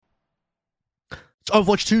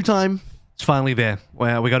Overwatch 2 time. It's finally there.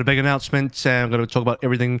 Well, we got a big announcement, and I'm going to talk about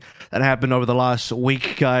everything that happened over the last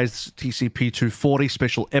week, guys. TCP 240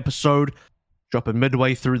 special episode, dropping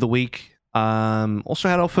midway through the week. Also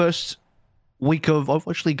had our first week of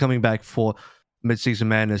Overwatch League coming back for Mid-Season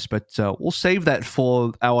Madness, but we'll save that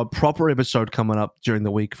for our proper episode coming up during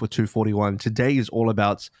the week for 241. Today is all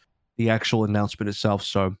about the actual announcement itself,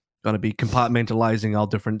 so going to be compartmentalizing our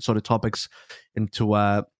different sort of topics into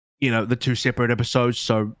the two separate episodes.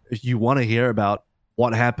 So if you want to hear about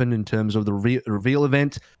what happened in terms of the reveal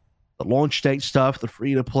event, the launch date stuff, the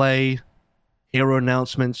free-to-play, hero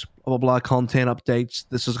announcements, blah, blah, blah, content updates,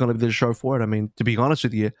 this is going to be the show for it. I mean, to be honest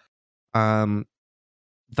with you,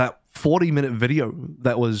 that 40-minute video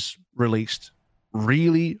that was released,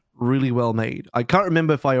 really, really well made. I can't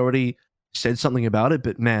remember if I already said something about it,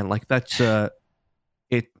 but man, like that's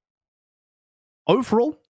it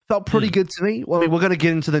overall felt pretty good to me. Well, I mean, we're going to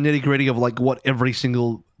get into the nitty-gritty of like what every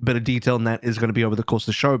single bit of detail in that is going to be over the course of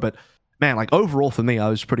the show, but man, like overall for me, I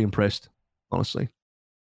was pretty impressed, honestly.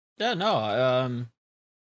 Yeah, no,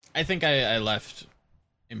 I think I left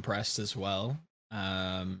impressed as well.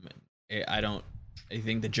 I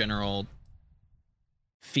think the general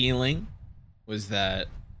feeling was that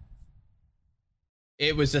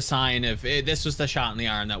it was a sign of this was the shot in the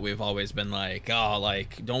arm that we've always been like, oh,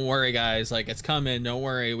 like, don't worry, guys, like, it's coming, don't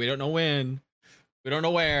worry, we don't know when, we don't know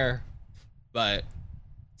where, but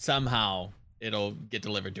somehow it'll get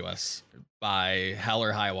delivered to us by hell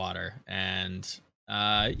or high water. And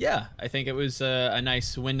yeah, I think it was a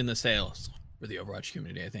nice wind in the sails for the Overwatch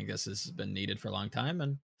community. I think this has been needed for a long time,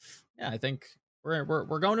 and yeah, I think we're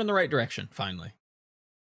going in the right direction finally.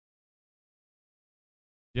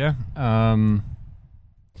 Yeah.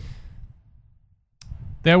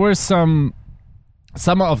 There were some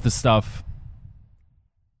of the stuff.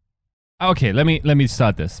 Okay, let me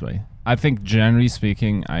start this way. I think generally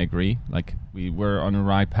speaking, I agree. Like, we were on the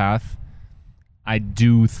right path. I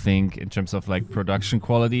do think in terms of like production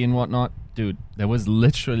quality and whatnot, dude, there was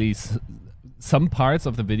literally some parts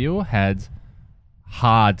of the video had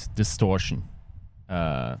hard distortion.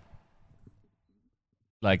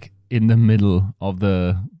 Like in the middle of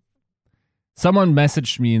someone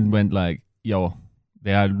messaged me and went like, yo,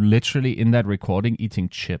 they are literally in that recording eating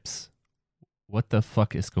chips. What the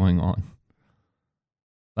fuck is going on?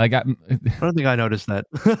 Like, I don't think I noticed that.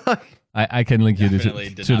 I can link you to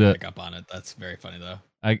the pick up on it. That's very funny though.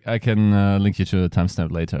 I can link you to the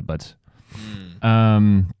timestamp later, but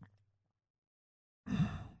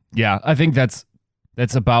yeah, I think that's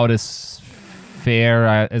about as fair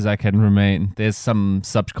as I can remain. There's some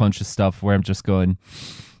subconscious stuff where I'm just going,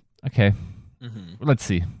 okay, let's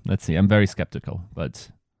see. I'm very skeptical, but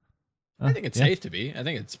I think it's safe to be. I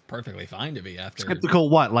think it's perfectly fine to be after. Skeptical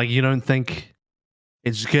what? Like, you don't think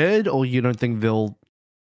it's good, or you don't think they'll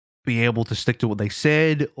be able to stick to what they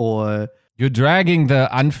said, or you're dragging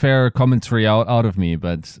the unfair commentary out of me,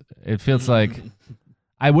 but it feels like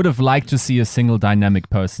I would have liked to see a single dynamic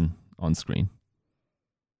person on screen.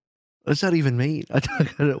 What does that even mean?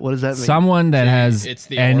 What does that mean? Someone that has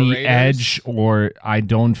any edge, or I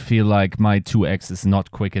don't feel like my 2x is not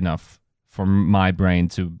quick enough for my brain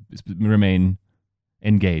to remain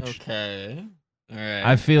engaged. Okay. All right.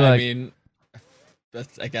 I feel like... I mean,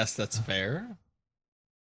 I guess that's fair.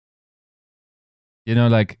 You know,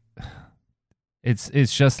 like, it's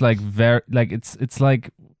just like it's like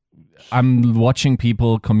I'm watching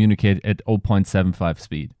people communicate at 0.75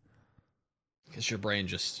 speed. Because your brain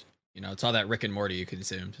just... it's all that Rick and Morty you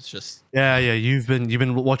consumed. It's just yeah. You've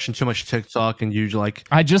been watching too much TikTok, and you like.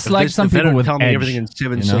 I just like some people with tell me edge, everything in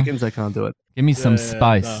 7 seconds. I can't do it. Give me some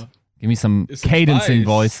spice. No. Give me some cadencing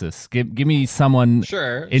voices. Give me someone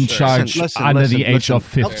in charge under the age of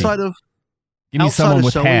 50. Give me someone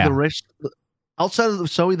with hair. Outside of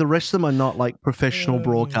Zoe, the rest of them are not like professional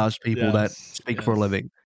broadcast people that speak for a living.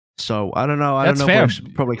 So I don't know. I don't know. Fair.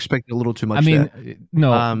 Probably expecting a little too much. I mean,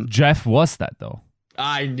 no. Jeff was that though.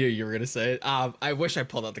 I knew you were gonna say it. I wish I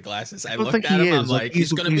pulled out the glasses. I looked at him. I'm like,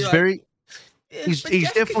 he's gonna be very. He's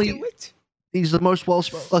definitely. He's the most well.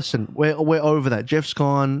 Listen, we're over that. Jeff's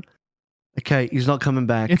gone. Okay, he's not coming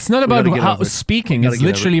back. It's not about how speaking. It's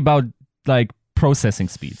literally about like processing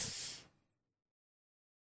speeds.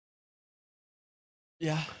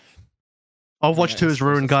 Yeah. Overwatch 2 is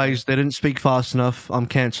ruined, guys. They didn't speak fast enough. I'm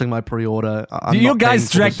canceling my pre-order. You guys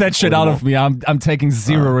dragged that shit out of me. I'm taking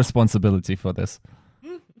zero responsibility for this.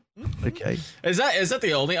 Okay. Is that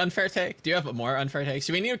the only unfair take? Do you have more unfair takes?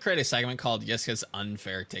 Do we need to create a segment called Yeska's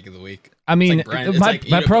unfair take of the week? I mean,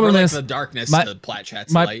 my problem is the darkness to Plat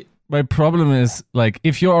Chat's light. My problem is, like,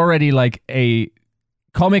 if you're already like a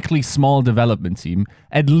comically small development team,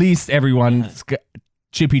 at least everyone's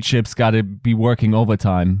chippy chips got to be working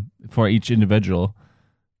overtime for each individual.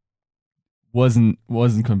 Wasn't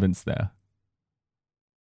convinced there.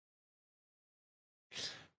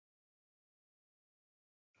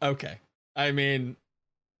 Okay. I mean,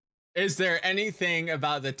 is there anything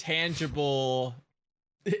about the tangible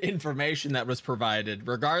information that was provided,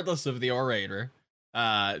 regardless of the orator,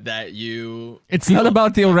 that you... It's not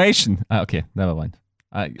about the oration. Okay, never mind.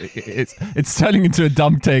 It's turning into a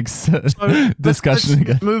dumb takes discussion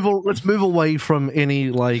again. Let's move away from any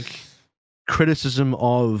like criticism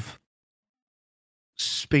of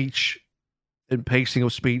speech and pacing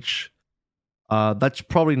of speech. That's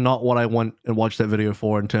probably not what I want and watch that video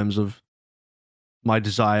for in terms of my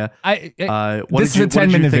desire. This is a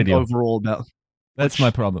 10-minute video overall about. That's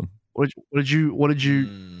my problem. What did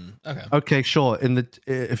you? Okay, sure.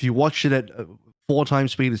 If you watched it at 4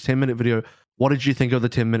 times speed, it's 10-minute video. What did you think of the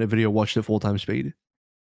 10-minute video watched at 4 times speed?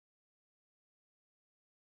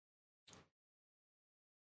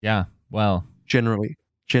 Yeah, well, generally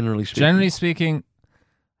speaking,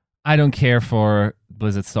 I don't care for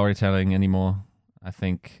Blizzard storytelling anymore. I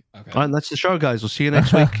think. Okay. All right, that's the show, guys. We'll see you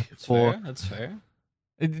next week. That's fair.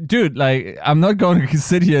 Dude, like, I'm not going to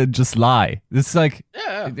sit here and just lie. It's like,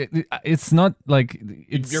 it's not like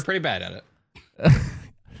it's. You're pretty bad at it.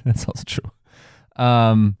 That's also true.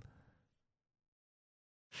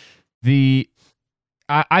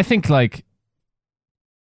 I think like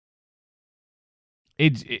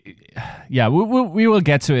yeah, we will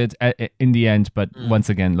get to it in the end, but once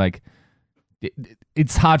again, like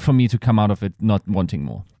it's hard for me to come out of it not wanting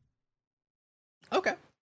more. Okay.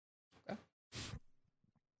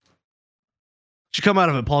 Should come out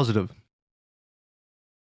of it positive.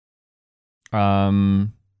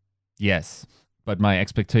 Yes, but my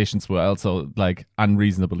expectations were also like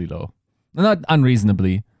unreasonably low. Not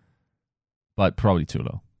unreasonably, but probably too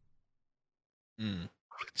low.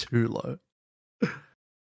 Too low.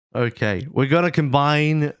 Okay, we're gonna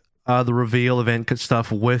combine the reveal event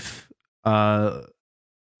stuff with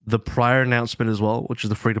the prior announcement as well, which is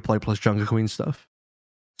the free-to-play plus Jungle Queen stuff.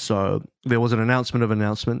 So there was an announcement of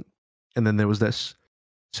announcement, and then there was this.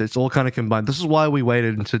 So it's all kind of combined. This is why we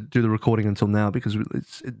waited to do the recording until now, because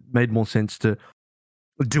it made more sense to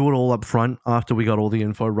do it all up front after we got all the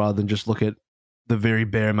info rather than just look at the very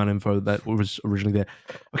bare amount of info that was originally there.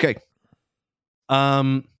 Okay.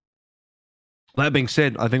 That being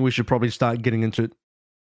said, I think we should probably start getting into it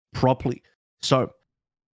properly. So,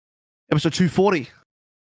 episode 240,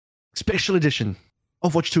 special edition,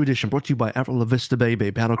 Overwatch 2 edition, brought to you by Avril La Vista Baby,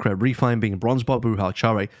 Battlecrab, Refine Being, Bronzebot, Buhal,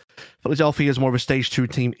 Chare. Philadelphia is more of a stage 2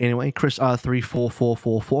 team anyway. Chris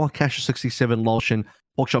R34444, Cash67, Lolshin,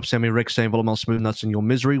 Porkchop, Sammy, Rick, Sam, Volumel, Smooth Nuts, and Your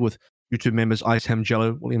Misery, with YouTube members Ice Ham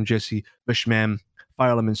Jello, William Jesse, Bishman,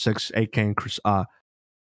 Fire Element 6, 8K, and Chris R.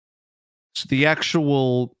 So the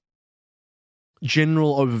actual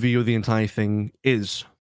general overview of the entire thing is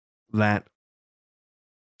that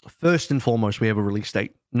first and foremost, we have a release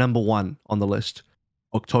date. Number 1 on the list,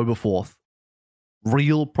 October 4th.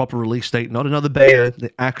 Real, proper release date, not another beta,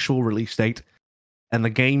 the actual release date. And the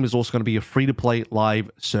game is also going to be a free-to-play live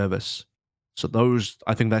service. So those,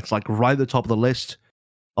 I think that's like right at the top of the list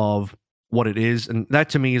of what it is. And that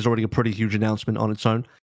to me is already a pretty huge announcement on its own.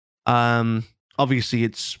 Obviously,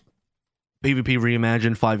 it's PvP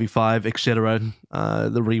reimagined, 5v5, etc.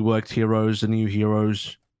 The reworked heroes, the new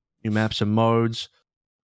heroes, new maps and modes.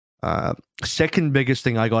 Second biggest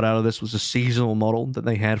thing I got out of this was a seasonal model that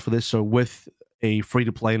they had for this. So with a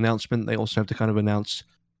free-to-play announcement, they also have to kind of announce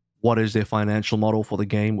what is their financial model for the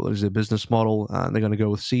game, what is their business model. They're going to go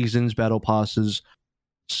with seasons, battle passes,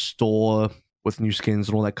 store with new skins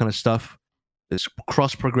and all that kind of stuff. There's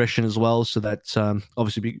cross progression as well, so that's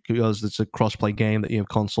obviously because it's a cross-play game that you have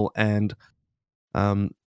console and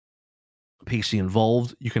PC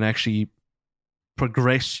involved. You can actually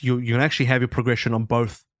progress. You can actually have your progression on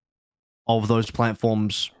both of those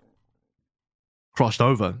platforms crossed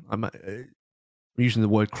over. I'm using the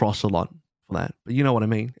word cross a lot for that, but you know what I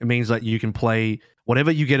mean. It means that you can play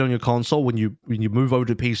whatever you get on your console when you move over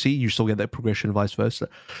to PC, you still get that progression and vice versa,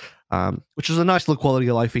 which is a nice little quality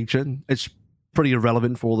of life feature. It's pretty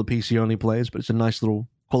irrelevant for all the PC only players, but it's a nice little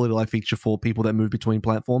quality of life feature for people that move between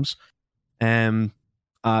platforms. And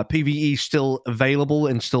PvE is still available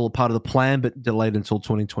and still a part of the plan, but delayed until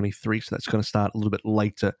 2023, so that's going to start a little bit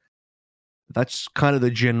later. That's kind of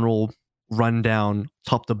the general rundown,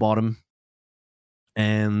 top to bottom.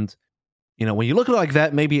 And, you know, when you look at it like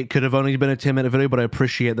that, maybe it could have only been a 10-minute video, but I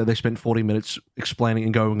appreciate that they spent 40 minutes explaining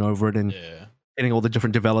and going over it and getting all the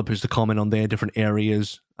different developers to comment on their different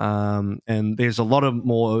areas. And there's a lot of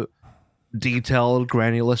more detailed,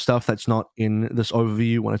 granular stuff that's not in this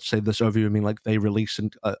overview. When I say this overview, I mean like they release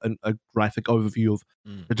a graphic overview of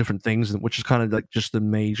the different things, which is kind of like just the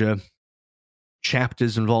major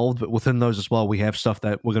chapters involved. But within those as well, we have stuff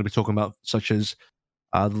that we're going to be talking about, such as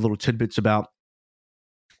the little tidbits about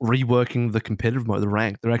reworking the competitive mode, the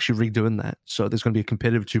rank. They're actually redoing that. So there's going to be a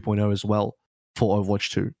competitive 2.0 as well for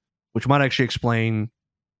Overwatch 2, which might actually explain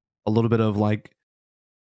a little bit of like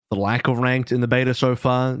the lack of ranked in the beta so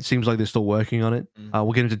far. It seems like they're still working on it.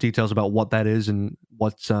 We'll get into details about what that is and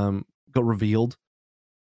what's got revealed.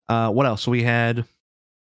 What else? So we had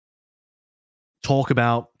talk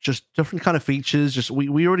about just different kind of features. Just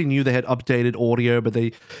we already knew they had updated audio, but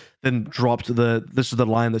they then dropped this is the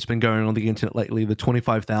line that's been going on the internet lately, the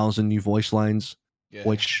 25,000 new voice lines,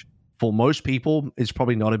 which for most people is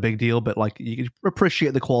probably not a big deal, but like you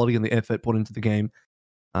appreciate the quality and the effort put into the game.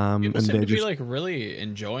 People and seem to just be like really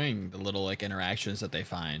enjoying the little like interactions that they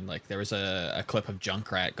find. Like there was a clip of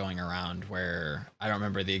Junkrat going around where I don't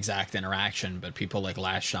remember the exact interaction, but people like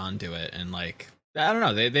latched onto it and like I don't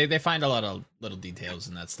know, they find a lot of little details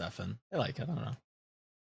in that stuff and they like it. I don't know.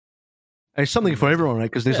 It's something for everyone, right?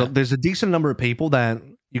 Because there's a decent number of people that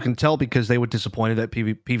you can tell because they were disappointed that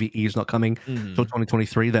PvE is not coming until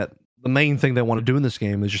 2023. That the main thing they want to do in this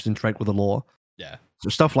game is just interact with the lore. Yeah. So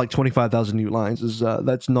stuff like 25,000 new lines is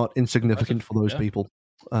that's not insignificant for those people.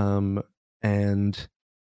 And trying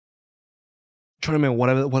to remember what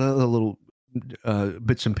other little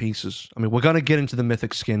bits and pieces. I mean, we're going to get into the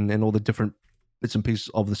mythic skin and all the different bits and pieces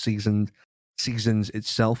of the seasons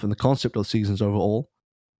itself and the concept of the seasons overall.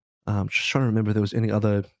 Just trying to remember if there was any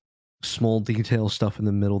other small detail stuff in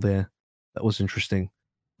the middle there that was interesting.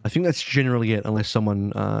 I think that's generally it, unless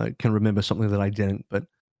someone can remember something that I didn't. But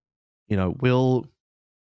you know, we'll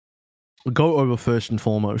go over first and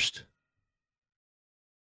foremost.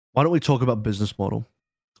 Why don't we talk about business model?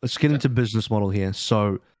 Let's get into business model here.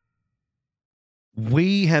 So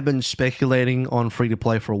we have been speculating on free to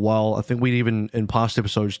play for a while. I think we even in past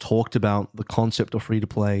episodes talked about the concept of free to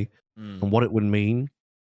play and what it would mean.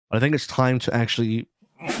 But I think it's time to actually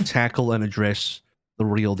tackle and address the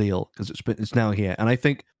real deal because it's now here. And I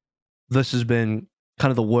think this has been kind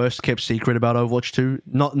of the worst kept secret about Overwatch 2.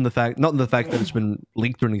 Not in the fact that it's been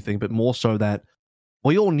leaked or anything, but more so that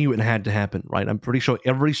we all knew it had to happen, right? I'm pretty sure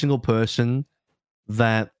every single person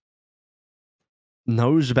that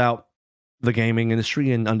knows about the gaming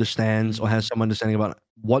industry and understands or has some understanding about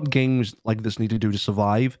what games like this need to do to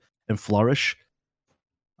survive and flourish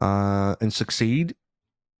and succeed.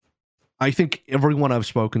 I think everyone I've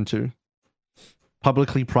spoken to,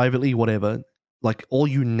 publicly, privately, whatever, like all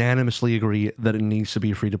unanimously agree that it needs to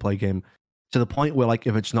be a free-to-play game. To the point where, like,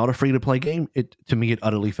 if it's not a free-to-play game, to me it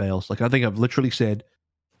utterly fails. Like, I think I've literally said,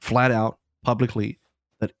 flat out, publicly,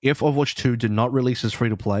 that if Overwatch 2 did not release as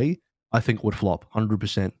free-to-play, I think it would flop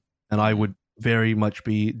 100%. And I would very much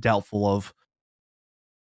be doubtful of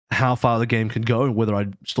how far the game could go and whether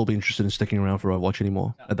I'd still be interested in sticking around for Overwatch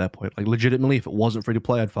anymore at that point. Like, legitimately, if it wasn't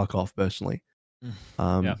free-to-play, I'd fuck off, personally.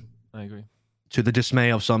 Yeah, I agree. To the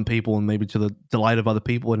dismay of some people and maybe to the delight of other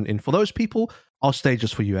people. And for those people, I'll stay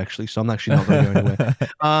just for you, actually. So I'm actually not going to go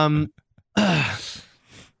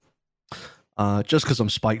anywhere. Just because I'm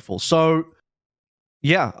spiteful. So,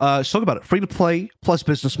 yeah, let's talk about it. Free to play plus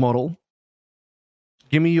business model.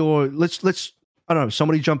 Give me your let's I don't know,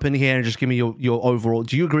 somebody jump in here and just give me your overall.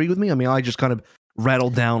 Do you agree with me? I mean, I just kind of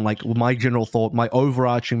rattled down like my general thought, my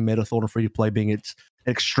overarching meta thought of free to play being it's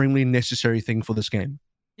an extremely necessary thing for this game.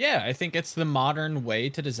 Yeah, I think it's the modern way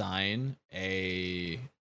to design a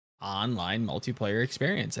online multiplayer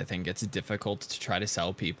experience. I think it's difficult to try to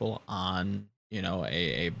sell people on,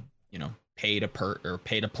 a pay to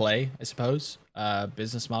play, I suppose,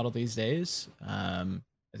 business model these days.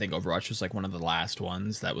 I think Overwatch was like one of the last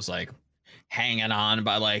ones that was like hanging on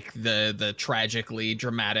by like the tragically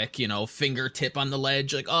dramatic, fingertip on the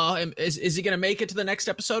ledge. Like, oh, is he gonna make it to the next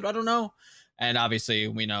episode? I don't know. And obviously,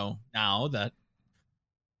 we know now that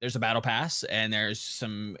there's a battle pass and there's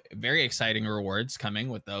some very exciting rewards coming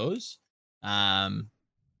with those. Yeah,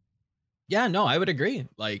 no, I would agree.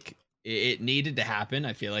 Like, it needed to happen.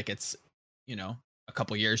 I feel like it's, a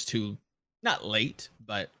couple years too, not late,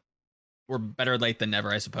 but we're better late than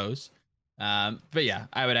never, I suppose. But yeah,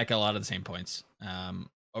 I would echo a lot of the same points.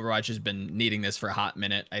 Overwatch has been needing this for a hot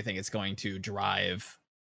minute. I think it's going to drive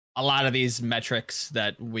a lot of these metrics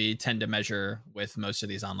that we tend to measure with most of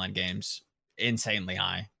these online games insanely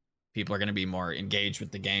high. People are going to be more engaged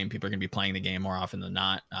with the game. People are going to be playing the game more often than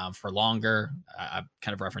not, for longer. I'm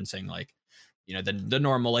kind of referencing like, the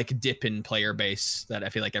normal like dip in player base that I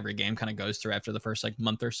feel like every game kind of goes through after the first like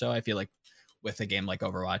month or so. I feel like with a game like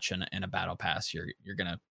Overwatch and a battle pass, you're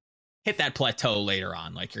gonna hit that plateau later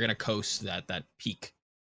on. Like you're gonna coast that peak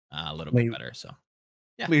a little I mean, bit better. So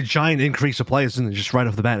I mean, a giant increase of players, isn't it? Just right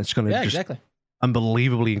off the bat, it's going to yeah, just exactly.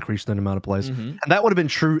 unbelievably increase the amount of players. Mhm. And that would have been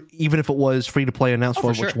true even if it was free to play announced Oh,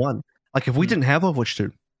 for for Overwatch sure. 1. Like if we Mhm. didn't have Overwatch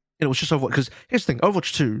 2, it was just Overwatch. Because here's the thing,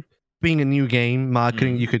 Overwatch 2, being a new game,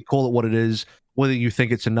 marketing, Mhm. you could call it what it is. Whether you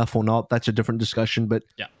think it's enough or not, that's a different discussion. But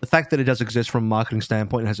Yeah. the fact that it does exist from a marketing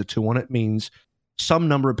standpoint and has a 2 on it means some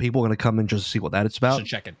number of people are going to come in just to see what that it's Just about. to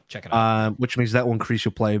check it out. Which means that will increase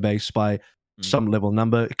your player base by Mhm. some level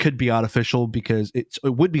number. It could be artificial because it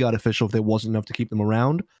would be artificial if there wasn't enough to keep them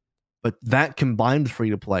around. But that combined with free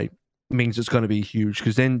to play means it's going to be huge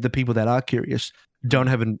because then the people that are curious don't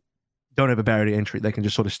have a barrier to entry. They can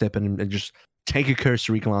just sort of step in and just take a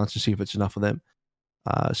cursory glance to see if it's enough for them.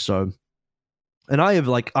 And I have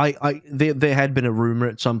there had been a rumor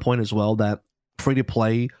at some point as well that free to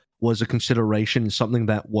play was a consideration, something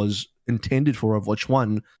that was intended for Overwatch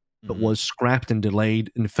 1, but Mhm. was scrapped and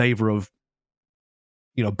delayed in favor of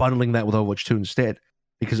bundling that with Overwatch 2 instead,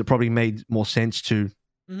 because it probably made more sense to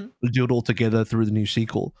Mhm. do it all together through the new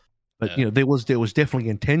sequel. But Yeah. there was definitely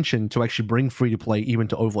intention to actually bring free to play even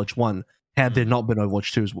to Overwatch 1 had there Mhm. not been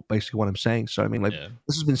Overwatch 2 is basically what I'm saying. So I mean, like, Yeah.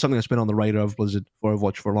 this has been something that's been on the radar of Blizzard for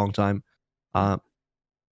Overwatch for a long time.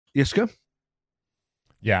 Yiska?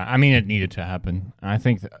 Yeah, I mean, it needed to happen. I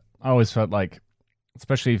think I always felt like,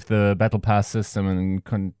 especially if the battle pass system and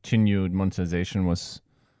continued monetization was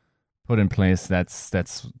put in place, that's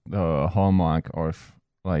the hallmark of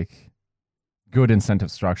like good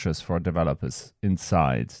incentive structures for developers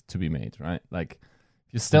inside to be made, right? Like,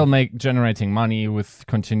 if you still make generating money with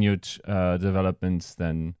continued development,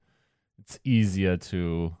 then it's easier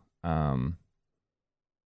to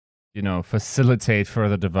facilitate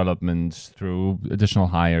further development through additional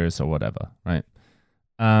hires or whatever, right?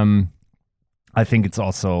 I think it's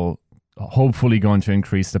also hopefully going to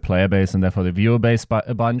increase the player base and therefore the viewer base by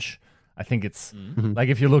a bunch. I think it's Mhm. like,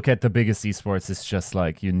 if you look at the biggest esports, it's just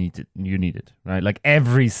like you need it, right? Like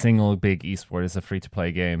every single big esport is a free to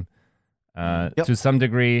play game Yep. to some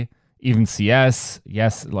degree. Even CS,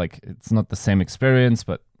 yes, like it's not the same experience,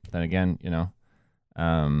 but then again,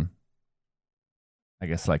 I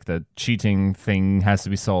guess like the cheating thing has to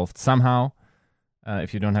be solved somehow.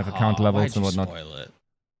 If you don't have account Oh, levels why'd and you whatnot. spoil it?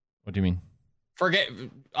 What do you mean? Forget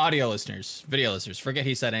audio listeners, video listeners. Forget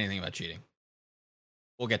he said anything about cheating.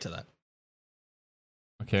 We'll get to that.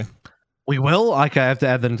 Okay. We will. Okay, I have to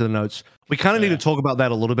add that into the notes. We kind of need Yeah. to talk about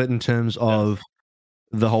that a little bit in terms of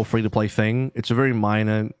the whole free to play thing. It's a very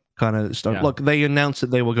minor kind of stuff. Yeah. Look, they announced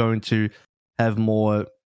that they were going to have more.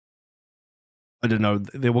 I don't know.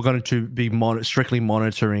 They were going to be strictly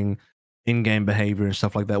monitoring in-game behavior and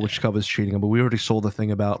stuff like that, which covers cheating. But we already saw the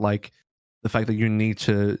thing about like the fact that you need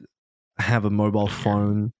to have a mobile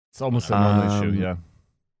phone. It's almost a non-issue, yeah.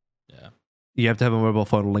 Yeah. You have to have a mobile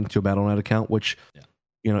phone linked to your Battle.net account, which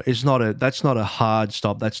it's not that's not a hard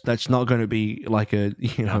stop. That's not going to be like a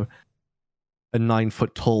a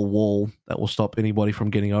 9-foot tall wall that will stop anybody from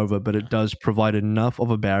getting over, but it does provide enough of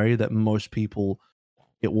a barrier that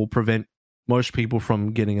it will prevent most people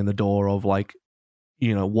from getting in the door of like,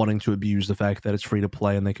 wanting to abuse the fact that it's free to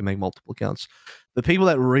play and they can make multiple accounts. The people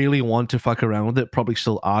that really want to fuck around with it probably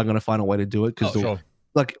still are going to find a way to do it because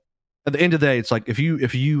like at the end of the day, it's like if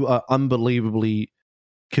you are unbelievably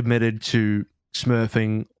committed to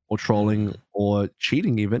smurfing or trolling or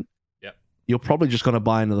cheating even, you're probably just going to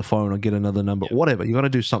buy another phone or get another number, whatever. You're going to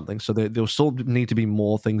do something. So there'll still need to be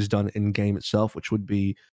more things done in game itself, which would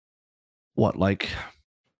be like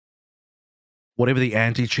whatever the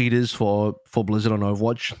anti-cheat is for Blizzard on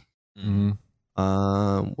Overwatch.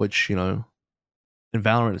 Which, in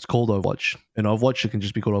Valorant it's called Overwatch. In Overwatch it can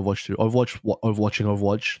just be called Overwatch 2. Overwatching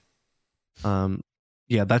Overwatch.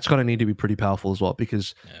 That's going to need to be pretty powerful as well,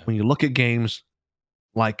 because when you look at games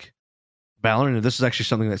like Valorant, this is actually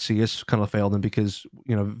something that CS kind of failed in, because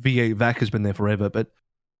VAC has been there forever, but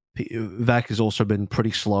VAC has also been pretty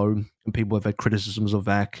slow, and people have had criticisms of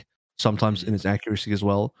VAC sometimes in its accuracy as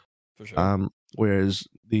well. For sure. Whereas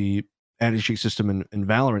the anti-cheat system in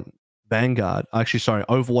Valorant,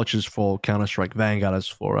 Overwatch is for Counter-Strike, Vanguard is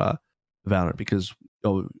for Valorant, because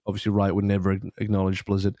obviously Riot would never acknowledge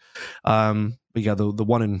Blizzard. But yeah, the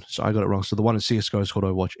one in I got it wrong. So the one in CS:GO is called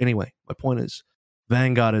Overwatch. Anyway, my point is,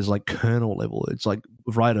 Vanguard is like kernel level. It's like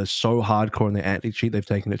Riot is so hardcore in their anti-cheat, they've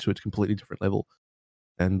taken it to a completely different level.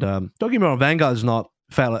 And don't get me wrong, Vanguard is not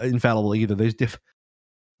infallible either. There's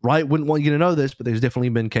Riot wouldn't want you to know this, but there's definitely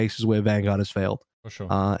been cases where Vanguard has failed, For sure.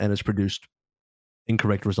 and has produced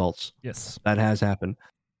incorrect results. Yes. That has happened.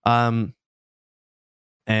 And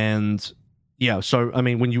Yeah, so I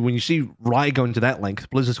mean, when you see Riot going to that length,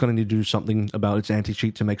 Blizzard's going to need to do something about its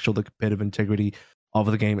anti-cheat to make sure the competitive integrity of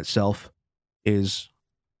the game itself is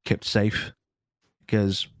kept safe.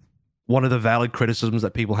 Because one of the valid criticisms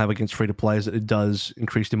that people have against free-to-play is that it does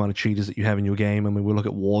increase the amount of cheaters that you have in your game. I mean, we look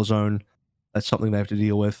at Warzone, that's something they have to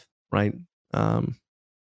deal with, right?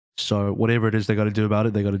 So whatever it is they got to do about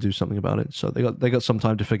it, they got to do something about it. So they got some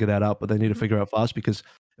time to figure that out, but they need to figure out fast, because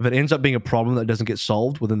if it ends up being a problem that doesn't get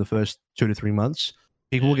solved within the first 2 to 3 months,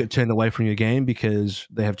 people will get turned away from your game because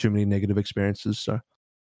they have too many negative experiences. So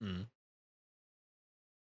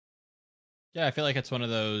yeah, I feel like it's one of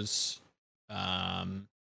those not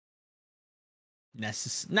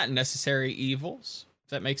necessary evils, if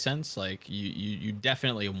that makes sense. Like you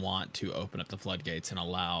definitely want to open up the floodgates and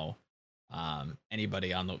allow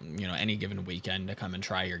anybody on the any given weekend to come and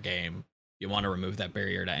try your game. You want to remove that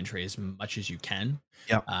barrier to entry as much as you can.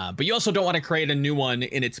 Yeah. But you also don't want to create a new one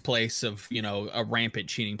in its place of a rampant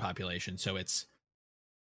cheating population. So it's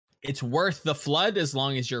worth the flood as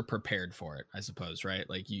long as you're prepared for it, I suppose, right?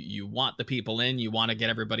 Like you want the people in, you want to get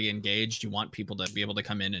everybody engaged, you want people to be able to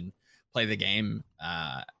come in and play the game.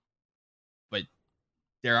 But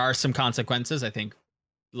there are some consequences, I think,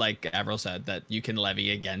 like Avril said, that you can levy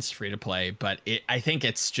against free to play, but I think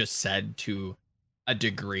it's just said to a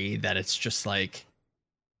degree that it's just like,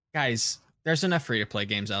 guys, there's enough free to play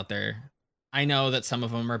games out there. I know that some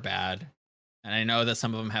of them are bad, and I know that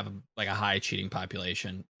some of them have like a high cheating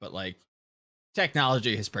population, but like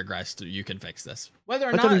technology has progressed. You can fix this. Whether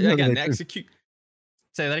or not, again, execute.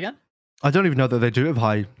 Say that again. I don't even know that they do have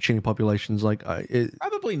high cheating populations. Like,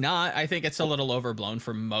 probably not. I think it's a little overblown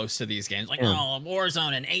for most of these games. Like,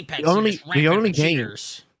 Warzone and Apex.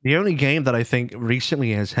 The only game that I think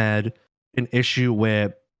recently has had an issue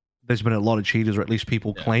where there's been a lot of cheaters, or at least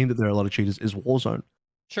people claim that there are a lot of cheaters, is Warzone.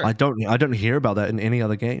 Sure. I don't hear about that in any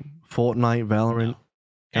other game. Fortnite, Valorant.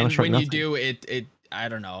 No. And when you do it, I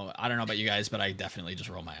don't know about you guys, but I definitely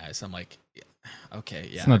just roll my eyes. I'm like, okay,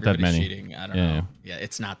 yeah, it's not that many. Cheating. I don't know. Yeah,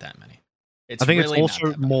 it's not that many. I think really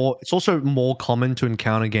it's also more common to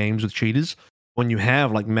encounter games with cheaters when you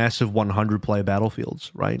have like massive 100 player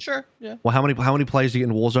battlefields, right? Sure. Yeah. Well, how many players do you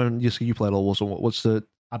get in Warzone? You played all Warzone. What's the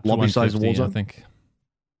lobby size in Warzone? I think.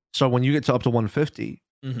 So when you get to up to 150,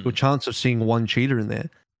 your chance of seeing one cheater in there.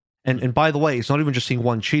 And by the way, it's not even just seeing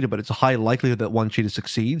one cheater, but it's a high likelihood that one cheater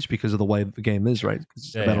succeeds because of the way the game is, right? Because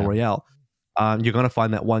it's a battle royale. You're going to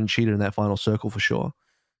find that one cheater in that final circle for sure.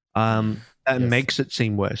 That makes it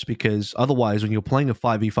seem worse, because otherwise, when you're playing a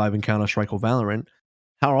 5v5 in Counter-Strike or Valorant,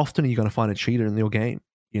 how often are you going to find a cheater in your game?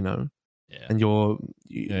 And you're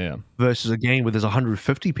versus a game where there's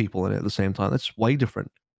 150 people in it at the same time. That's way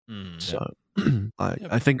different. So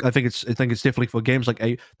I think it's definitely for games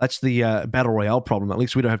like that's the battle royale problem. At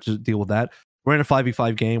least we don't have to deal with that. We're in a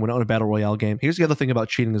 5v5 game. We're not in a battle royale game. Here's the other thing about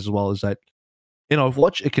cheating as well, is that in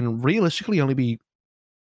Overwatch it can realistically only be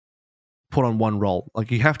put on one role. Like,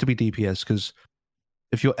 you have to be DPS, because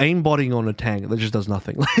if you're aimbotting on a tank, that just does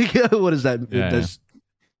nothing. Like, what is that? That's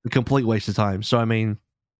a complete waste of time. So I mean,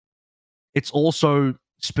 it's also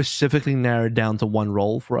specifically narrowed down to one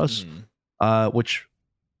role for us, which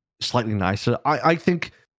is slightly nicer. I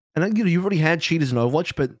think, and you've already had cheaters in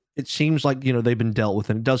Overwatch, but it seems like they've been dealt with,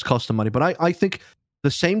 and it does cost them money. But I think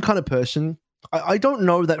the same kind of person, I don't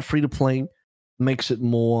know that free to play makes it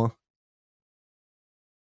more.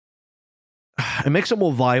 It makes it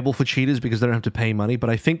more viable for cheaters because they don't have to pay money.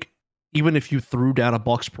 But I think even if you threw down a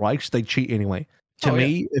box price, they cheat anyway. To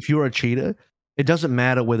me, if you're a cheater, it doesn't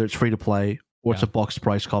matter whether it's free to play or it's a box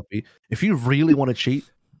price copy. If you really want to cheat,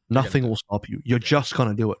 nothing will stop you. You're just going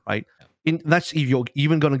to do it, right? That's if you're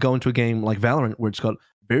even going to go into a game like Valorant where it's got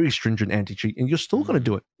very stringent anti-cheat, and you're still going to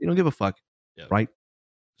do it. You don't give a fuck, right?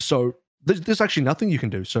 So there's actually nothing you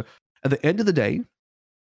can do. So at the end of the day,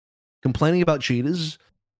 complaining about cheaters,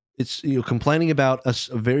 you're complaining about a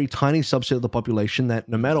very tiny subset of the population that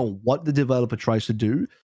no matter what the developer tries to do,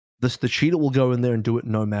 the cheater will go in there and do it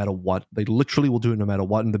no matter what. They literally will do it no matter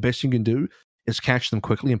what. And the best you can do is catch them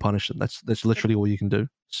quickly and punish them. That's literally all you can do.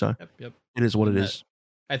 So it is what it is.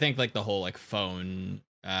 I think like the whole like phone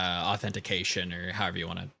authentication, or however you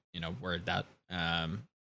want to word that,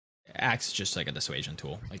 acts just like a dissuasion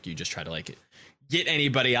tool. Like, you just try to like get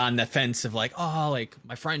anybody on the fence of like, oh, like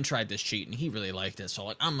my friend tried this cheat and he really liked it, so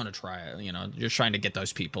like I'm gonna try it. You're trying to get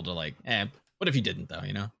those people to like, what if you didn't though?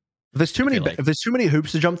 If there's too many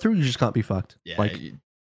hoops to jump through, you just can't be fucked. Yeah, like,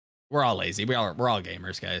 we're all lazy. We're all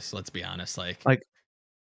gamers, guys. Let's be honest. Like,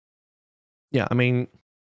 yeah. I mean,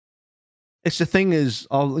 it's the thing is,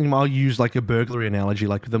 I'll use like a burglary analogy.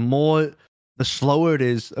 Like, the slower it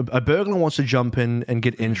is, a burglar wants to jump in and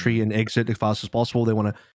get entry and exit as fast as possible. They want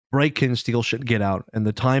to break in, steal shit, get out, and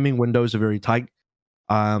the timing windows are very tight.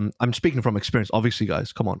 I'm speaking from experience, obviously,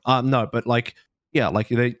 guys. Come on. No, but like, yeah, like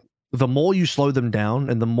the more you slow them down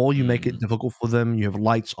and the more you make it difficult for them, you have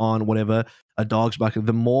lights on, whatever, a dog's barking,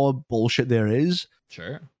 the more bullshit there is.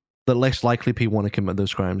 Sure. The less likely people want to commit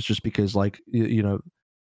those crimes, just because, like, you know,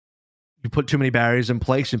 you put too many barriers in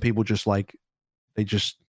place and people just like, they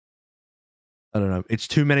just, I don't know. It's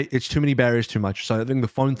too many barriers, too much. So I think the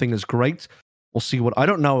phone thing is great. We'll see what, I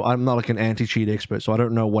don't know. I'm not like an anti-cheat expert, so I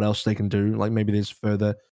don't know what else they can do. Like maybe there's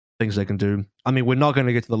further things they can do. I mean, we're not going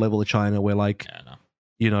to get to the level of China where like,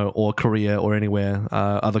 you know, or Korea or anywhere,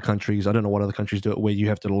 other countries. I don't know what other countries do it where you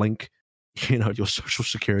have to link, you know, your social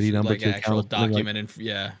security number like to actual document,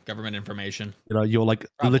 like, government information. You know, your like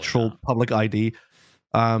Probably literal not. public ID.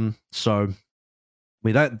 So I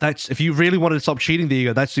mean that's if you really wanted to stop cheating, there you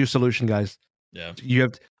go. That's your solution, guys. Yeah. You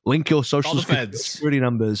have to link your social Call the feds. security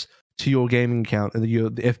numbers to your gaming account, and the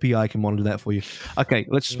FBI can monitor that for you. Okay,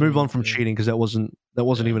 let's move on from cheating because that wasn't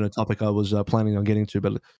even a topic I was planning on getting to.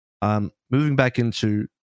 But moving back into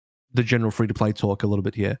the general free to play talk a little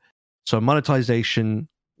bit here. So monetization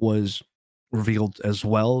was revealed as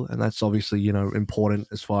well, and that's obviously, you know, important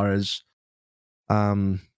as far as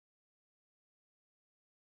how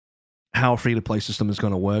a free to play system is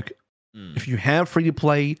going to work. If you have free to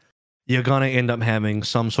play, you're going to end up having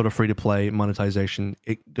some sort of free to play monetization.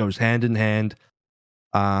 It goes hand in hand.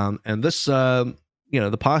 And this, you know,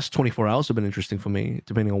 the past 24 hours have been interesting for me,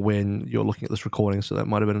 depending on when you're looking at this recording. So that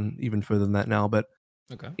might have been even further than that now. But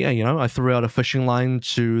yeah, you know, I threw out a fishing line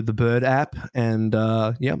to the Bird app, and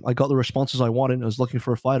yeah, I got the responses I wanted. I was looking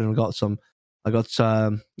for a fight, and I got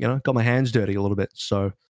you know, got my hands dirty a little bit.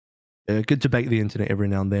 So good to bait the internet every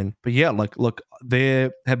now and then. But yeah, like, look,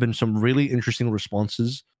 there have been some really interesting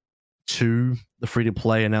responses to the free to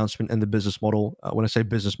play announcement and the business model. When I say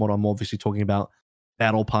business model, I'm obviously talking about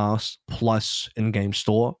Battle Pass plus in-game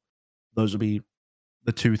store. Those will be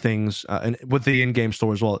the two things, and with the in-game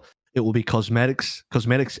store as well, it will be cosmetics,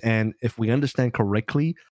 and if we understand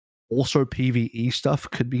correctly, also PvE stuff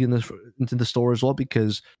could be into the store as well,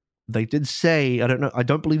 because they did say, I don't know, I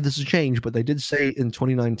don't believe this has changed, but they did say in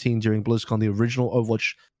 2019 during BlizzCon, the original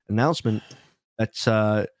Overwatch announcement, that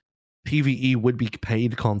PvE would be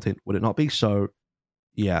paid content, would it not be? So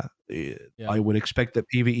yeah, I would expect that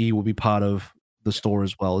PvE will be part of the store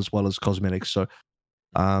as well as cosmetics. So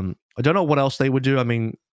I don't know what else they would do. I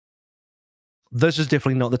mean, this is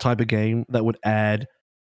definitely not the type of game that would add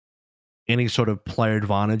any sort of player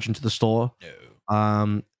advantage into the store.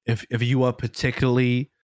 No. If you are particularly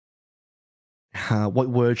what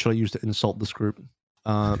word should I use to insult this group?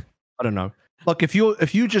 I don't know. Look, if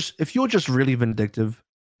you're just really vindictive,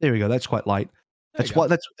 there we go. That's quite light.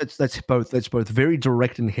 That's both very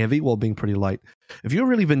direct and heavy while being pretty light. If you're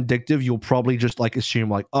really vindictive, you'll probably just like assume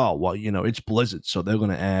like, oh well, you know, it's Blizzard, so they're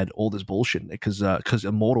gonna add all this bullshit in it because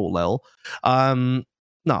Immortal lel. No,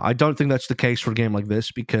 I don't think that's the case for a game like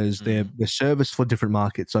this, because they're serviced for different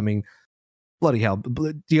markets. I mean, bloody hell,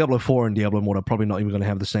 Diablo 4 and Diablo Immortal are probably not even going to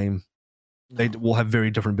have the same. They will have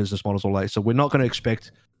very different business models all that. So we're not going to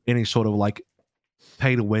expect any sort of like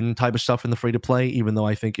pay to win type of stuff in the free to play, even though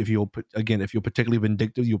I think if you're particularly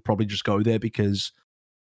vindictive, you'll probably just go there because,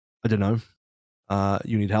 I don't know,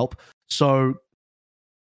 you need help. So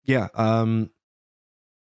yeah,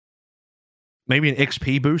 maybe an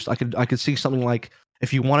XP boost. I could see something like,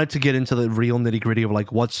 if you wanted to get into the real nitty gritty of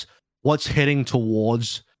like what's heading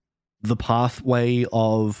towards the pathway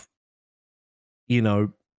of, you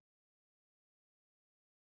know,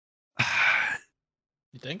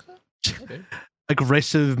 you think so? Okay.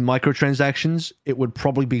 Aggressive microtransactions, it would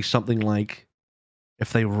probably be something like,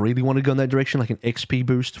 if they really want to go in that direction, like an XP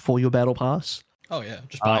boost for your battle pass. Oh yeah,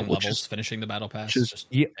 just buying levels, finishing the battle pass, just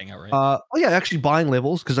hang out right. Oh yeah, actually buying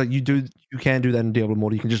levels, because you can do that in Diablo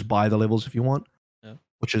Immortal. You can just buy the levels if you want. Yeah.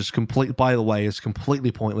 Which is by the way, is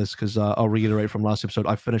completely pointless, because I'll reiterate from last episode,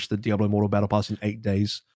 I finished the Diablo Immortal battle pass in 8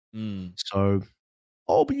 days. So,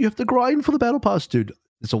 but you have to grind for the battle pass, dude.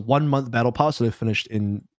 It's a 1-month battle pass that I finished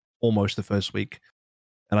in almost the first week,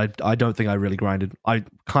 and I don't think I really grinded. I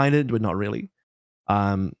kind of, but not really.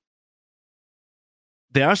 There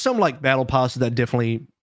are some like battle passes that definitely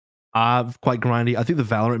are quite grindy. I think the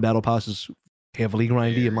Valorant battle pass is heavily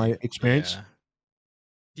grindy in my experience. Yeah.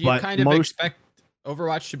 Do you kind of expect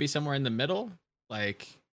Overwatch to be somewhere in the middle, like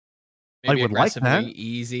maybe I would like that.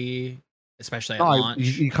 Easy, especially at launch?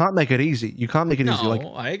 You can't make it easy. You can't make it easy. Like,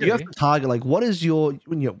 I agree. You have to target like, what is your,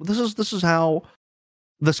 this is how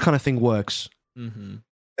this kind of thing works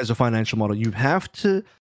as a financial model. You have to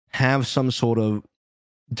have some sort of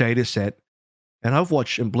data set, and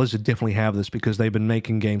Overwatch and Blizzard definitely have this, because they've been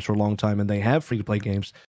making games for a long time and they have free to play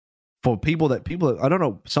games. for people, I don't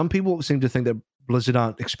know, some people seem to think that Blizzard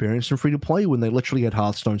aren't experienced in free to play when they literally had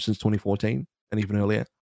Hearthstone since 2014 and even earlier.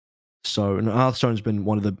 So, and Hearthstone's been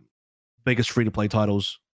one of the biggest free to play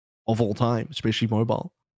titles of all time, especially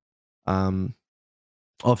mobile.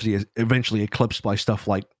 Obviously, eventually eclipsed by stuff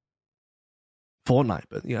like Fortnite,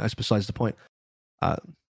 but yeah, that's besides the point.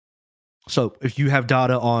 So, if you have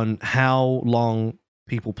data on how long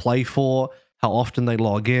people play for, how often they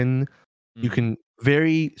log in, you can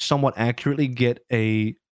very somewhat accurately get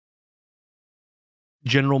a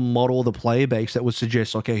general model of the player base that would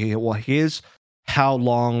suggest, okay, here's how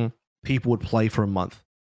long people would play for a month.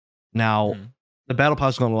 Now, the battle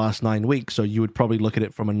pass is going to last 9 weeks, so you would probably look at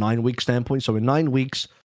it from a 9-week standpoint. So in 9 weeks,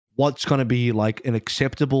 what's going to be like an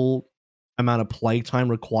acceptable amount of play time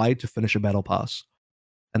required to finish a battle pass?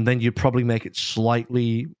 And then you'd probably make it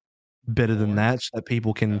slightly better than that, so that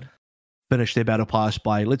people can finish their battle pass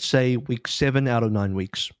by, let's say, week 7 out of 9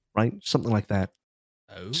 weeks, right? Something like that.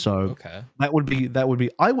 Oh, So okay.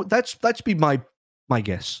 that's be my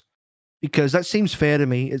guess, because that seems fair to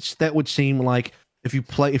me. That would seem like if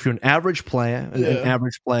you're an average player, an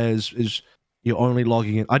average player is you're only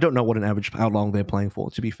logging in. I don't know how long they're playing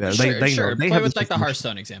for. To be fair, Sure, they sure. know. They Play have with this like the information.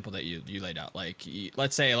 Hearthstone example that you laid out. Like,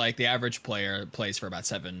 let's say like the average player plays for about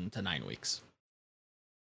 7 to 9 weeks.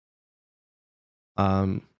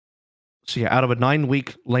 So yeah, out of a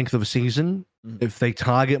 9-week length of a season, if they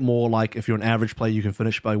target more like if you're an average player, you can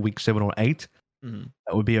finish by week 7 or 8.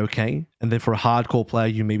 That would be okay. And then for a hardcore player,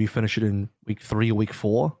 you maybe finish it in week 3 or week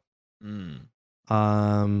 4.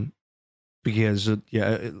 Because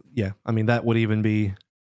I mean that would even be.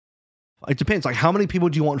 It depends. Like, how many people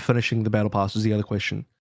do you want finishing the battle pass? Is the other question.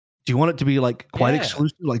 Do you want it to be like quite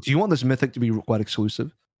exclusive? Like, do you want this mythic to be quite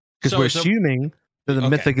exclusive? Because we're assuming that the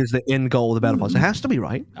mythic is the end goal of the battle pass. It has to be,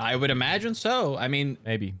 right? I would imagine so. I mean,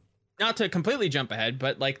 Maybe. not to completely jump ahead,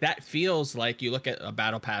 but like that feels like you look at a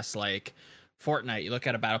battle pass like Fortnite, you look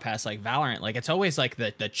at a battle pass like Valorant, like it's always like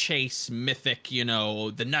the chase mythic,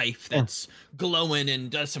 the knife that's glowing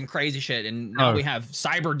and does some crazy shit. And now we have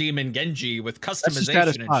Cyber Demon Genji with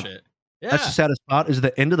customization and shit. Yeah. That's the saddest part, is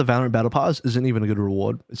the end of the Valorant battle pass isn't even a good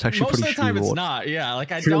reward. It's actually most pretty of the time shitty it's reward. not. Yeah,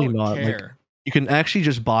 like I It's really don't not. care. Like, you can actually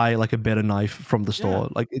just buy like a better knife from the store.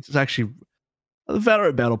 Like, it's actually, the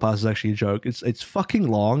Valorant battle pass is actually a joke. It's fucking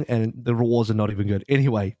long and the rewards are not even good.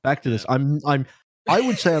 Anyway, back to this. I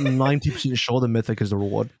would say I'm 90% sure the mythic is the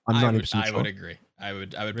reward. I'm 90% sure. I would agree. I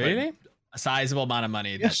would Really? put a sizable amount of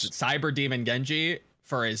money. Yes. That Cyber Demon Genji,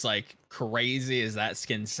 for as like crazy as that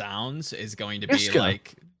skin sounds, is going to be Yes,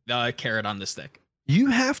 like the carrot on the stick. You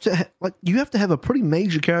have to have a pretty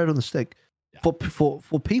major carrot on the stick for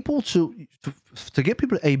people to get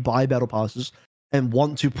people to buy battle passes and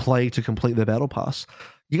want to play to complete their battle pass.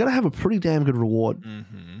 You got to have a pretty damn good reward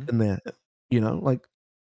in there. Like,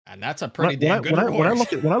 and that's a pretty damn good reward.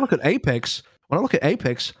 When I look at Apex, if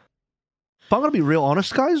I'm gonna be real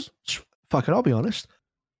honest, guys, fuck it, I'll be honest.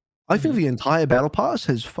 I think the entire battle pass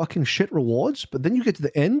has fucking shit rewards, but then you get to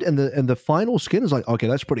the end and the final skin is like, okay,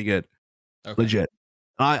 that's pretty good. Okay. Legit.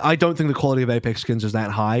 I don't think the quality of Apex skins is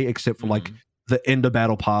that high, except for like the end of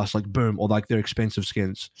battle pass, like boom, or like their expensive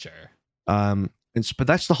skins. Sure. But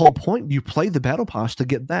that's the whole point. You play the battle pass to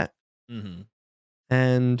get that.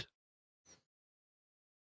 And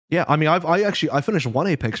yeah, I mean, I finished one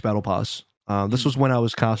Apex battle pass. This was when I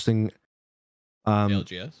was casting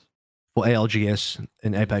ALGS for ALGS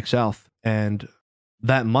in Apex South, and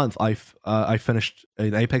that month I finished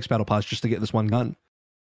an Apex battle pass just to get this one gun.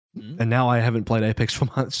 And now I haven't played Apex for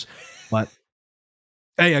months, but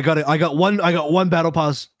hey, I got it. I got one battle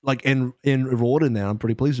pass like in reward in there. I'm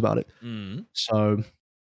pretty pleased about it. So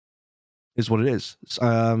is what it is.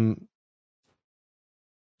 So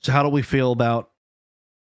how do we feel about?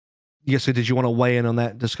 Yes, so did you want to weigh in on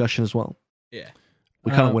that discussion as well? Yeah,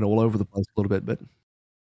 we kind of went all over the place a little bit, but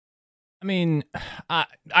I mean,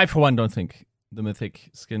 I for one don't think the mythic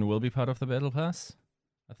skin will be part of the battle pass.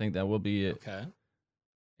 I think that will be okay.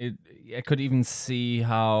 I could even see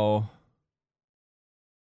how.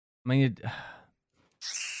 I mean,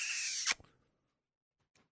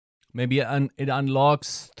 maybe it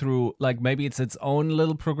unlocks through, like, maybe it's its own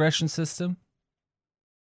little progression system.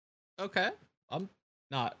 Okay, I'm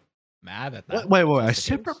not mad at that. Wait, a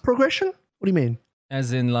separate progression? What do you mean?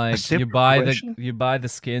 As in, like, you buy the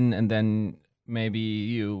skin and then maybe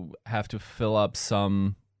you have to fill up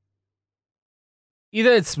some.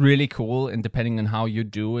 Either it's really cool, and depending on how you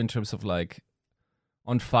do in terms of like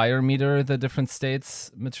on fire meter, the different states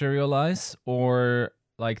materialize, or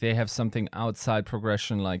like they have something outside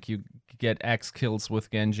progression, like you get X kills with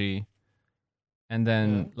Genji, and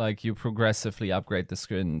then like you progressively upgrade the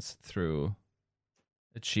skins through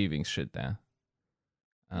achieving shit there.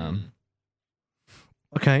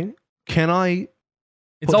 Okay. Can I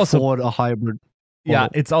It's put also forward a hybrid? yeah,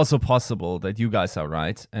 model? it's also possible that you guys are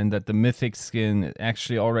right, and that the mythic skin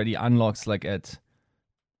actually already unlocks like at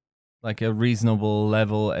like a reasonable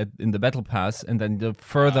level in the battle pass, and then the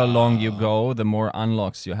further along you go, the more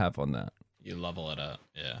unlocks you have on that. You level it up.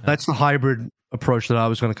 Yeah. That's the hybrid approach that I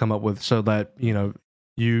was going to come up with, so that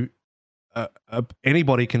you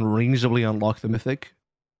anybody can reasonably unlock the mythic.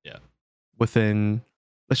 Yeah. Within,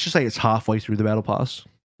 let's just say it's halfway through the battle pass,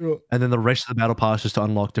 and then the rest of the battle pass is to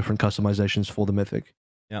unlock different customizations for the mythic.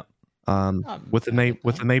 Yeah. With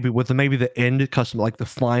the end custom, like the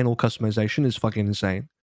final customization is fucking insane.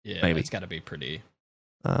 Yeah, maybe it's got to be pretty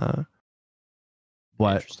But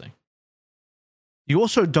interesting. you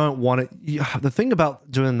also don't want it. The thing about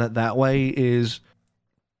doing that way is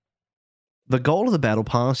the goal of the battle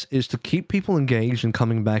pass is to keep people engaged and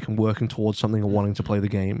coming back and working towards something and wanting to play the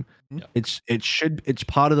game. Yeah. It's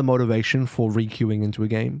part of the motivation for requeuing into a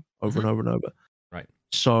game over and over and over. Right.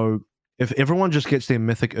 So if everyone just gets their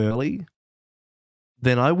mythic early,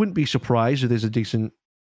 then I wouldn't be surprised if there's a decent,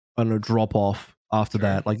 I don't know, drop off after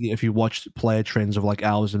that. Like if you watch player trends of like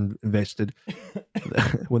hours invested,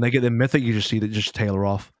 when they get their mythic, you just see that just tailor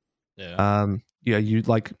off. Yeah. You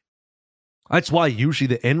like. That's why usually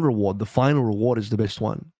the end reward, the final reward, is the best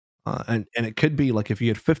one. And it could be like if you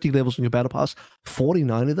had 50 levels in your battle pass,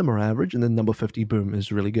 49 of them are average, and then number 50, boom,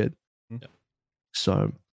 is really good. Yeah.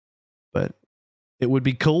 So, but it would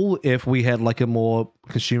be cool if we had like a more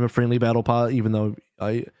consumer friendly battle pass. Even though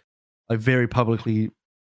I very publicly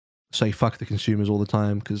say fuck the consumers all the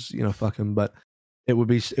time because fuck them. But it would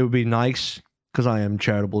be nice because I am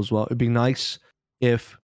charitable as well. It'd be nice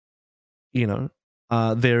if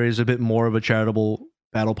there is a bit more of a charitable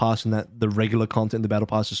battle pass, and that the regular content in the battle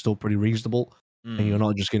pass is still pretty reasonable, and you're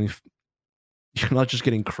not just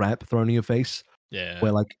getting crap thrown in your face. Yeah.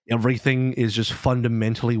 Where like everything is just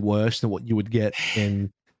fundamentally worse than what you would get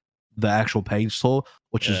in the actual paid store,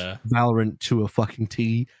 which is Valorant to a fucking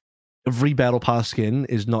T. Every battle pass skin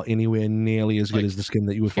is not anywhere nearly as good as the skin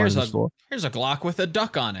that you would find in the store. Here's a Glock with a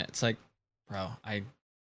duck on it. It's like, bro,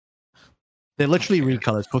 they're literally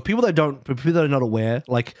recolors. For people that are not aware,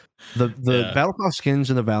 like the battle pass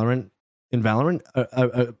skins in Valorant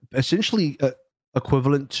are essentially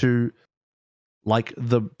equivalent to like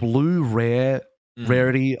the blue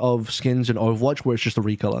rarity of skins in Overwatch, where it's just a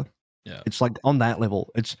recolor. Yeah, it's like on that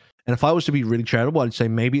level. And if I was to be really charitable, I'd say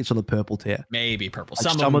maybe it's on the purple tier. Maybe purple.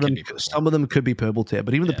 Like some of them could be purple. Some of them could be purple tier,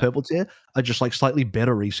 but even the purple tier are just like slightly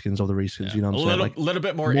better reskins of the reskins. Yeah. You know what I'm saying? Like a little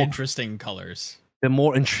bit more interesting colors. They're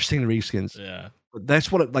more interesting reskins. Yeah.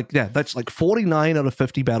 That's what that's like 49 out of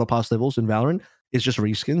 50 battle pass levels in Valorant is just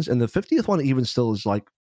reskins, and the 50th one even still is like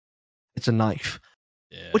it's a knife.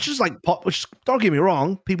 Yeah. Which is like which don't get me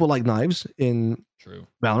wrong, people like knives in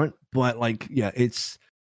Valorant, but like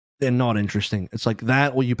they're not interesting. It's like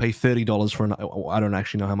that, or you pay $30 for a knife. I don't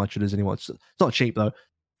actually know how much it is anymore. It's not cheap though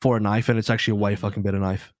for a knife, and it's actually a way fucking better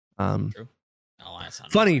knife. True.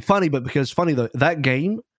 Funny, but funny though, that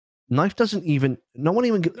game, knife doesn't even. No one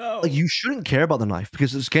even. Like you shouldn't care about the knife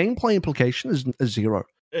because its gameplay implication is zero.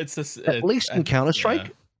 At least in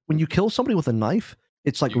Counter-Strike, when you kill somebody with a knife,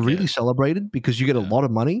 it's like really celebrated because you get a lot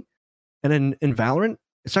of money. And in Valorant,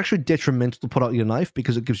 it's actually detrimental to put out your knife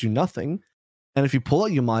because it gives you nothing. And if you pull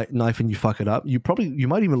out your knife and you fuck it up, you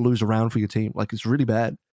might even lose a round for your team. Like it's really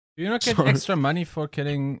bad. Do you not get extra money for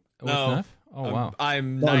killing with knife? Oh wow!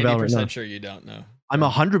 I'm 90% sure you don't know. I'm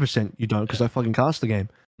 100% you don't because I fucking cast the game.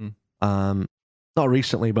 Not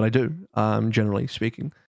recently, but I do. Generally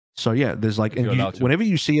speaking. So yeah, there's like, whenever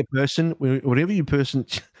you see a person, whenever you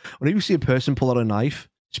see a person pull out a knife,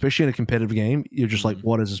 especially in a competitive game, you're just like,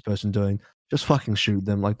 what is this person doing? Just fucking shoot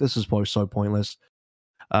them. Like this is so pointless.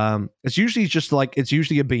 It's usually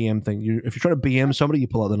a BM thing. If you're trying to BM somebody, you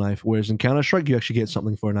pull out the knife. Whereas in Counter-Strike, you actually get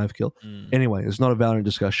something for a knife kill. Anyway, it's not a Valorant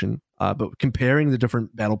discussion. But comparing the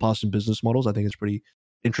different battle pass and business models, I think it's pretty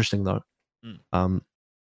interesting though.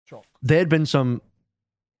 There had been some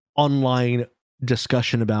online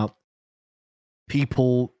discussion about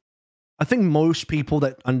people. I think most people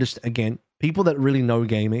that understand, again, people that really know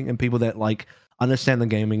gaming and people that like understand the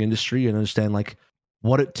gaming industry and understand like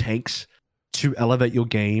what it takes to elevate your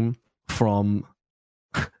game from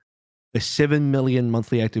a 7 million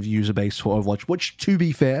monthly active user base for Overwatch, which, to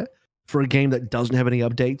be fair, for a game that doesn't have any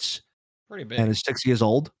updates pretty big. And is 6 years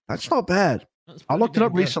old, that's not bad. I looked it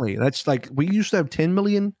up recently. That's like, we used to have 10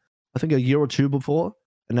 million, I think a year or two before,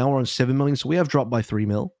 and now we're on 7 million. So we have dropped by 3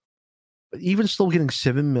 mil. But even still getting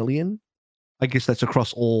 7 million, I guess that's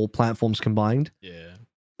across all platforms combined. Yeah.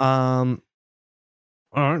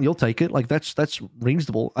 all right, you'll take it. Like that's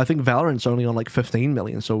reasonable. I think Valorant's only on like 15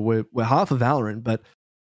 million, so we're half of Valorant, but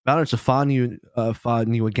Valorant's a far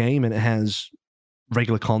newer game, and it has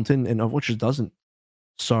regular content, and Overwatch just doesn't.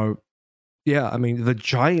 So yeah, I mean the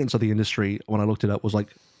giants of the industry, when I looked it up, was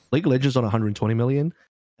like League of Legends on 120 million,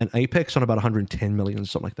 and Apex on about 110 million,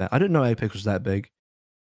 something like that. I didn't know Apex was that big.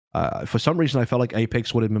 For some reason, I felt like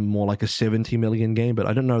Apex would have been more like a 70 million game, but I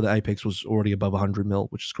didn't know that Apex was already above 100 mil,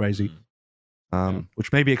 which is crazy.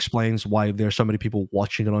 Which maybe explains why there are so many people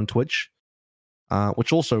watching it on Twitch.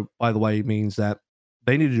 Which also, by the way, means that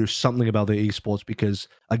they need to do something about their esports, because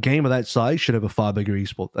a game of that size should have a far bigger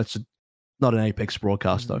esport. That's not an Apex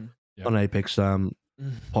broadcast, though. Not an Apex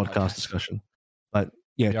podcast discussion. But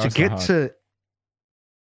yeah, to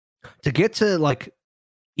get to like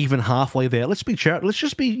even halfway there, let's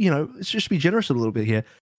just be generous a little bit here.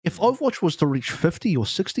 If Overwatch was to reach 50 or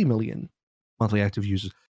 60 million monthly active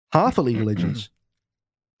users, half of League of Legends,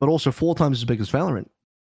 but also 4 times as big as Valorant,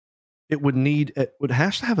 it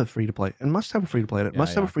has to have a free to play, and must have a free to play. It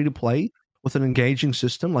must have a free to play with an engaging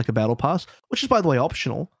system like a battle pass, which is, by the way,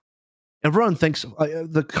 optional. Everyone thinks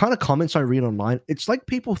the kind of comments I read online, it's like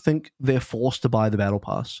people think they're forced to buy the battle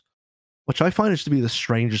pass, which I find is to be the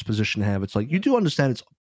strangest position to have. It's like, you do understand it's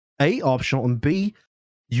A, optional, and B,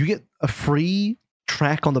 you get a free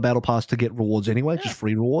track on the battle pass to get rewards anyway, just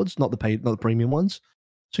free rewards, not the premium ones.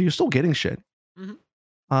 So you're still getting shit. Playing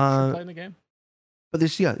the game.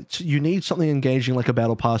 But you need something engaging like a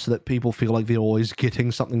battle pass so that people feel like they're always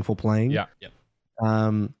getting something for playing.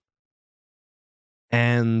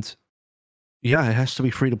 And yeah, it has to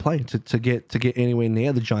be free to play to get anywhere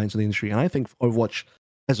near the giants of the industry. And I think Overwatch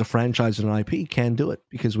as a franchise and an IP can do it,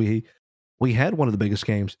 because we had one of the biggest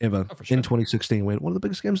games ever in 2016. We had one of the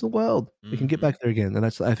biggest games in the world. We can get back there again, and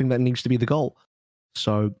I think that needs to be the goal.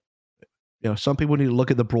 So, some people need to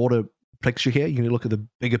look at the broader picture here. You need to look at the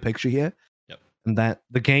bigger picture here, and that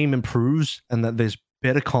the game improves, and that there's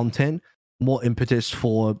better content, more impetus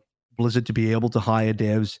for Blizzard to be able to hire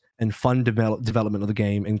devs and fund development of the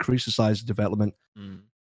game, increase the size of development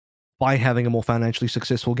by having a more financially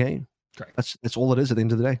successful game. Correct. That's all it is at the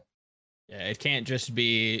end of the day. Yeah, it can't just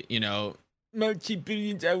be,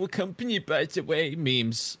 multi-billion-dollar company buys away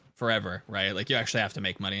memes forever, right? Like, you actually have to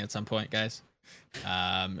make money at some point, guys.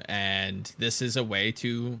 And this is a way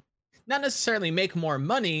to not necessarily make more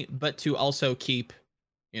money, but to also keep,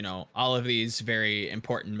 all of these very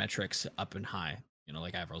important metrics up and high.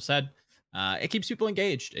 Like Avril said, it keeps people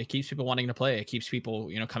engaged. It keeps people wanting to play. It keeps people,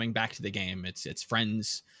 coming back to the game. It's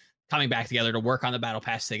friends coming back together to work on the battle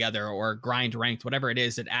pass together, or grind ranked, whatever it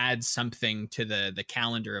is. It adds something to the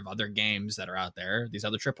calendar of other games that are out there. These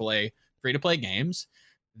other AAA free to play games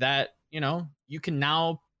that, you can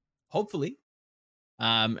now hopefully,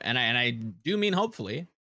 and I do mean hopefully,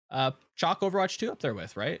 chalk Overwatch 2 up there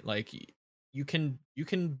with, right? Like, you can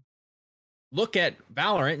look at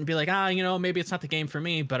Valorant and be like, maybe it's not the game for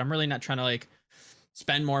me, but I'm really not trying to like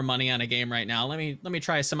spend more money on a game right now. Let me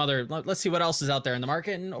try some other. Let's see what else is out there in the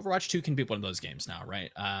market, and Overwatch 2 can be one of those games now,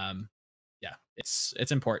 right? Yeah,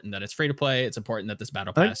 it's important that it's free to play. It's important that this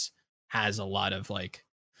battle pass has a lot of like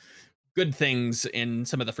good things in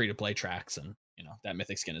some of the free to play tracks, and that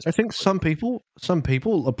mythic skin is. I think some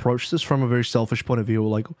people approach this from a very selfish point of view,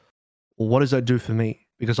 like, well, what does that do for me?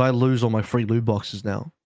 Because I lose all my free loot boxes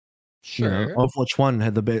now. Sure. Overwatch 1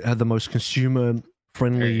 had the most consumer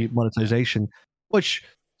friendly monetization, which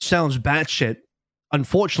sounds batshit.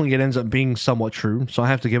 Unfortunately, it ends up being somewhat true, so I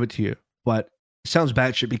have to give it to you. But it sounds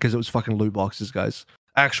batshit because it was fucking loot boxes, guys.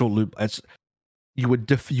 Actual loot. You would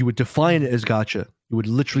define it as gacha. You would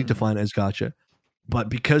literally define it as gacha. But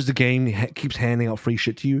because the game keeps handing out free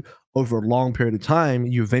shit to you over a long period of time,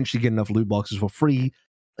 you eventually get enough loot boxes for free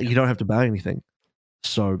that you don't have to buy anything.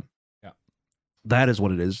 So that is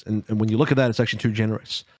what it is. And when you look at that, it's actually too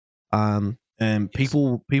generous. And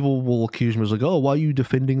people will accuse me as like, oh, why are you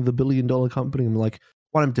defending the billion-dollar company? I'm like,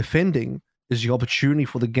 what I'm defending is the opportunity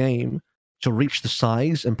for the game to reach the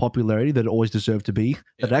size and popularity that it always deserved to be,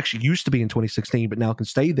 that it actually used to be in 2016, but now can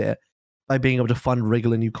stay there by being able to fund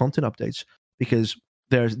regular new content updates. Because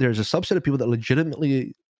there's a subset of people that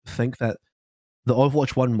legitimately think that the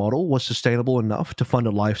Overwatch 1 model was sustainable enough to fund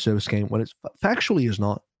a live service game, when it factually is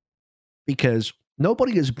not. Because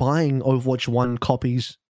nobody is buying Overwatch 1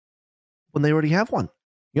 copies when they already have one.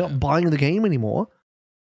 You're not buying the game anymore.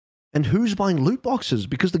 And who's buying loot boxes?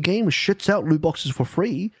 Because the game shits out loot boxes for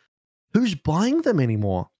free. Who's buying them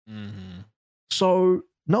anymore? So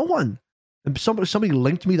no one. And somebody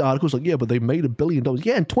linked me the articles like, yeah, but they made $1 billion.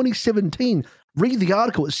 Yeah, in 2017. Read the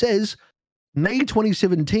article. It says May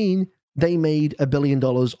 2017 they made $1 billion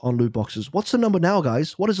on loot boxes. What's the number now,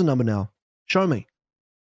 guys? What is the number now? Show me.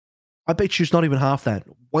 I bet you it's not even half that.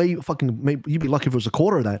 Way fucking, maybe you'd be lucky if it was a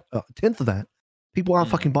quarter of that, a tenth of that. People aren't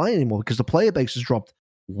fucking buying anymore because the player base has dropped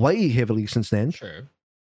way heavily since then. Sure.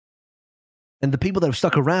 And the people that have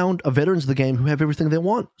stuck around are veterans of the game who have everything they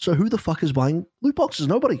want. So who the fuck is buying loot boxes?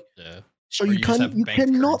 Nobody. Yeah. So Or you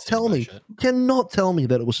cannot tell me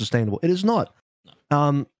that it was sustainable. It is not.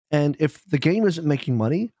 No. And if the game isn't making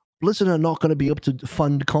money, Blizzard are not going to be able to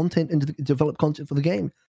fund content and develop content for the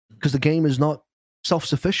game because the game is not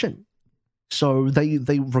self-sufficient. So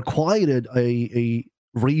they required a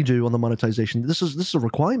redo on the monetization. This is a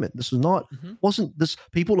requirement. This is not wasn't this.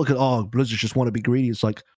 People look at Blizzard just want to be greedy. It's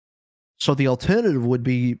like, so the alternative would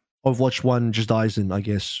be Overwatch 1 just dies in, I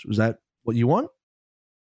guess. Is that what you want?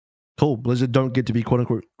 Cool. Blizzard don't get to be quote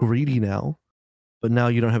unquote greedy now, but now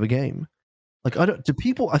you don't have a game. Like, I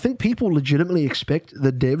think people legitimately expect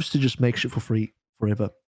the devs to just make shit for free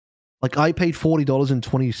forever. Like, I paid $40 in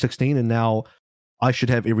 2016 and now I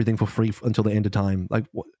should have everything for free until the end of time. Like,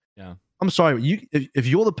 what? Yeah. I'm sorry. If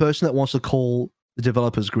you're the person that wants to call the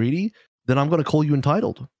developers greedy, then I'm going to call you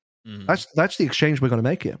entitled. That's the exchange we're going to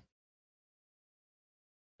make here.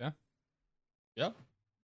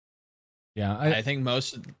 Yeah. I think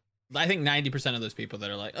 90% of those people that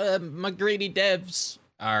are like, my greedy devs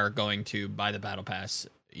are going to buy the battle pass.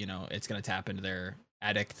 You know, it's going to tap into their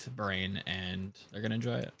addict brain and they're going to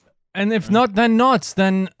enjoy it. And if not, then not.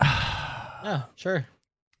 Then yeah, sure.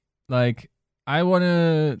 Like, I want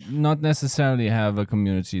to not necessarily have a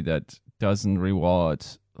community that doesn't reward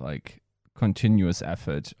like continuous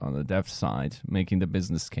effort on the dev side, making the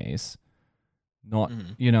business case. Not,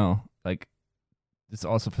 you know, like, this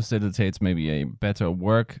also facilitates maybe a better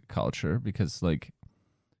work culture because, like,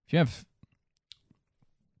 if you have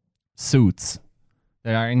suits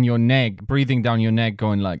that are in your neck, breathing down your neck,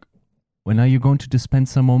 going like, when are you going to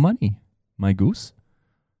dispense some more money, my goose?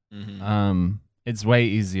 It's way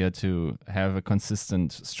easier to have a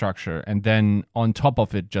consistent structure and then on top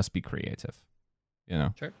of it, just be creative, you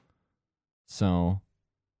know? Sure. So,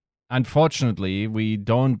 unfortunately, we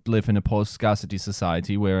don't live in a post-scarcity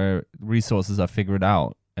society where resources are figured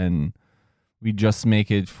out and we just make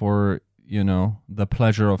it for, you know, the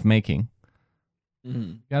pleasure of making.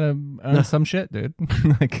 Gotta earn some shit, dude.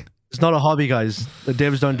 Like, it's not a hobby, guys. The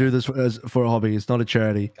devs don't do this for a hobby. It's not a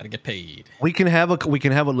charity. Gotta get paid. We can have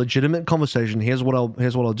a legitimate conversation. Here's what I'll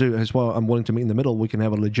do. Here's why I'm willing to meet in the middle. We can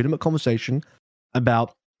have a legitimate conversation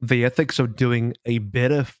about the ethics of doing a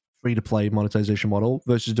better free-to-play monetization model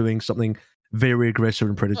versus doing something very aggressive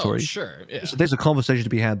and predatory. Oh, sure. Yeah. So there's a conversation to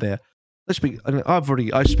be had there. I spent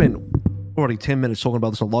 10 minutes talking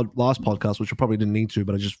about this on last podcast, which I probably didn't need to,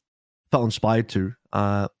 but I just felt inspired to.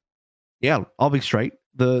 Yeah, I'll be straight.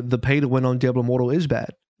 The pay to win on Diablo Immortal is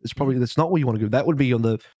bad. That's not what you want to do. That would be on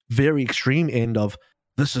the very extreme end of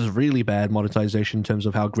this is really bad monetization in terms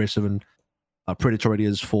of how aggressive and predatory it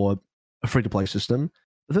is for a free-to-play system.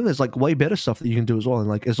 But then there's like way better stuff that you can do as well. And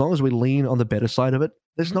like, as long as we lean on the better side of it,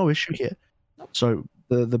 there's no issue here. So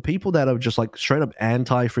the people that are just like straight up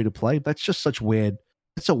anti free-to-play, that's just such weird.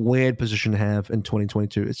 It's a weird position to have in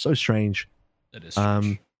 2022. It's so strange. It is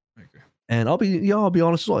strange. I agree. And I'll be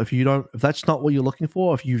honest as well. If that's not what you're looking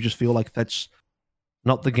for, if you just feel like that's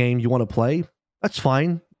not the game you want to play, that's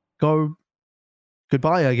fine. Go.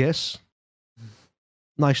 Goodbye, I guess.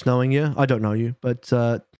 Nice knowing you. I don't know you, but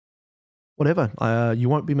whatever. You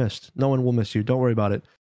won't be missed. No one will miss you. Don't worry about it,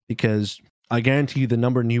 because I guarantee you the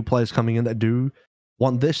number of new players coming in that do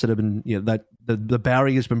want this, that have been, that the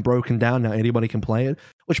barrier has been broken down. Now anybody can play it,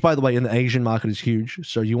 which, by the way, in the Asian market is huge.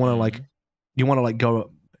 So you want to go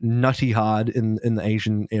nutty hard in the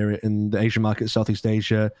Asian area, in the Asian market, Southeast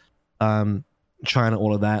Asia, China,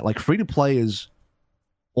 all of that. Like, free to play is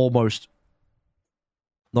almost,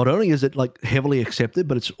 not only is it like heavily accepted,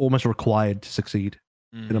 but it's almost required to succeed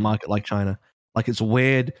in a market like China. Like, it's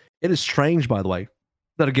weird. It is strange, by the way,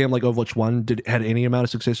 that a game like Overwatch 1 had any amount of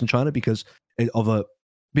success in China because of a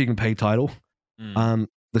being a paid title. The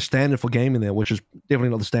standard for gaming there, which is definitely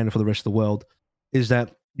not the standard for the rest of the world, is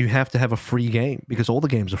that you have to have a free game because all the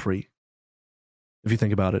games are free. If you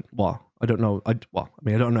think about it, I don't know. I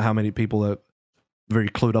don't know how many people are very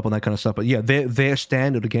clued up on that kind of stuff, but yeah, their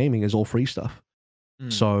standard of gaming is all free stuff.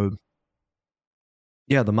 So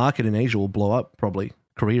yeah, the market in Asia will blow up, probably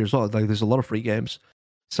Korea as well. Like, there's a lot of free games.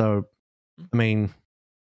 So I mean,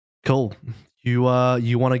 cool. You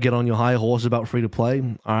want to get on your high horse about free to play?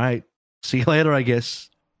 All right, see you later, I guess.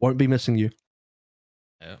 Won't be missing you.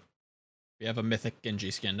 Yeah, we have a mythic Genji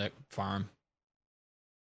skin to farm.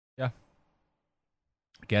 Yeah,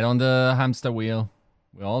 get on the hamster wheel.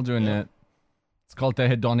 We're all doing it. It's called the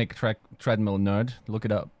hedonic treadmill, nerd. Look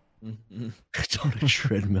it up. It's on a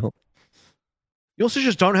treadmill. You also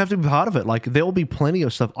just don't have to be part of it. Like there will be plenty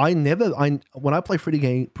of stuff. When I play free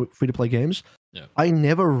to play games, Yeah. I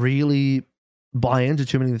never really buy into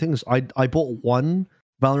too many things. I bought one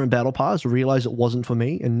Valorant Battle Pass, realized it wasn't for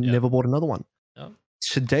me, and Yeah. never bought another one. Yeah.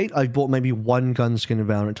 To date, I've bought maybe one gun skin in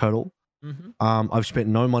Valorant total. Mm-hmm. I've spent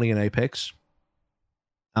no money in Apex.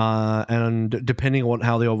 And depending on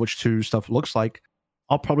how the Overwatch 2 stuff looks like,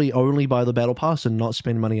 I'll probably only buy the Battle Pass and not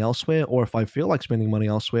spend money elsewhere. Or if I feel like spending money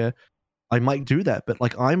elsewhere, I might do that. But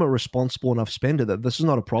like, I'm a responsible enough spender that this is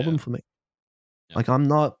not a problem for me. Yeah. Like, I'm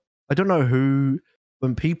not. I don't know who.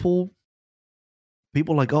 When people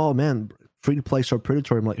like, oh man, free to play so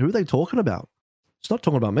predatory. I'm like, who are they talking about? It's not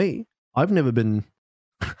talking about me. I've never been.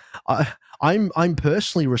 I'm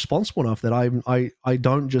personally responsible enough that I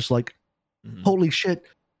don't just like, holy shit,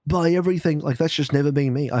 buy everything. Like that's just never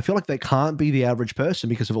been me. I feel like that can't be the average person,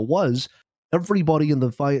 because if it was, everybody in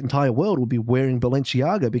the entire world would be wearing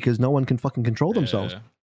Balenciaga because no one can fucking control themselves,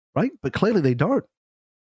 right? But clearly they don't.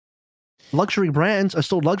 Luxury brands are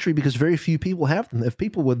still luxury because very few people have them. If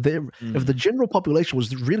people were there, if the general population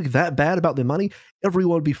was really that bad about their money,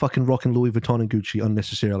 everyone would be fucking rocking Louis Vuitton and Gucci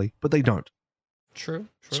unnecessarily. But they don't. True.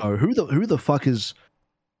 So who the fuck is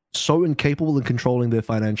so incapable in controlling their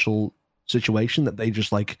financial situation that they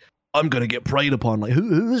just like, I'm gonna get preyed upon? Like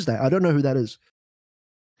who is that? I don't know who that is.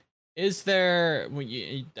 Is there,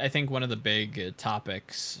 I think one of the big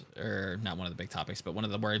topics, or not one of the big topics, but one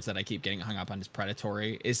of the words that I keep getting hung up on is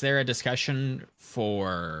predatory. Is there a discussion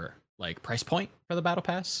for like price point for the battle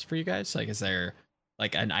pass for you guys? Like, is there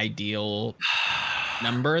like an ideal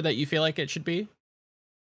number that you feel like it should be?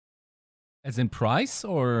 As in price,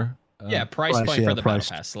 or yeah, price point yeah, for the price.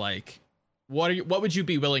 battle pass. Like, what would you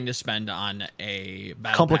be willing to spend on a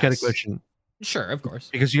battle Complicated pass? question. Sure, of course.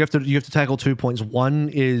 Because you have to tackle 2 points. One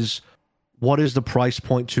is, what is the price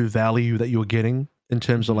point to value that you're getting in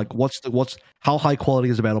terms of like how high quality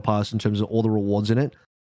is a battle pass in terms of all the rewards in it?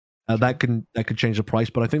 That could change the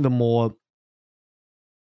price, but I think the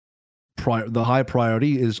higher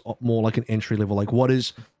priority is more like an entry level. Like, what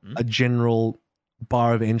is a general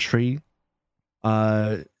bar of entry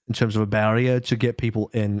in terms of a barrier to get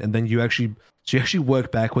people in, and then you actually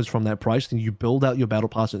work backwards from that price, and you build out your battle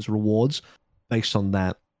pass and its rewards based on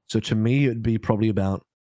that. So to me, it'd be probably about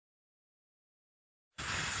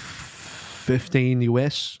 15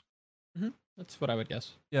 US. That's what I would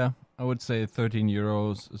guess. Yeah, I would say 13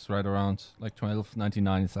 euros is right around like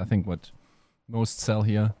 12.99 is I think what most sell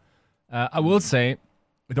here. I will say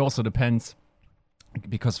it also depends,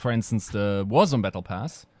 because for instance the Warzone Battle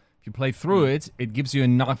Pass, if you play through it, it gives you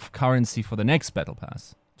enough currency for the next Battle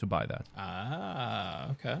Pass to buy that.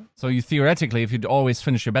 Okay. So you theoretically, if you'd always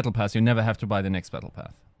finish your Battle Pass, you never have to buy the next Battle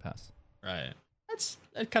Pass. Right. That's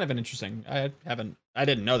kind of an interesting. I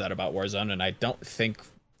didn't know that about Warzone, and I don't think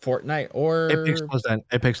Fortnite or Apex does that.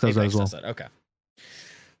 Apex does that as well. Okay.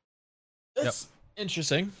 That's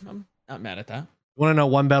interesting. I'm not mad at that. You want to know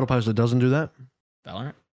one battle pass that doesn't do that?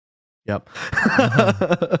 Valorant. Yep.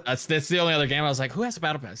 That's the only other game I was like, who has a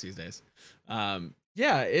battle pass these days?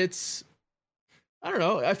 Yeah, it's, I don't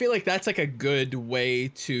know. I feel like that's like a good way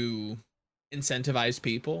to incentivize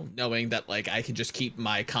people, knowing that like I can just keep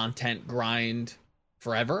my content grind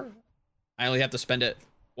forever. I only have to spend it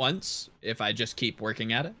once if I just keep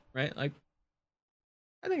working at it, right? Like,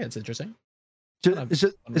 I think that's interesting. Is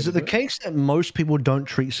it the case that most people don't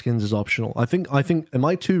treat skins as optional? I think am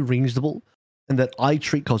I too reasonable in that I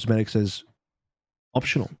treat cosmetics as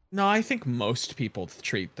optional? No, I think most people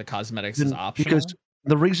treat the cosmetics as optional. Because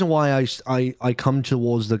the reason why I come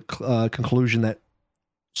towards the conclusion that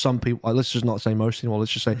some people, let's just not say most anymore,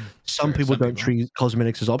 let's just say some people don't treat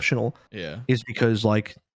cosmetics as optional, is because,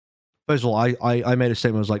 like, first of all, I made a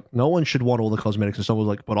statement, I was like, no one should want all the cosmetics, and someone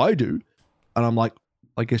was like, but I do. And I'm like,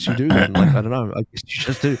 I guess you do then. Like, I don't know, I guess you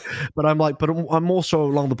just do. But I'm like, but I'm also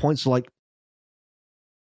along the points like,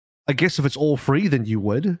 I guess if it's all free, then you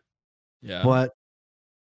would. Yeah. But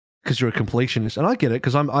because you're a completionist, and I get it,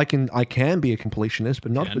 because I can be a completionist,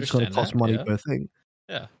 but not if it's going to cost money per thing.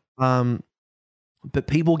 Yeah. But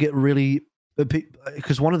people get really,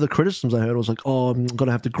 because one of the criticisms I heard was like, oh, I'm going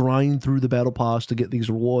to have to grind through the battle pass to get these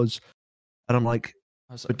rewards, and I'm like,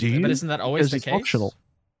 but do you? But isn't that always the case? Optional.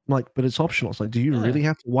 I'm like, but it's optional. It's like, do you really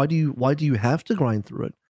have to? Why do you have to grind through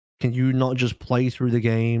it? Can you not just play through the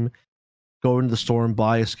game, go into the store and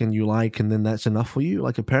buy a skin you like, and then that's enough for you?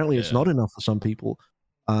 Like, apparently it's not enough for some people.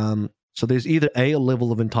 So there's either a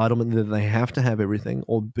level of entitlement that they have to have everything,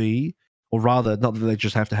 or B, or rather, not that they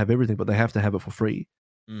just have to have everything, but they have to have it for free,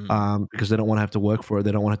 because they don't want to have to work for it.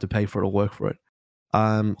 They don't want to have to pay for it or work for it.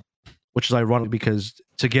 Which is ironic, because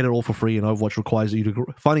to get it all for free in Overwatch requires you to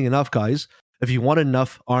finding enough guys. if you want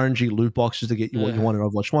enough RNG loot boxes to get you what you want in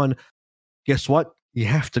Overwatch 1, guess what? You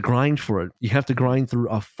have to grind for it. You have to grind through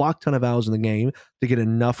a fuck ton of hours in the game to get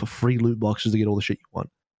enough free loot boxes to get all the shit you want.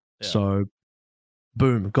 Yeah. So,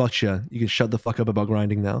 boom, gotcha. You can shut the fuck up about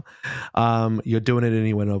grinding now. You're doing it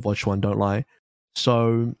anyway in Overwatch 1, don't lie.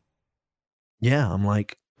 So, yeah, I'm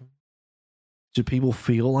like, do people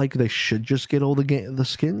feel like they should just get all the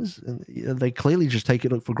skins? And they clearly just take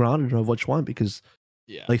it for granted in Overwatch 1 because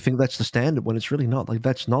they think that's the standard when it's really not. Like,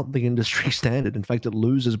 that's not the industry standard. In fact, it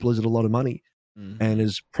loses Blizzard a lot of money and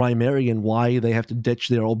is primary in why they have to ditch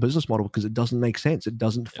their old business model because it doesn't make sense. It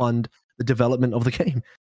doesn't fund the development of the game.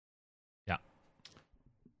 Yeah.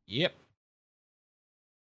 Yep.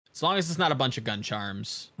 As long as it's not a bunch of gun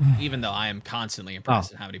charms, even though I am constantly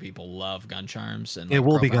impressed at how many people love gun charms and it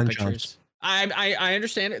will be gun charms. I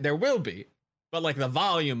understand it. There will be, but like the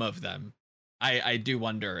volume of them, I do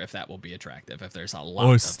wonder if that will be attractive. If there's a lot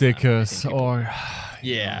or of stickers them, people,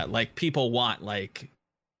 or like people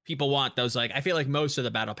want those. Like I feel like most of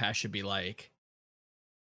the battle pass should be like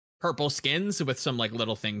purple skins with some like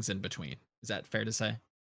little things in between. Is that fair to say?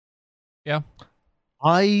 Yeah,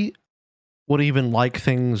 I would even like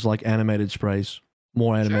things like animated sprays,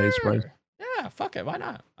 more animated sprays. Yeah, fuck it. Why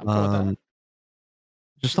not? I'm cool with that.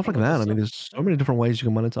 Just stuff like that. I mean, there's so many different ways you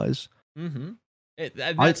can monetize.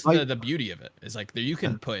 That's the beauty of it. Is like you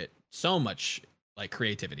can put so much like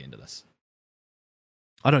creativity into this.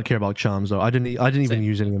 I don't care about charms though. I didn't even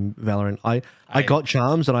use any in Valorant. I got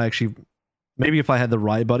charms and I actually maybe if I had the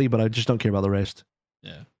right buddy, but I just don't care about the rest.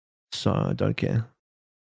 Yeah. So I don't care.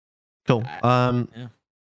 Cool. Yeah.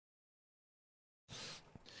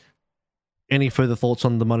 Any further thoughts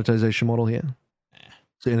on the monetization model here?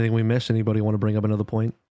 Is there anything we missed? Anybody want to bring up another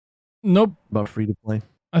point? Nope. About free to play?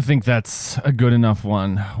 I think that's a good enough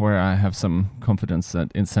one where I have some confidence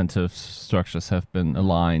that incentive structures have been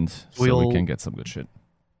aligned so we can get some good shit.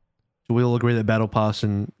 Do we all agree that Battle Pass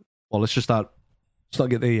and let's not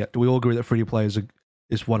get there yet. Do we all agree that free to play is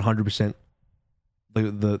 100%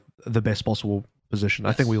 the best possible position?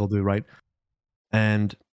 Yes. I think we all do, right?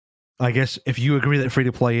 And I guess if you agree that free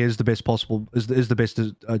to play is the best possible is the best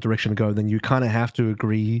direction to go, then you kind of have to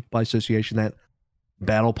agree by association that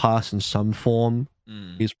Battle Pass in some form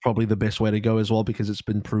is probably the best way to go as well because it's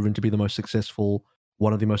been proven to be one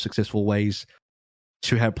of the most successful ways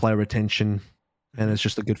to have player retention, and it's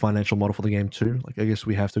just a good financial model for the game too. Like I guess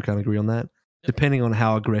we have to kind of agree on that, depending on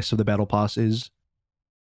how aggressive the Battle Pass is.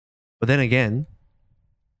 But then again,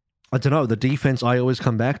 I don't know. The defense I always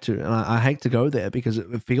come back to, and I hate to go there because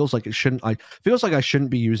it feels like it shouldn't. Feels like I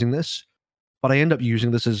shouldn't be using this, but I end up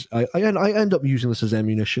using this as I end up using this as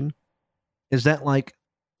ammunition. Is that like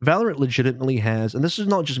Valorant legitimately has, and this is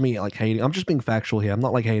not just me like hating. I'm just being factual here. I'm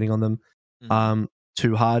not like hating on them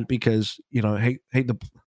too hard because hate the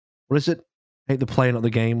what is it? Hate the play, not the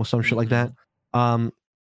game, or some shit like that.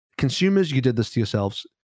 Consumers, you did this to yourselves.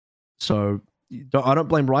 So I don't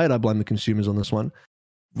blame Riot. I blame the consumers on this one.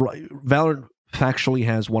 Valorant factually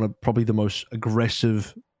has one of probably the most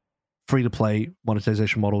aggressive free-to-play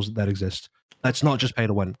monetization models that exist. That's not just pay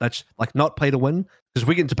to win. That's like not pay to win, because if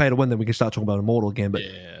we get into pay to win, then we can start talking about Immortal again. But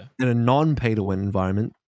in a non-pay to win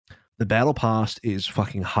environment, the Battle Pass is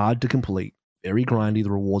fucking hard to complete, very grindy.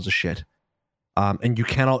 The rewards are shit, and you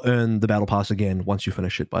cannot earn the Battle Pass again once you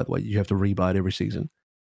finish it. By the way, you have to rebuy it every season,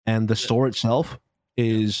 and the store itself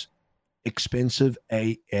is expensive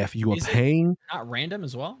AF. You are paying not random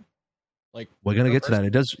as well. Like we're gonna get to that.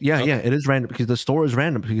 It does, it is random because the store is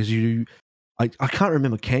random because I can't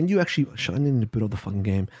remember. Can you actually? I need to boot up the fucking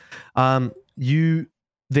game.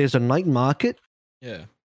 There's a night market. Yeah.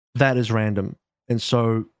 That is random, and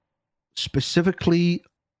so specifically,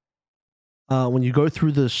 when you go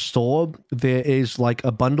through the store, there is like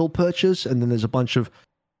a bundle purchase, and then there's a bunch of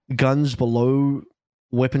weapons below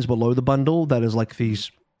the bundle that is like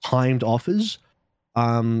these timed offers,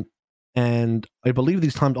 and I believe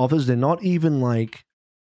these timed offers, they're not even like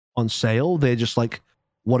on sale, they're just like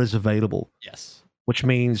what is available. Yes, which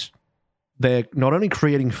means they're not only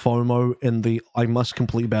creating FOMO in the I must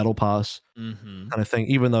complete Battle Pass kind of thing,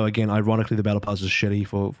 even though again ironically the Battle Pass is shitty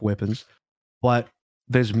for weapons, but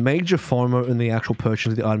there's major FOMO in the actual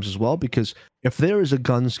purchase of the items as well, because if there is a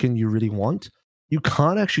gun skin you really want, you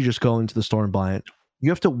can't actually just go into the store and buy it. You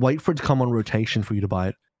have to wait for it to come on rotation for you to buy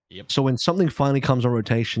it. Yep. So when something finally comes on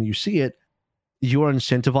rotation, you see it, you are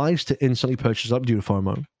incentivized to instantly purchase up due to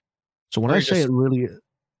FOMO. So when I say it really...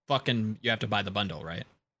 you have to buy the bundle, right?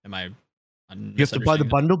 Am I... You have to buy the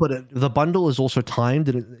bundle, but the bundle is also timed,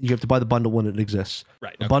 and you have to buy the bundle when it exists.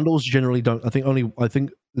 Right. The bundles generally don't... I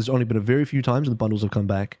think there's only been a very few times the bundles have come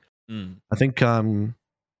back. I think,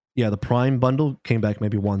 the Prime bundle came back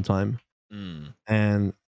maybe one time.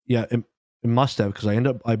 And yeah, it must have, because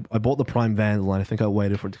I bought the Prime Vandal and I think I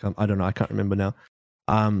waited for it to come. I don't know, I can't remember now.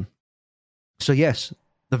 So yes,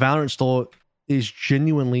 the Valorant store is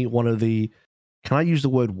genuinely one of the, can I use the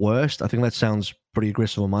word worst? I think that sounds pretty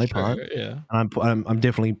aggressive on my part. Yeah. And I'm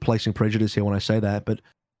definitely placing prejudice here when I say that, but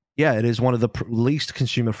yeah, it is one of the least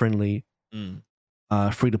consumer friendly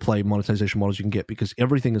free to play monetization models you can get, because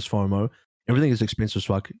everything is FOMO, everything is expensive as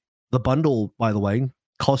fuck. The bundle, by the way,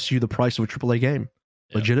 costs you the price of a AAA game.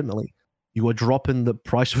 Yep. Legitimately, you are dropping the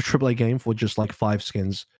price of a AAA game for just like 5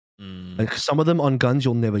 skins. Like some of them on guns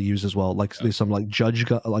you'll never use as well. Like there's some like judge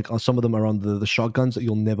gun, like some of them are on the shotguns that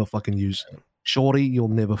you'll never fucking use. Shorty, you'll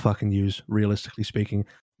never fucking use, realistically speaking.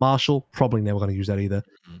 Marshall, probably never going to use that either.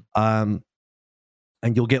 And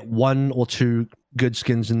you'll get 1 or 2 good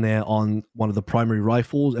skins in there on one of the primary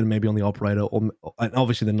rifles, and maybe on the operator, and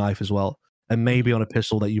obviously the knife as well, and maybe on a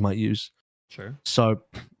pistol that you might use. Sure. So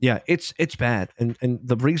yeah, it's bad. And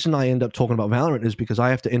the reason I end up talking about Valorant is because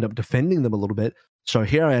I have to end up defending them a little bit. So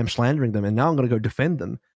here I am slandering them, and now I'm going to go defend them.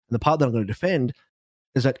 And the part that I'm going to defend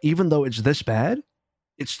is that even though it's this bad,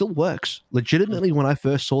 it still works. Legitimately, when I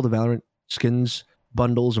first saw the Valorant skins,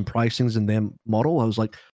 bundles, and pricings in their model, I was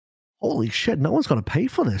like, holy shit, no one's going to pay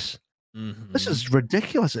for this. This is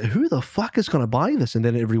ridiculous. Who the fuck is going to buy this? And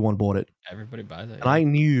then everyone bought it. Everybody buys it. And I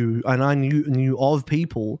knew of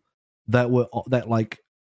people that were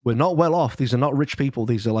not well off. These are not rich people.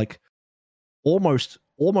 These are like almost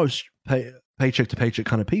paycheck to paycheck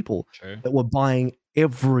kind of people that were buying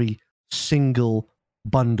every single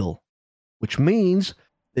bundle, which means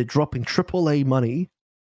they're dropping AAA money,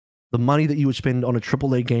 the money that you would spend on a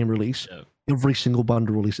AAA game release, every single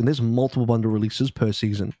bundle release. And there's multiple bundle releases per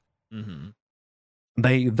season.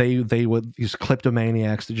 They were these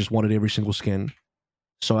kleptomaniacs that just wanted every single skin.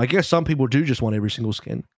 So I guess some people do just want every single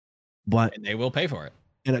skin, but and they will pay for it,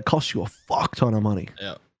 and it costs you a fuck ton of money.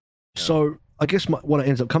 Yeah. So I guess what it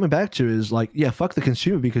ends up coming back to is like, yeah, fuck the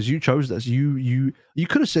consumer, because you chose this. You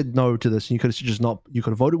could have said no to this, and you could have just not. You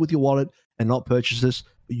could have voted with your wallet and not purchased this,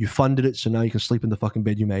 but you funded it, so now you can sleep in the fucking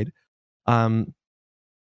bed you made. But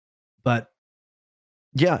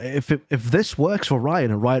yeah, if this works for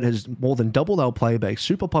Riot, and Riot has more than doubled our player base,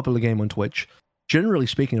 super popular game on Twitch, generally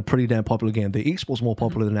speaking, a pretty damn popular game. Their esports more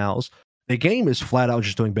popular than ours. Their game is flat out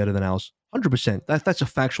just doing better than ours. 100%. That's a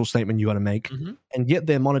factual statement you got to make. And yet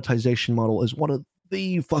their monetization model is one of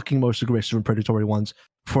the fucking most aggressive and predatory ones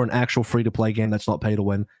for an actual free-to-play game that's not pay to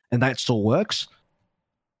win. And that still works?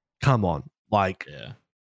 Come on. Like,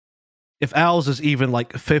 if ours is even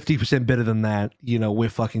like 50% better than that, you know, we're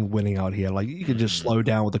fucking winning out here. Like, you can just slow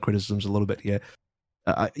down with the criticisms a little bit here.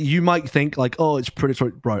 You might think like, oh, it's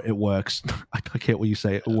predatory. Bro, it works. I care what you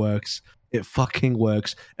say. It works. It fucking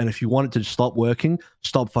works. And if you want it to stop working,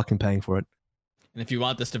 stop fucking paying for it. And if you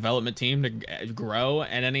want this development team to grow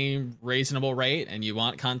at any reasonable rate, and you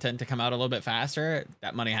want content to come out a little bit faster,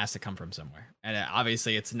 that money has to come from somewhere. And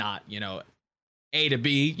obviously it's not, you know, A to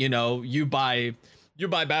B, you know, you buy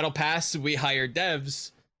Battle Pass, we hire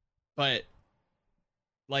devs. But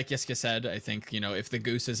like Yiska said, I think, you know, if the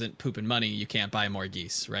goose isn't pooping money, you can't buy more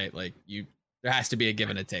geese, right? Like there has to be a give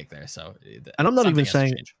and a take there. So, and I'm not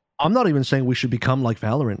even saying we should become like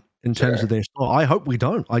Valorant in terms of their store. I hope we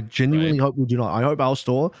don't. I genuinely hope we do not. I hope our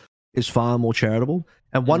store is far more charitable.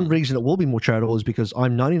 And one reason it will be more charitable is because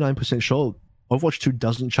I'm 99% sure Overwatch 2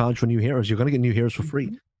 doesn't charge for new heroes. You're going to get new heroes for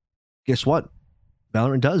free. Guess what?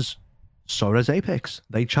 Valorant does. So does Apex.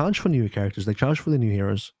 They charge for new characters. They charge for the new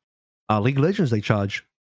heroes. League of Legends, they charge.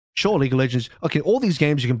 Sure, League of Legends. Okay, all these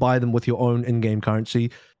games, you can buy them with your own in-game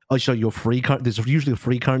currency. Also, your free there's usually a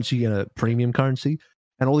free currency and a premium currency.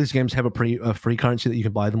 And all these games have a free currency that you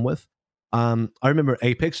can buy them with. I remember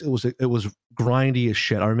Apex, it was grindy as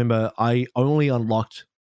shit. I remember I only unlocked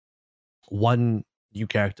one new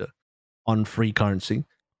character on free currency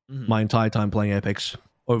my entire time playing Apex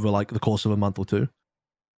over like the course of a month or two.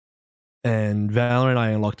 And Valorant, I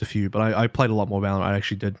unlocked a few, but I played a lot more Valorant. I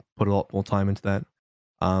actually did put a lot more time into that.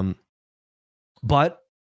 But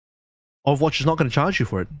Overwatch is not going to charge you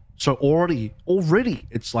for it. So already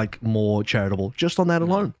it's like more charitable just on that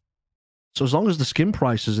alone. So as long as the skin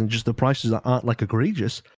prices and just the prices aren't like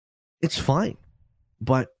egregious, it's fine.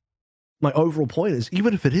 But my overall point is,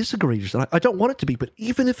 even if it is egregious, and I don't want it to be, but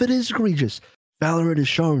even if it is egregious, Valorant has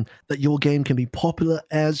shown that your game can be popular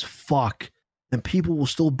as fuck. And people will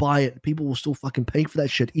still buy it. People will still fucking pay for that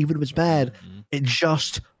shit, even if it's bad. It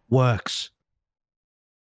just works.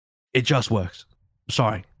 It just works.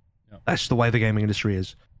 Sorry. That's the way the gaming industry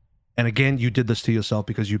is. And again, you did this to yourself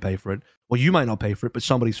because you pay for it. Well, you might not pay for it, but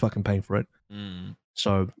somebody's fucking paying for it.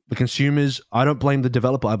 So the consumers, I don't blame the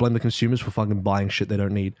developer. I blame the consumers for fucking buying shit they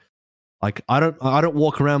don't need. Like I don't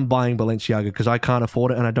walk around buying Balenciaga because I can't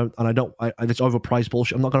afford it, and it's overpriced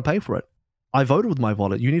bullshit. I'm not going to pay for it. I voted with my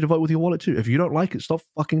wallet. You need to vote with your wallet too. If you don't like it, stop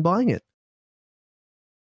fucking buying it.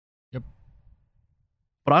 Yep.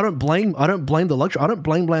 But I don't blame the luxury. I don't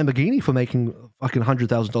blame Lamborghini for making fucking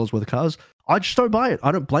 $100,000 worth of cars. I just don't buy it.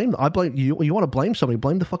 I don't blame. I blame you. You want to blame somebody?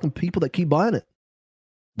 Blame the fucking people that keep buying it.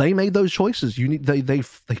 They made those choices. They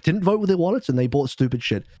didn't vote with their wallets and they bought stupid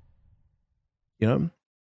shit. You know,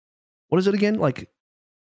 what is it again? Like,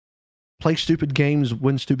 play stupid games,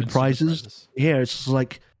 win stupid prizes. Yeah, it's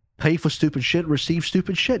like pay for stupid shit, receive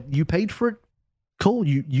stupid shit. You paid for it. Cool.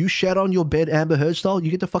 You shat on your bed, Amber Heard style. You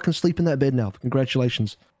get to fucking sleep in that bed now.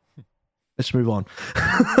 Congratulations. Let's move on.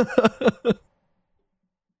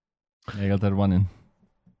 Yeah, I got that one in.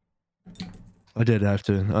 I did have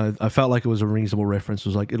to. I felt like it was a reasonable reference. It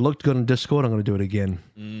was like, it looked good on Discord. I'm going to do it again.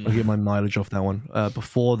 I'll get my mileage off that one.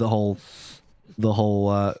 Before the whole,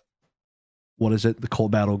 what is it? The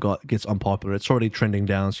court battle gets unpopular. It's already trending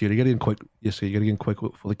down. So you got to get in quick. Yes, you got to get in quick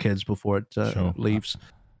for the kids before it Sure. leaves.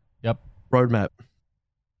 Yep. Roadmap.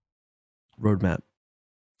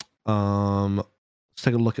 Let's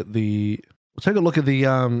take a look at the. We'll take a look at the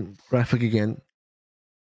graphic again.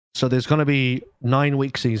 So there's going to be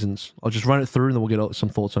 9-week seasons. I'll just run it through and then we'll get some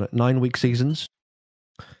thoughts on it. 9-week seasons.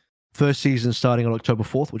 First season starting on October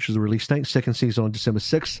 4th, which is the release date. Second season on December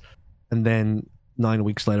 6th. And then 9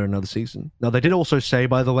 weeks later, another season. Now, they did also say,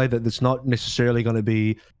 by the way, that it's not necessarily going to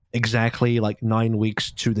be exactly like 9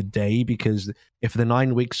 weeks to the day, because if the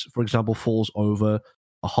 9 weeks, for example, falls over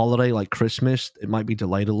a holiday like Christmas, it might be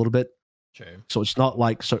delayed a little bit. True. So it's not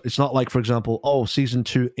like, for example, season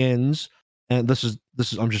 2 ends. And this is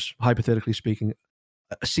I'm just hypothetically speaking,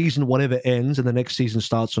 a season whatever ends and the next season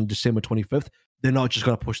starts on December 25th, they're not just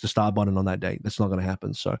going to push the start button on that day. That's not going to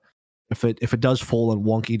happen. So if it does fall on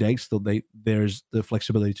wonky dates, there's the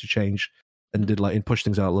flexibility to change and push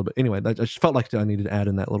things out a little bit. Anyway, I just felt like I needed to add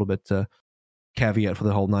in that little bit caveat for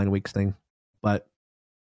the whole 9 weeks thing. But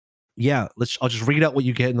yeah, I'll just read out what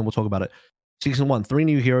you get and then we'll talk about it. Season 1, 3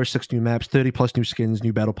 new heroes, 6 new maps, 30 plus new skins,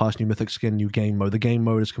 new battle pass, new mythic skin, new game mode. The game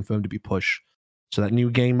mode is confirmed to be push. So that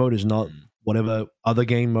new game mode is not whatever other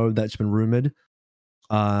game mode that's been rumored.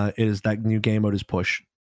 It is that new game mode is push.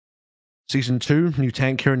 Season 2, new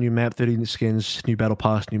tank hero, new map, 30 new skins, new battle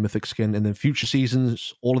pass, new mythic skin, and then future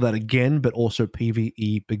seasons, all of that again, but also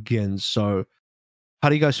PvE begins. So how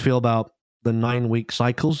do you guys feel about the 9-week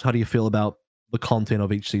cycles? How do you feel about the content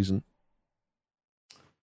of each season?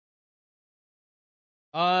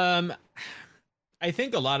 I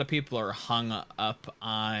think a lot of people are hung up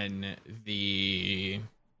on the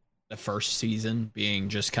first season being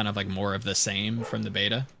just kind of like more of the same from the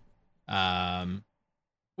beta.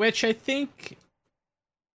 Which I think,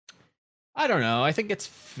 I don't know. I think it's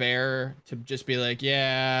fair to just be like,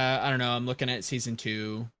 yeah, I don't know. I'm looking at season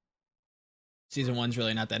 2. Season 1's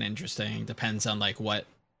really not that interesting. Depends on like what,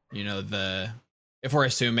 if we're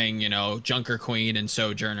assuming, Junker Queen and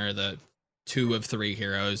Sojourner, the 2 of 3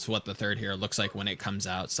 heroes, what the third hero looks like when it comes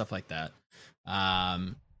out, stuff like that.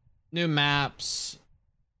 New maps.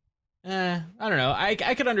 I don't know.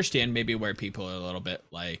 I could understand maybe where people are a little bit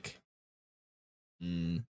like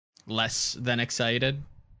less than excited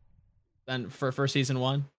than for season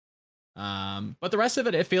 1. But the rest of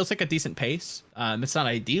it feels like a decent pace. It's not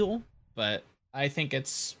ideal, but I think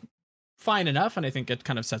it's fine enough, and I think it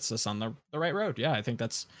kind of sets us on the right road. Yeah, I think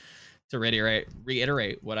that's, to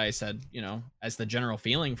reiterate what I said, as the general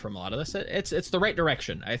feeling from a lot of this, it's the right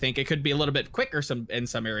direction. I think it could be a little bit quicker in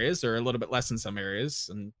some areas, or a little bit less in some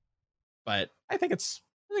areas, but I think it's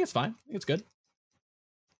fine. I think it's good.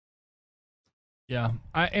 Yeah,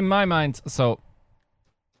 in my mind, so,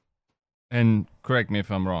 and correct me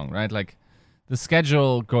if I'm wrong, right? Like, the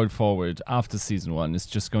schedule going forward after season 1 is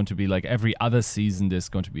just going to be like every other season there's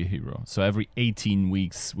going to be a hero. So every 18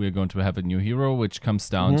 weeks we're going to have a new hero, which comes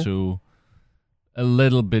down to a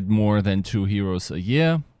little bit more than 2 heroes a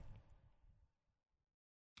year.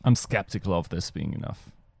 I'm skeptical of this being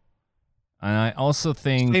enough. And I also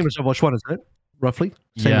think... Same as Overwatch 1, isn't it? Roughly?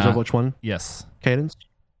 Same as Overwatch 1? Yes. Cadence?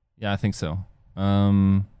 Yeah, I think so.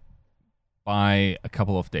 By a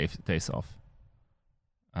couple of days off.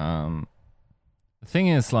 The thing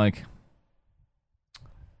is, like,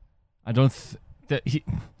 I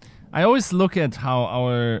always look at how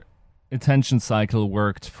our attention cycle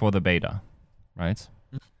worked for the beta, right?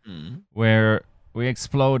 Mm-hmm. Where we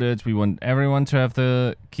exploded, we want everyone to have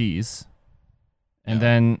the keys, and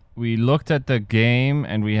then we looked at the game,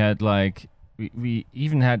 and we had like we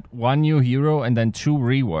even had 1 new hero and then 2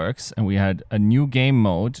 reworks, and we had a new game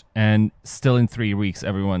mode, and still in 3 weeks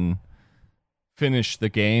everyone finished the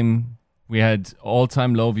game We had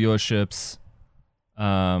all-time low viewerships.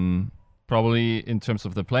 Probably in terms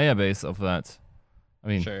of the player base of that. I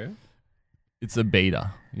mean, Sure. it's a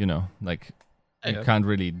beta, like you Yeah. can't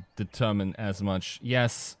really determine as much.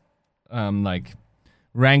 Yes, like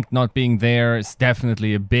ranked not being there is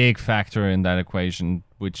definitely a big factor in that equation,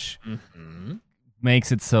 which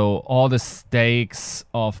makes it so all the stakes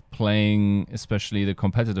of playing, especially the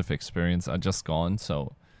competitive experience, are just gone.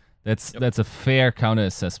 So that's a fair counter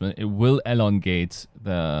assessment. It will elongate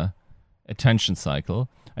the attention cycle,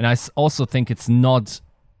 and I also think it's not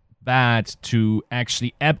bad to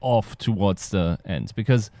actually ebb off towards the end,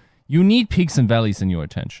 because you need peaks and valleys in your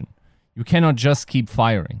attention. You cannot just keep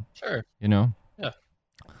firing. Sure. Yeah.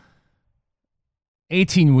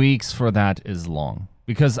 18 weeks for that is long,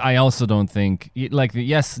 because I also don't think, like,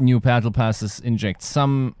 yes, new battle passes inject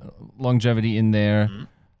some longevity in there.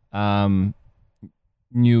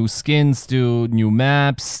 New skins do, new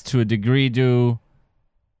maps to a degree do.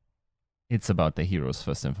 It's about the heroes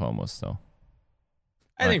first and foremost, though.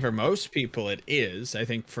 I think for most people it is. I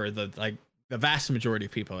think for the vast majority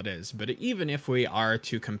of people it is. But even if we are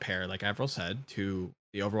to compare, like Avril said, to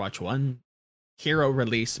the Overwatch 1 hero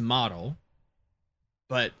release model,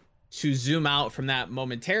 but to zoom out from that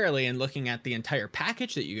momentarily and looking at the entire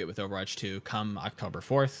package that you get with Overwatch 2 come October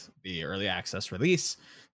 4th, the early access release,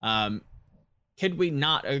 could we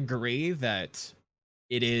not agree that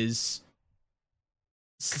it is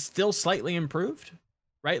still slightly improved?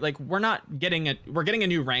 Right? Like we're getting a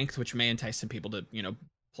new ranked, which may entice some people to,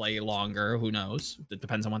 play longer. Who knows? It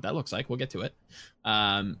depends on what that looks like. We'll get to it.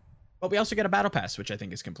 But we also get a battle pass, which I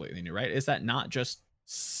think is completely new, right? Is that not just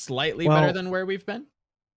slightly better than where we've been?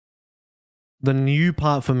 The new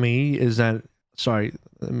part for me is that, sorry,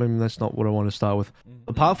 maybe that's not what I want to start with.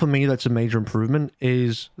 The part for me that's a major improvement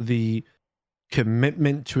is the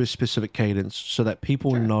commitment to a specific cadence, so that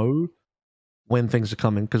people know when things are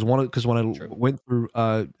coming. Because when I went through,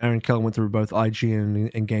 Aaron Keller went through both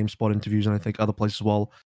IGN and GameSpot interviews, and I think other places as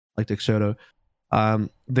well, like Dexerto,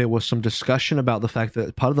 there was some discussion about the fact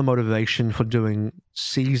that part of the motivation for doing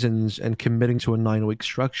seasons and committing to a 9-week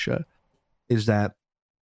structure is that,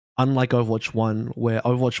 unlike Overwatch 1, where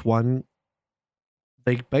Overwatch 1,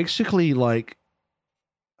 they basically, like,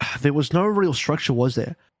 there was no real structure, was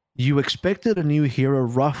there? You expected a new hero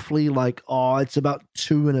roughly like, it's about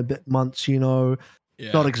 2 and a bit months, not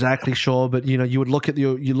exactly sure, but you would look at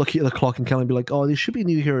the clock and kind of be like, there should be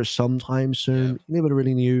new heroes sometime soon. You never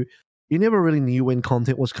really knew when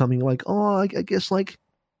content was coming. Like, I guess like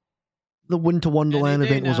the Winter Wonderland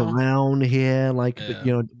event was around here. Like, but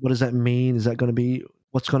what does that mean? Is that going to be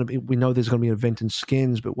what's going to be? We know there's going to be an event in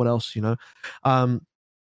skins, but what else?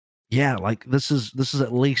 Like this is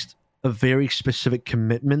at least a very specific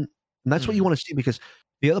commitment, and that's what you want to see, because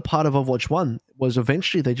the other part of Overwatch 1 was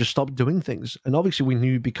eventually they just stopped doing things, and obviously we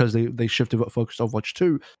knew because they shifted focus to Overwatch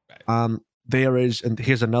 2. There is, and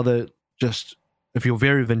here's another, just if you're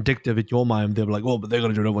very vindictive in your mind, they're like, but they're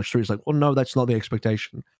going to do Overwatch 3. It's like, well, no, that's not the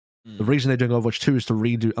expectation. The reason they're doing Overwatch 2 is to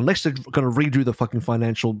redo, unless they're going to redo the fucking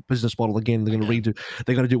financial business model again, they're going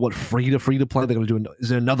to do what, free to play? They're going to do, is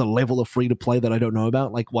there another level of free to play that I don't know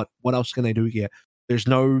about? Like, what else can they do here? There's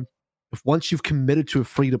no, if once you've committed to a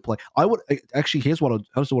free to play, I would actually, here's what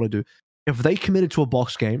I do. If they committed to a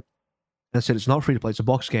box game and said it's not free to play, it's a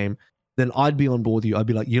box game, then I'd be on board with you. I'd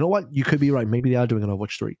be like, you know what? You could be right. Maybe they are doing an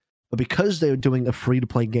Overwatch 3. But because they're doing a free to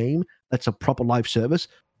play game that's a proper live service,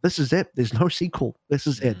 this is it. There's no sequel. This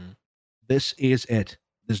is it. This is it.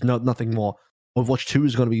 There's nothing more. Overwatch 2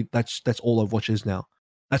 is going to be, that's all Overwatch is now.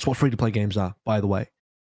 That's what free to play games are, by the way.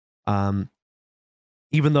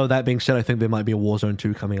 Even though, that being said, I think there might be a Warzone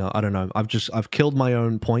 2 coming out. I don't know. I've killed my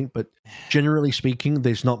own point, but generally speaking,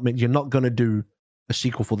 you're not going to do a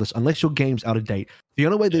sequel for this unless your game's out of date. The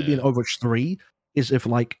only way there'd be an Overwatch 3 is if,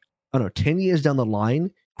 like, I don't know, 10 years down the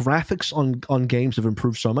line, graphics on games have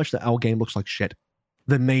improved so much that our game looks like shit.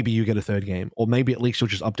 Then maybe you get a third game, or maybe at least you'll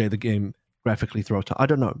just update the game graphically throughout time. I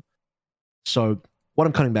don't know. So what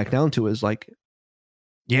I'm coming back down to is, like,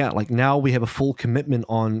 like now we have a full commitment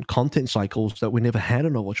on content cycles that we never had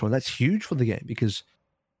in Overwatch 1. That's huge for the game, because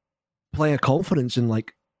player confidence in,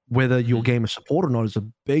 like, whether your game is supported or not is a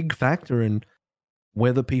big factor in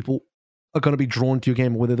whether people are going to be drawn to your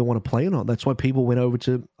game or whether they want to play or not. That's why people went over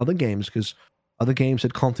to other games, because other games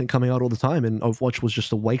had content coming out all the time, and Overwatch was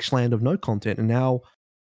just a wasteland of no content. And now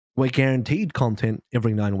we're guaranteed content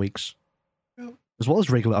every 9 weeks, as well as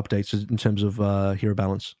regular updates in terms of hero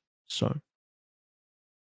balance. So,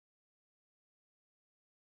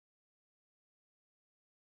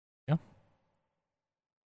 yeah.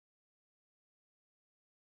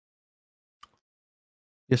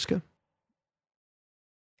 Yiska,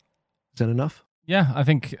 that enough? Yeah, I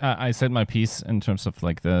think I said my piece in terms of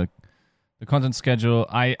like the content schedule.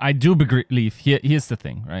 I do believe here's the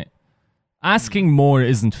thing, right? Asking more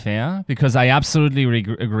isn't fair because I absolutely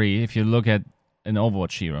agree. If you look at an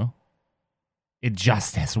Overwatch hero, it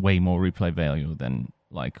just has way more replay value than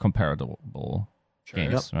like comparable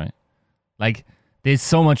games, right? Like there's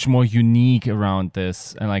so much more unique around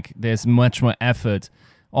this, and like there's much more effort.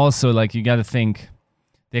 Also, like you got to think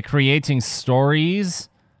they're creating stories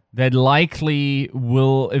that likely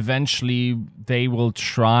will eventually they will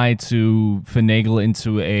try to finagle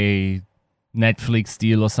into a Netflix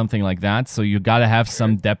deal or something like that. So you got to have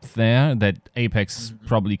some depth there that Apex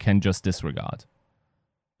probably can just disregard,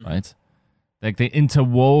 right? Like the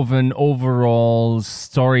interwoven overall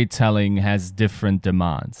storytelling has different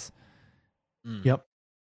demands. Yep.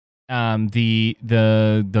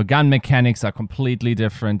 The gun mechanics are completely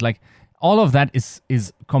different. Like all of that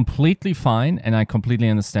is completely fine, and I completely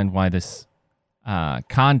understand why this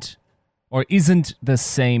can't or isn't the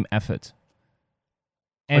same effort.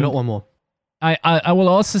 And I got one more. I will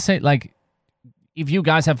also say, like, if you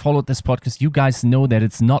guys have followed this podcast, you guys know that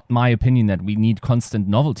it's not my opinion that we need constant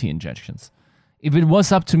novelty injections. If it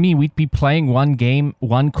was up to me, we'd be playing one game,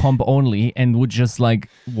 one comp only, and would just like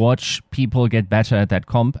watch people get better at that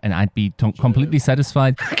comp, and I'd be completely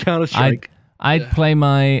satisfied. Counter-Strike. I'd play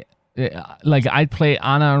my I'd play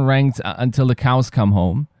Ana ranked until the cows come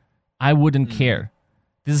home. I wouldn't care.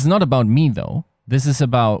 This is not about me though. This is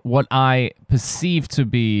about what I perceive to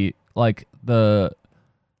be like the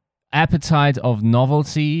appetite of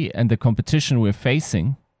novelty and the competition we're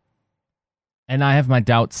facing. And I have my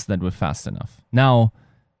doubts that we're fast enough. Now,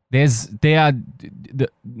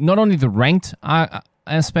 not only the ranked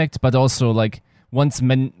aspect, but also like once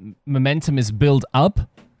momentum is built up,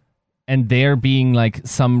 and there being like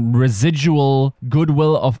some residual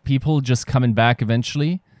goodwill of people just coming back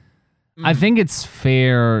eventually, I think it's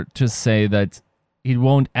fair to say that it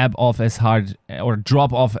won't ebb off as hard or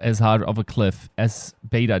drop off as hard of a cliff as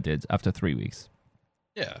beta did after 3 weeks.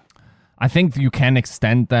 Yeah. I think you can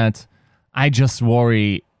extend that. I just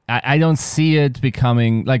worry. I don't see it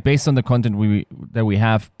becoming, like, based on the content that we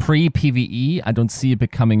have pre-PvE, I don't see it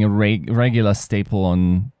becoming a regular staple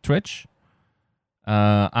on Twitch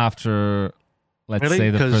after, let's say,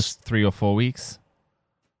 the first 3 or 4 weeks.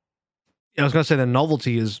 Yeah, I was going to say the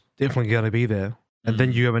novelty is definitely going to be there. And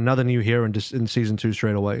then you have another new hero in Season 2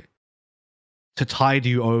 straight away to tide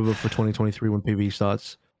you over for 2023 when PvE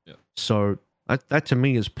starts. Yeah. So that to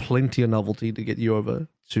me is plenty of novelty to get you over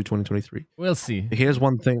to 2023. We'll see. Here's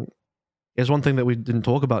one thing that we didn't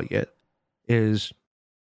talk about yet is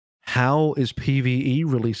how is PvE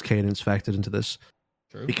release cadence factored into this?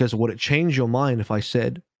 True. Because would it change your mind if I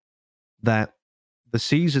said that the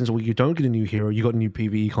seasons where you don't get a new hero, you got new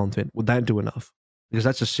PvE content? Would that do enough? Because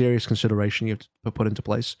that's a serious consideration you have to put into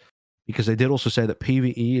place. Because they did also say that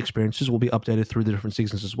PvE experiences will be updated through the different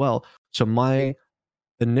seasons as well. So my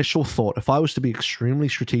initial thought, if I was to be extremely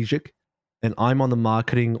strategic, and I'm on the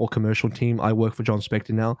marketing or commercial team, I work for John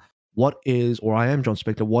Spector now, I am John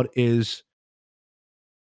Spector, what is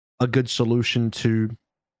a good solution to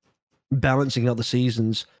balancing out the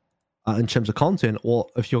seasons in terms of content? Or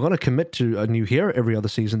if you're going to commit to a new hero every other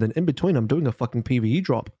season, then in between I'm doing a fucking PvE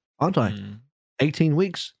drop, aren't I? 18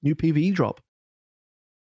 weeks, new PvE drop.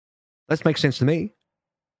 That makes sense to me.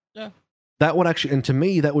 Yeah. That would actually, and to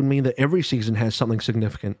me, that would mean that every season has something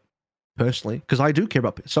significant, personally, because I do care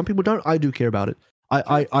about it. Some people don't. I do care about it.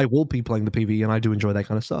 I will be playing the PvE, and I do enjoy that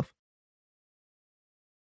kind of stuff.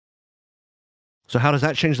 So how does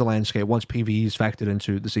that change the landscape once PvE is factored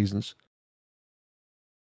into the seasons?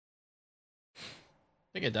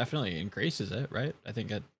 I think it definitely increases it, right? I think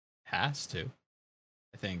it has to.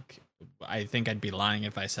 I think I'd be lying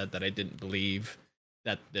if I said that I didn't believe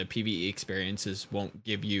that the PvE experiences won't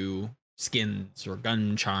give you skins or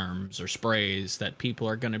gun charms or sprays that people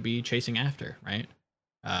are going to be chasing after, right?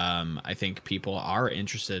 I think people are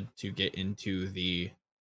interested to get into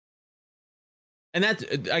and that,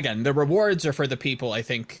 again, the rewards are for the people, I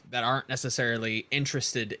think, that aren't necessarily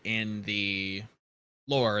interested in the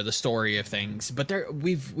lore, the story of things. But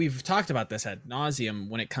we've talked about this ad nauseum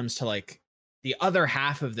when it comes to like the other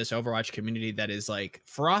half of this Overwatch community that is like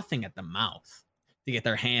frothing at the mouth to get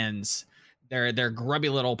their hands, their grubby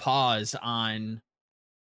little paws on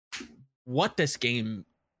what this game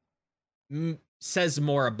says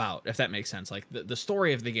more about, if that makes sense. Like the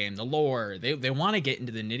story of the game, the lore, they want to get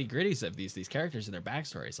into the nitty gritties of these characters and their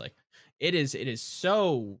backstories. Like it is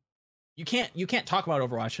so you can't talk about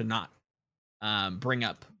Overwatch and not bring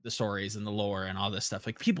up the stories and the lore and all this stuff.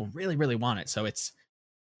 Like people really, really want it. So it's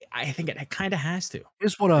I think it kind of has to.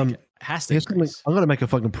 Here's what Like, it has to here's something. increase. I'm gonna make a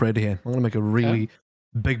fucking pred here. I'm gonna make a really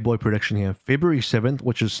big boy prediction here. February 7th,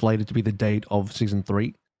 which is slated to be the date of season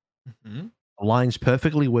 3, Mhm. aligns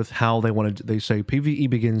perfectly with how they wanted. They say PVE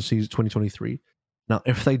begins season 2023. Now,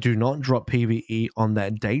 if they do not drop PVE on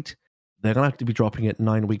that date, they're gonna have to be dropping it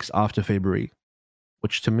 9 weeks after February,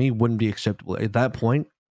 which to me wouldn't be acceptable. At that point,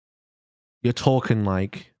 you're talking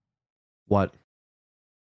like what,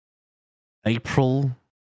 April,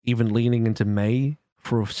 even leaning into May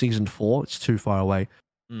for season 4. It's too far away.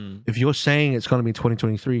 Mm. If you're saying it's going to be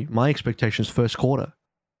 2023, my expectation is first quarter,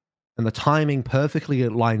 and the timing perfectly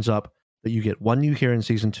lines up that you get one new hero in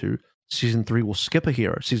season 2. Season 3 will skip a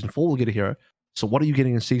hero. Season 4 will get a hero. So what are you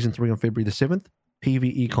getting in season 3 on February the 7th?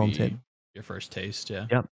 PVE content. Your first taste, yeah.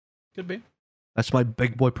 Yep. Could be. That's my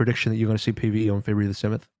big boy prediction that you're going to see PVE on February the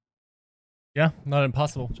 7th. Yeah, not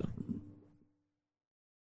impossible.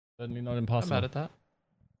 Certainly not I'm impossible. mad at that.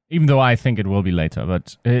 Even though I think it will be later,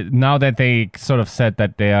 but now that they sort of said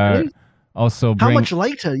that they are Really? also How much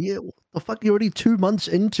later? Yeah, what the fuck? You're already 2 months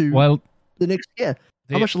into the next year.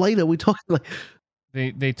 How much later are we talking?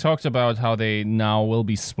 Like, they talked about how they now will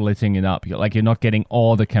be splitting it up. Like you're not getting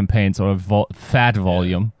all the campaigns or fat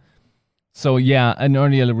volume. So yeah, an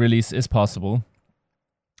earlier release is possible.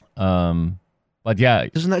 But yeah,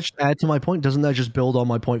 doesn't that just add to my point? Doesn't that just build on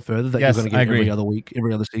my point further that Yes, you're going to I get agree. every other week,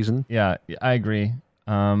 every other season? Yeah, I agree.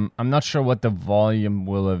 I'm not sure what the volume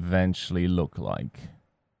will eventually look like.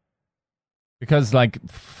 Because like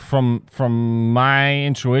from my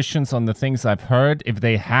intuitions on the things I've heard, if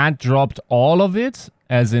they had dropped all of it,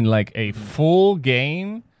 as in like a full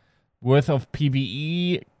game worth of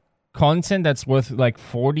PvE content that's worth like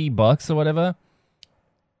 $40 or whatever,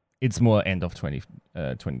 it's more end of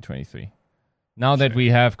 2023. Now that we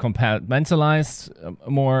have compartmentalized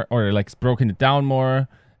more, or like broken it down more, and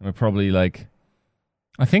we're probably like,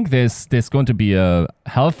 I think there's going to be a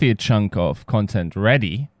healthier chunk of content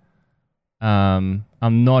ready. I'm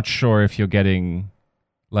not sure if you're getting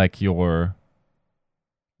like as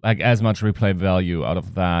much replay value out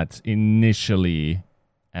of that initially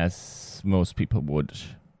as most people would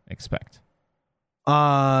expect.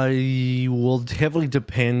 Will heavily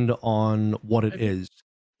depend on what it is.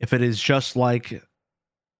 If it is just like,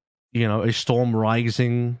 a Storm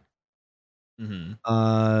Rising kind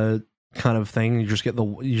of thing, you just get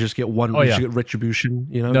one, you just get Retribution,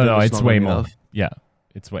 No, then it's not way really more. enough. Yeah,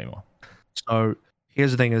 it's way more. So here's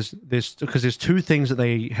the thing: is because there's 2 things that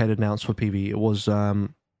they had announced for PV. It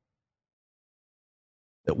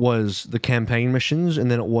was the campaign missions, and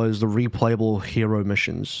then it was the replayable hero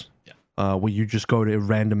missions. Yeah. Where you just go to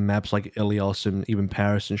random maps like Ilios and even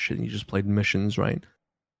Paris and shit, and you just played missions, right?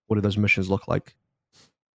 What do those missions look like?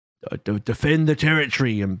 Defend the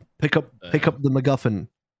territory and pick up the MacGuffin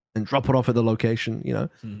and drop it off at the location.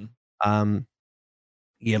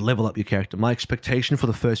 Level up your character. My expectation for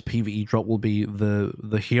the first PvE drop will be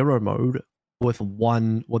the hero mode with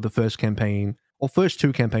the first campaign or first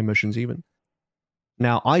 2 campaign missions even.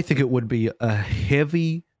 Now, I think it would be a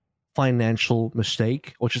heavy financial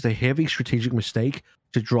mistake or just a heavy strategic mistake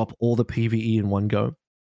to drop all the PvE in one go.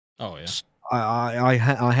 Oh yeah.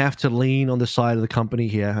 I have to lean on the side of the company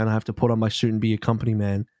here, and I have to put on my suit and be a company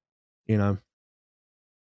man.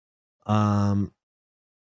 Borpa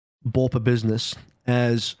business,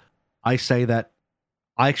 as I say that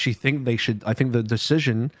I actually think they should. I think the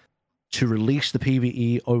decision to release the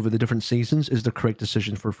PvE over the different seasons is the correct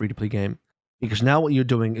decision for a free-to-play game, because now what you're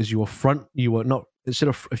doing is if you front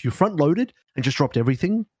loaded and just dropped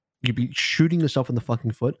everything, you'd be shooting yourself in the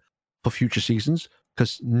fucking foot for future seasons,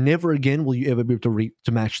 because never again will you ever be able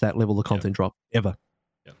to match that level of content drop ever.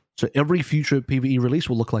 Yep. So every future PvE release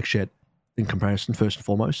will look like shit in comparison, first and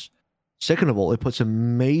foremost. Second of all, it puts a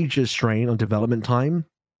major strain on development time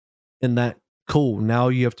in that, cool, now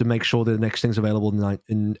you have to make sure that the next thing's available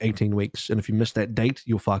in 18 weeks. And if you miss that date,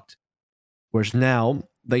 you're fucked. Whereas now,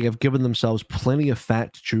 they have given themselves plenty of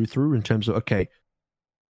fat to chew through in terms of, okay,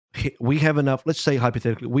 we have enough, let's say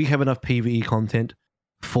hypothetically, we have enough PvE content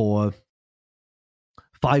for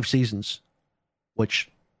 5 seasons, which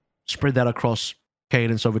spread that across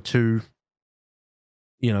cadence over 2,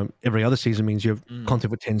 every other season means you have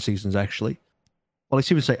content for 10 seasons, actually. Well,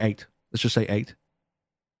 let's even say 8. Let's just say 8.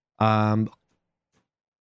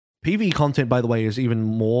 PvE content, by the way, is even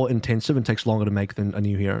more intensive and takes longer to make than a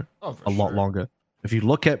new hero. Oh, for a lot longer. If you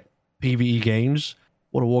look at PvE games,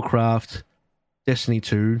 World of Warcraft, Destiny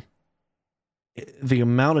 2, the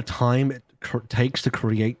amount of time it takes to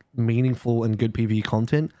create meaningful and good PvE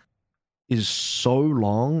content is so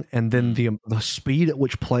long, and then the speed at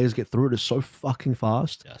which players get through it is so fucking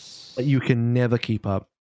fast Yes. that you can never keep up.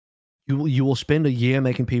 you will spend a year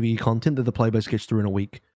making PvE content that the player base gets through in a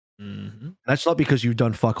week. That's not because you've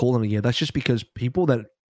done fuck all in a year. That's just because people that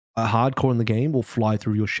are hardcore in the game will fly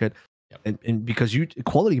through your shit. Yep. And because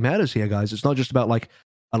quality matters here, guys. It's not just about like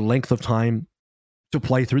a length of time to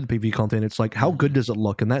play through the PvE content. It's like, how good does it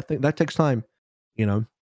look? And that takes time, you know.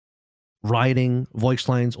 Writing, voice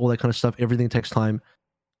lines, all that kind of stuff, everything takes time.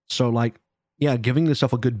 So like, yeah, giving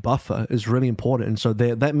yourself a good buffer is really important. And so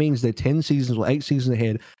that means they're 10 seasons or 8 seasons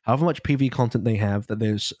ahead, however much PvE content they have that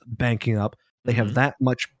they're banking up, they have that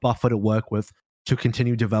much buffer to work with to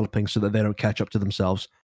continue developing so that they don't catch up to themselves.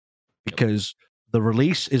 Because the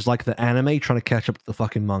release is like the anime trying to catch up to the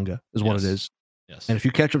fucking manga, is what it is. Yes. And if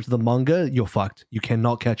you catch up to the manga, you're fucked. You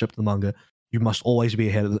cannot catch up to the manga. You must always be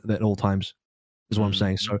ahead of it at all times, is what I'm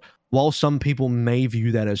saying. So while some people may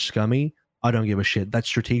view that as scummy, I don't give a shit. That's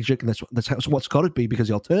strategic, and that's what's got to be, because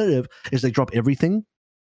the alternative is they drop everything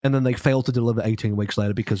and then they fail to deliver 18 weeks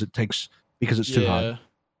later because it's too hard.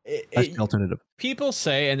 That's the alternative. People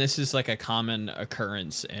say, and this is like a common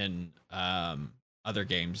occurrence in other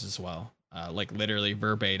games as well, like literally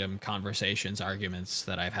verbatim conversations, arguments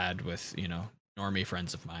that I've had with, you know, normie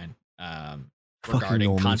friends of mine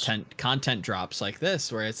regarding content drops like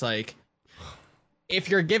this, where it's like, if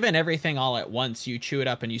you're given everything all at once, you chew it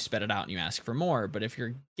up and you spit it out and you ask for more. But if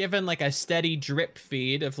you're given like a steady drip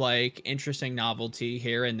feed of like interesting novelty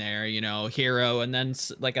here and there, you know, hero, and then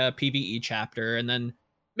like a PvE chapter, and then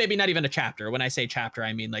maybe not even a chapter. When I say chapter,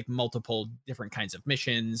 I mean like multiple different kinds of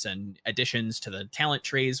missions and additions to the talent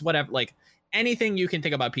trees, whatever, like anything you can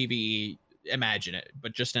think about PvE, imagine it,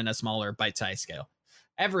 but just in a smaller bite-sized scale.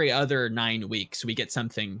 Every other 9 weeks, we get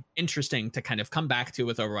something interesting to kind of come back to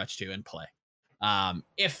with Overwatch 2 and play.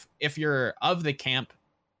 If you're of the camp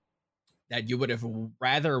that you would have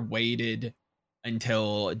rather waited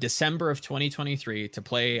until December of 2023 to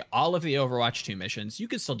play all of the Overwatch 2 missions, you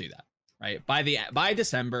could still do that, right? By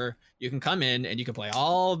December, you can come in and you can play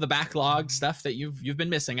all the backlog stuff that you've been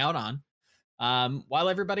missing out on, while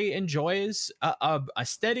everybody enjoys a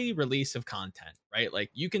steady release of content, right? Like,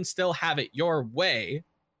 you can still have it your way.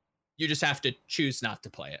 You just have to choose not to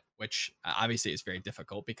play it, which obviously is very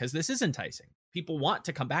difficult because this is enticing. People want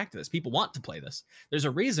to come back to this. People want to play this. There's a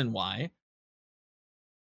reason why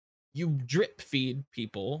you drip feed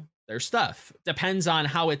people their stuff. Depends on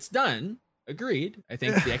how it's done. Agreed. I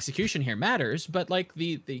think the execution here matters, but like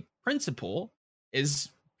the principle is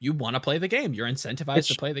you want to play the game. You're incentivized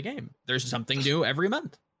to play the game. There's something new every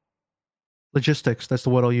month. Logistics. That's the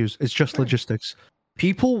word I'll use. It's just logistics.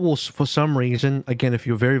 People will, for some reason, again, if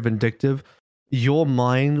you're very vindictive, your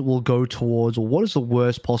mind will go towards, well, what is the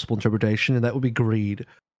worst possible interpretation? And that would be greed.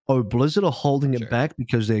 Oh, Blizzard are holding it back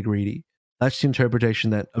because they're greedy. That's the interpretation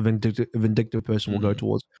that a vindictive person will go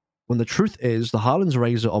towards. When the truth is, the Harlan's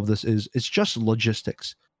razor of this is, it's just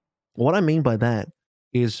logistics. What I mean by that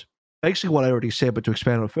is basically what I already said, but to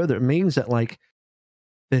expand on it further, it means that, like,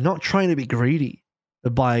 they're not trying to be greedy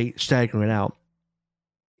by staggering it out.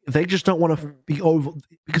 They just don't want to be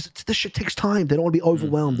because this shit takes time. They don't want to be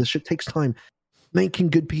overwhelmed. This shit takes time. Making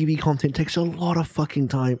good PvE content takes a lot of fucking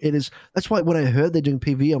time. That's why when I heard they're doing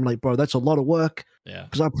PvE, I'm like, bro, that's a lot of work. Yeah.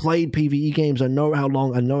 Because I played PvE games. I know how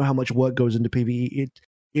long, I know how much work goes into PvE.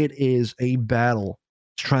 It is a battle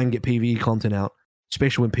to try and get PvE content out,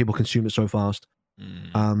 especially when people consume it so fast.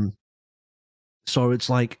 So it's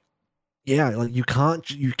like, yeah, like you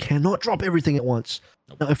cannot drop everything at once.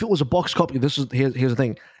 Now, if it was a box copy, here's the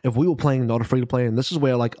thing. If we were playing not a free to play, and this is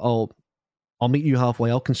where, like, I'll meet you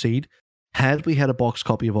halfway, I'll concede. Had we had a box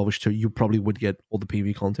copy of Overwatch 2, you probably would get all the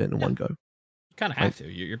PvE content in one go. You kind of have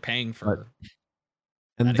to. You're paying for.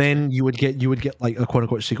 And then you would get like a quote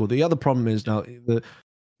unquote sequel. The other problem is now the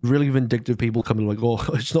really vindictive people coming like, oh,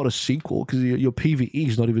 it's not a sequel because your PvE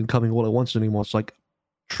is not even coming all at once anymore. It's like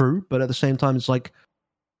true, but at the same time, it's like,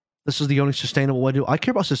 this is the only sustainable way to do it. I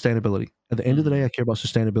care about sustainability. At the end of the day, I care about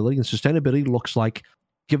sustainability. And sustainability looks like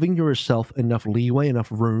giving yourself enough leeway,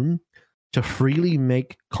 enough room to freely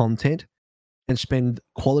make content and spend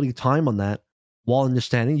quality time on that, while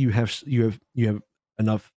understanding you have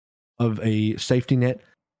enough of a safety net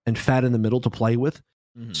and fat in the middle to play with,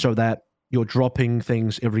 so that you're dropping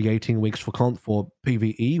things every 18 weeks for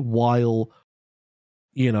PvE, while,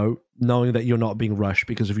 you know, knowing that you're not being rushed.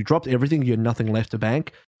 Because if you dropped everything, you had nothing left to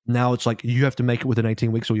bank. Now it's like you have to make it within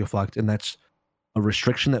 18 weeks or you're fucked. And that's a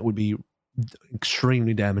restriction that would be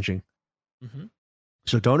extremely damaging.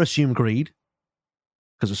 So don't assume greed,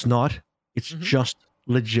 because it's not. It's just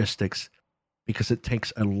logistics, because it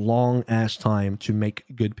takes a long ass time to make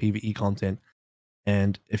good PvE content.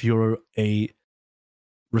 And if you're a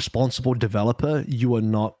responsible developer, you are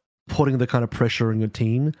not putting the kind of pressure on your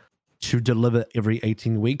team to deliver every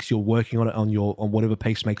 18 weeks. You're working on it on whatever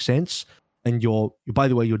pace makes sense. And by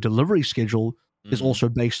the way, your delivery schedule is also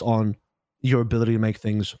based on your ability to make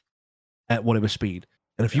things at whatever speed.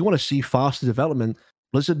 And if you want to see faster development,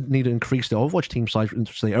 Blizzard need to increase their Overwatch team size,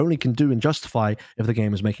 which they only can do and justify if the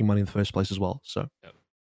game is making money in the first place as well. So.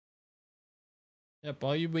 Yep,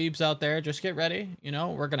 all you weebs out there, just get ready. You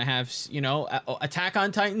know, we're gonna have, you know, Attack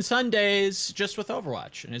on Titan Sundays just with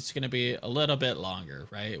Overwatch, and it's gonna be a little bit longer,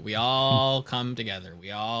 right? We all come together.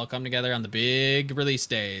 We all come together on the big release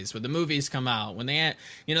days when the movies come out, when the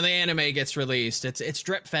anime gets released. It's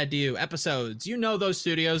drip fed to you episodes. You know, those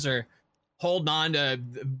studios are holding on to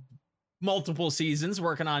multiple seasons,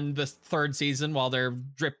 working on the third season while they're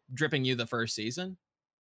dripping you the first season.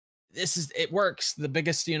 It works. The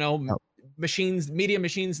biggest, media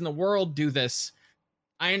machines in the world do this.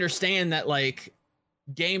 I understand that like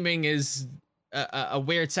gaming is a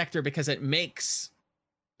weird sector because it's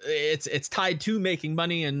tied to making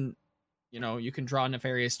money, and you can draw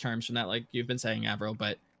nefarious terms from that, like you've been saying, Avril,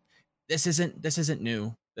 but this isn't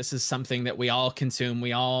new. This is something that we all consume,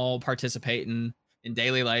 we all participate in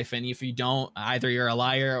daily life, and if you don't, either you're a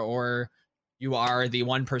liar or you are the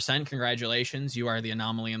 1%. Congratulations, you are the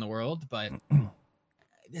anomaly in the world. But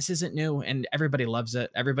this isn't new, and everybody loves it.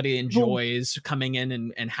 Everybody enjoys coming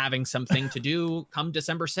in and having something to do come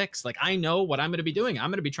December 6th. Like, I know what I'm going to be doing.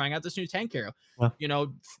 I'm going to be trying out this new tank hero. Well,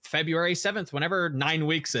 February 7th, whenever 9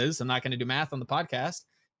 weeks is. I'm not going to do math on the podcast.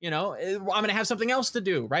 I'm going to have something else to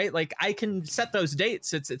do, right? Like, I can set those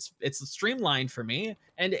dates. It's streamlined for me.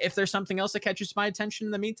 And if there's something else that catches my attention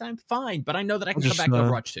in the meantime, fine. But I know that I can come back to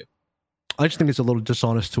Overwatch too. I just think it's a little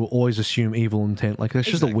dishonest to always assume evil intent. Like, that's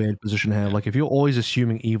just a weird position to have. Like, if you're always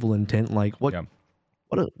assuming evil intent, like what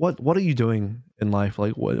are you doing in life?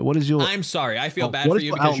 Like, what is your? I'm sorry, I feel bad for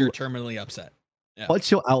you because you're terminally upset. Yeah. What's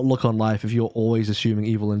your outlook on life if you're always assuming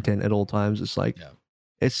evil intent at all times? It's like,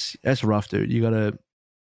 that's rough, dude. You gotta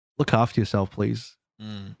look after yourself, please.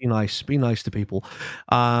 Be nice to people.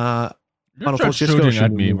 You're just shooting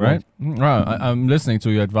at me, right? I'm listening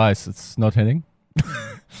to your advice. It's not hitting.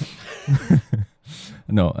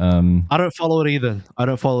 No, I don't follow it either.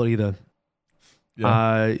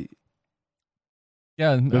 Yeah.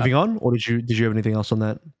 Moving on, or did you have anything else on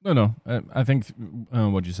that? No. I think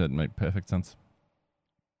what you said made perfect sense.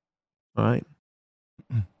 All right.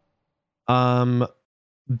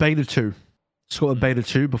 Beta 2. Let's talk about Beta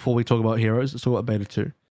 2 before we talk about Heroes. Let's talk about Beta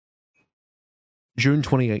 2. June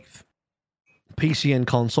 28th. PC and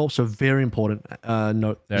console, so very important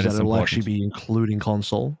note that it will actually be including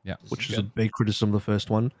console, which is a big criticism of the first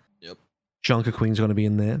one. Yep. Junker Queen's going to be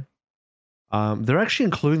in there. They're actually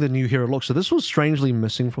including the new hero look, so this was strangely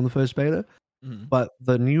missing from the first beta, but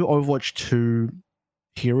the new Overwatch 2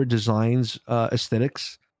 hero designs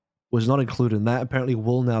aesthetics was not included, and that apparently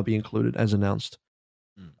will now be included as announced.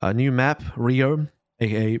 A new map, Rio,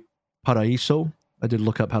 aka Paraíso. I did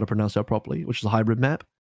look up how to pronounce that properly, which is a hybrid map.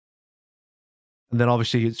 And then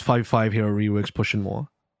obviously it's 5.5 hero reworks pushing more.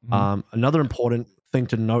 Another important thing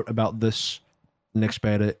to note about this next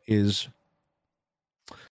beta is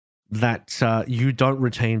that you don't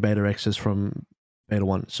retain beta access from beta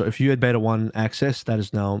 1. So if you had beta 1 access, that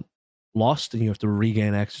is now lost and you have to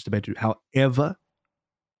regain access to beta 2. However,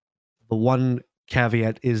 the one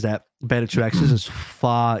caveat is that beta 2 access is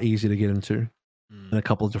far easier to get into in a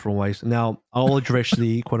couple of different ways. Now, I'll address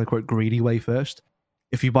the quote-unquote greedy way first.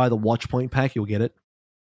 If you buy the Watchpoint pack, you'll get it.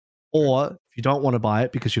 Or if you don't want to buy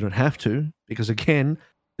it because you don't have to, because again,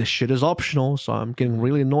 this shit is optional. So I'm getting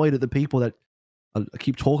really annoyed at the people that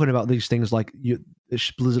keep talking about these things like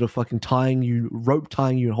Blizzard are fucking rope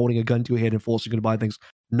tying you and holding a gun to your head and forcing you to buy things.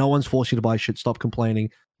 No one's forcing you to buy shit. Stop complaining.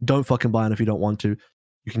 Don't fucking buy it if you don't want to.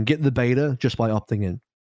 You can get the beta just by opting in.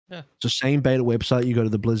 Yeah. It's the same beta website. You go to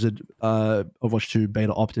the Blizzard Overwatch 2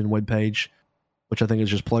 beta opt-in webpage, which I think is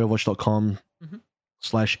just playoverwatch.com.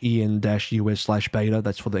 /en-us/beta.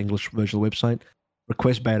 That's for the English version of the website.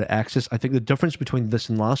 Request beta access. I think the difference between this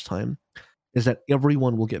and last time is that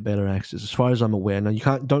everyone will get beta access, as far as I'm aware.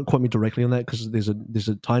 Now, don't quote me directly on that because there's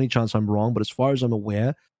a tiny chance I'm wrong, but as far as I'm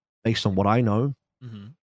aware, based on what I know,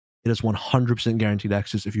 it is 100% guaranteed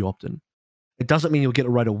access if you opt in. It doesn't mean you'll get it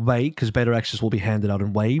right away because beta access will be handed out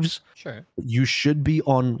in waves. Sure. You should be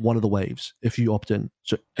on one of the waves if you opt in.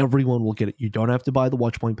 So everyone will get it. You don't have to buy the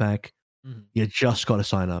Watchpoint pack. You just got to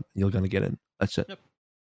sign up. You're going to get in. That's it. Yep.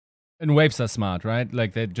 And waves are smart, right?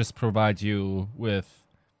 Like they just provide you with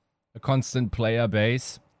a constant player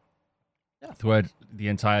base throughout the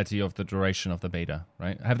entirety of the duration of the beta,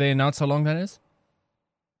 right? Have they announced how long that is?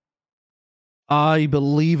 I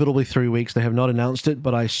believe it'll be 3 weeks. They have not announced it,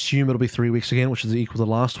 but I assume it'll be 3 weeks again, which is equal to the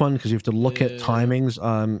last one because you have to look at Yeah.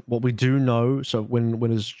 timings. What we do know, so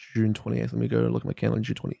when is June 28th? Let me go look at my calendar.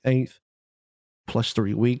 June 28th plus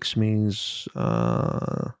 3 weeks means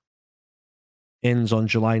ends on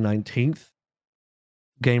July 19th.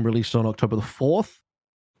 Game released on October the 4th.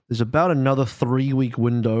 There's about another 3-week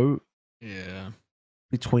window Yeah.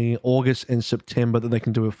 between August and September that they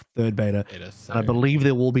can do a third beta. And I believe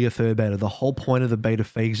there will be a third beta. The whole point of the beta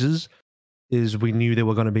phases is we knew there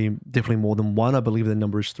were going to be definitely more than one. I believe the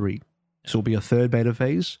number is 3. So it'll be a third beta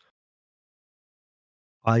phase.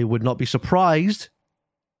 I would not be surprised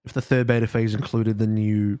if the third beta phase included the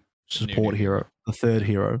new support hero, the third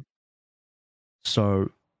hero.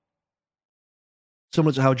 So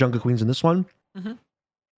similar to how Junker Queen's in this one,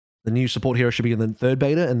 the new support hero should be in the third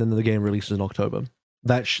beta, and then the game releases in October.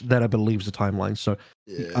 That I believe is the timeline. So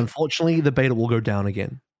unfortunately, the beta will go down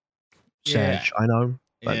again. Sad, I know.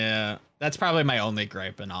 But Yeah, that's probably my only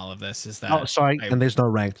gripe in all of this is that. Oh, sorry, and there's no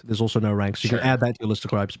ranked. There's also no ranked. So you can add that to your list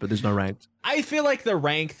of gripes, but there's no ranked. I feel like the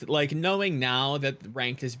ranked, like knowing now that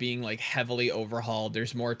ranked is being like heavily overhauled,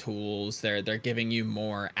 there's more tools. They're giving you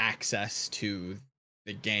more access to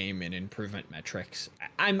the game and improvement metrics.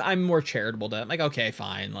 I'm more charitable to. I'm like, okay,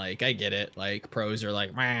 fine. Like I get it. Like pros are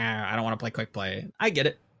like, I don't want to play quick play. I get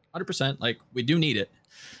it, 100%. Like we do need it.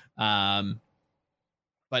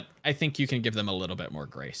 But I think you can give them a little bit more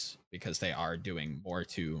grace because they are doing more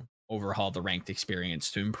to overhaul the ranked experience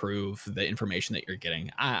to improve the information that you're getting.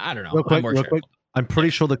 I don't know. Real quick. I'm pretty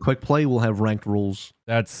sure the quick play will have ranked rules.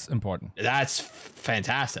 That's important. That's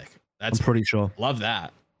fantastic. I'm pretty sure. Love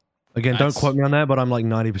that. Again, don't quote me on that, but I'm like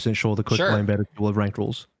 90% sure the quick play and beta will have ranked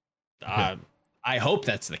rules. I hope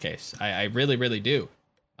that's the case. I really, really do.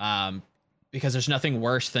 Because there's nothing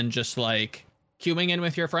worse than just like queuing in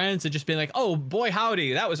with your friends and just being like, oh boy,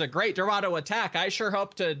 howdy, that was a great Dorado attack. I sure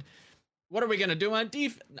hope to. What are we gonna do on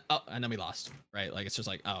def? Oh, and then we lost. Right? Like it's just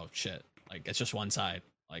like, oh shit. Like it's just one side.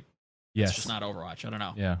 Like it's just not Overwatch. I don't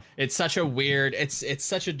know. Yeah. It's such a weird. It's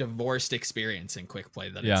such a divorced experience in quick play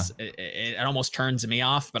that it almost turns me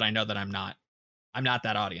off. But I know that I'm not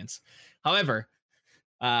that audience. However,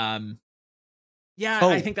 I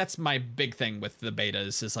think that's my big thing with the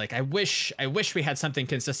betas is like I wish we had something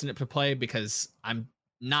consistent to play because I'm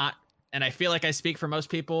not, and I feel like I speak for most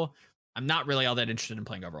people. I'm not really all that interested in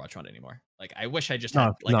playing Overwatch 1 anymore. Like I wish I just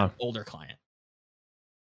had like an older client.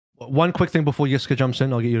 One quick thing before Yiska jumps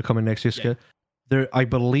in, I'll get you to come in next, Yiska. Yeah. I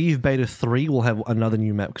believe Beta 3 will have another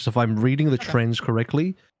new map because if I'm reading the trends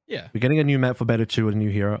correctly, we're getting a new map for Beta 2 and a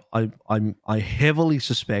new hero. I heavily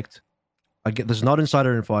suspect. There's not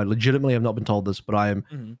insider info. I legitimately have not been told this, but I'm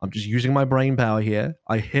just using my brain power here.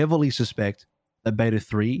 I heavily suspect that Beta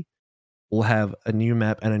 3 will have a new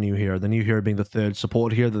map and a new hero. The new hero being the third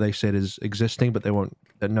support hero that they said is existing, but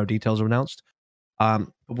no details are announced. But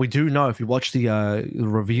we do know if you watch the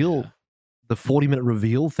reveal, the 40-minute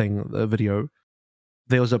reveal thing, the video,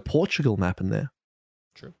 there was a Portugal map in there.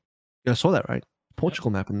 True. Yeah, I saw that, right? Portugal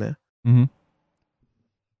map in there. Mm-hmm.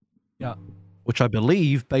 Yeah. Which I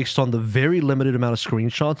believe, based on the very limited amount of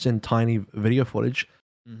screenshots and tiny video footage,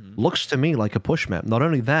 looks to me like a push map. Not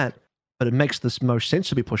only that, but it makes the most sense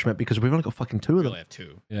to be push map because we've only got fucking 2 of them. We only have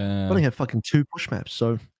 2. Yeah. We only have fucking 2 push maps.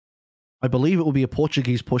 So I believe it will be a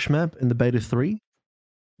Portuguese push map in the Beta 3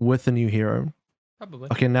 with a new hero. Probably.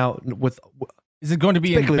 Okay, now is it going to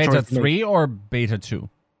be in Beta 3 or Beta 2?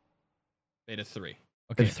 Beta 3.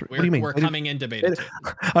 Okay. What do you mean? We're coming into Beta 2.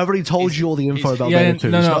 I've already told you all the info about Beta 2.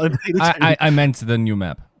 No. I meant the new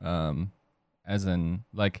map. As in,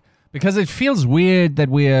 like, because it feels weird that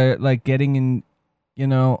we're, like, getting in,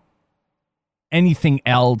 anything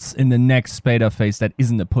else in the next beta phase that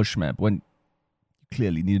isn't a push map when you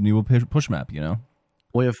clearly need a new push map,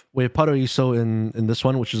 We have Paraíso in this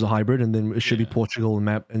one, which is a hybrid, and then it should be Portugal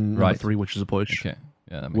map in number 3, which is a push. Okay.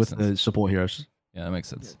 Yeah, that makes with sense. the support heroes. Yeah, that makes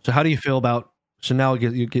sense. So how do you feel about... So now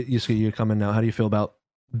you come in now. How do you feel about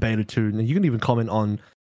Beta 2? And you can even comment on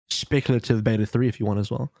speculative Beta 3 if you want as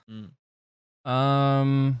well. I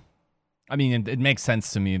mean, it makes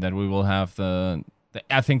sense to me that we will have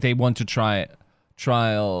I think they want to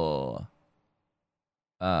trial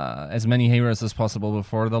as many heroes as possible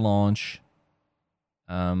before the launch.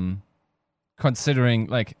 Considering,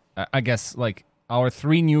 like, I guess, like, our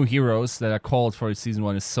 3 new heroes that are called for Season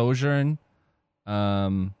 1 is Sojourn,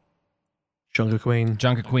 Junker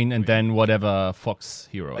Queen, and then whatever Fox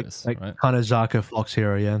hero is, like right? Kanazaka Fox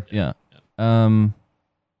hero, yeah.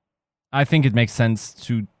 I think it makes sense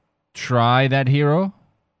to try that hero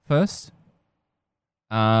first.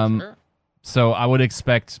 Sure. So I would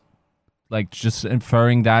expect, like, just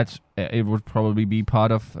inferring that it would probably be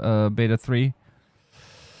part of Beta 3.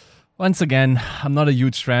 Once again, I'm not a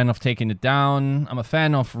huge fan of taking it down. I'm a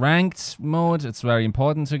fan of ranked mode. It's very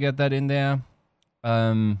important to get that in there.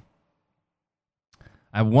 I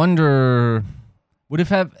wonder, would it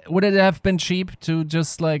have been cheap to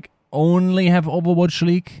just like only have Overwatch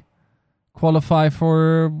League qualify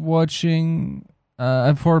for watching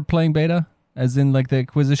for playing beta, as in like the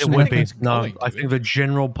acquisition? It would be. it's No, going to I be. think the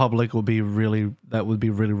general public would be really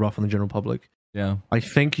rough on the general public. Yeah. I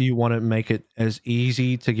think you want to make it as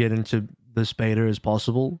easy to get into this beta as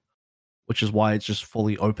possible, which is why it's just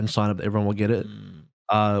fully open sign up that everyone will get it.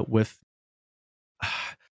 With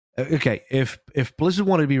okay, if Blizzard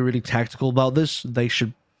wanted to be really tactical about this, they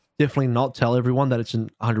should definitely not tell everyone that it's an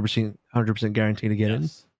 100% guarantee to get in.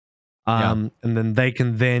 Yes. And then they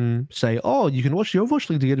can then say, oh, you can watch the Overwatch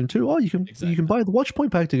League to get in too. Oh, you can buy the Watch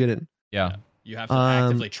Point pack to get in. Yeah. You have to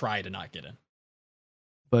actively try to not get in.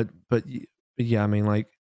 But yeah, I mean, like,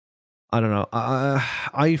 I don't know.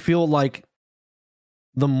 I feel like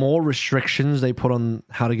the more restrictions they put on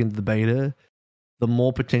how to get into the beta, the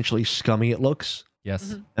more potentially scummy it looks.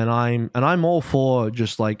 Yes. Mhm. And I'm all for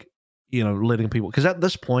just like, you know, letting people, because at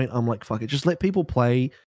this point I'm like, fuck it, just let people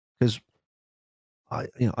play, because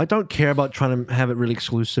I don't care about trying to have it really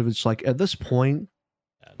exclusive. It's like at this point,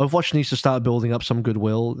 Overwatch needs to start building up some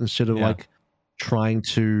goodwill instead of like trying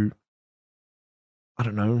to, I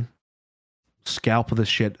don't know, scalp this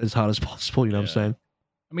shit as hard as possible. You know what I'm saying?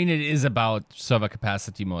 I mean, it is about server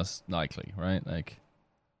capacity most likely, right? Like,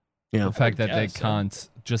 the fact that they can't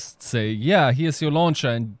just say, yeah, here's your launcher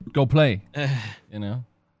and go play, you know?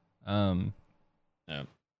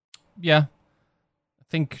 Yeah. I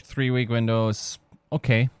think 3-week windows,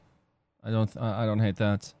 okay. I don't hate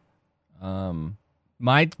that.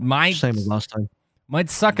 Might Same as last time. Might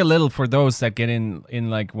suck a little for those that get in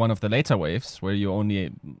like one of the later waves where you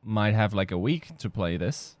only might have like a week to play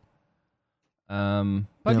this.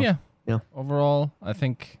 But yeah. Overall, I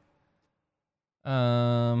think,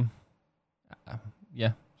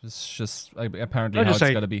 just apparently how it's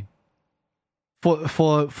gotta be.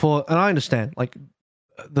 For and I understand, like,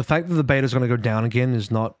 the fact that the beta is going to go down again is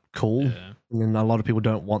not cool. Yeah. And a lot of people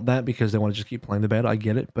don't want that because they want to just keep playing the beta. I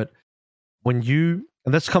get it, but when you,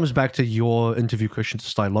 and this comes back to your interview question to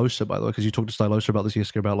Stylosa, by the way, because you talked to Stylosa about this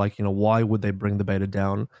yesterday, about like, you know, why would they bring the beta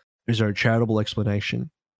down? Is there a charitable explanation?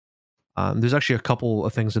 There's actually a couple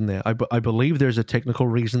of things in there. I believe there's a technical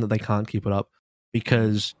reason that they can't keep it up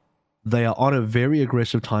because they are on a very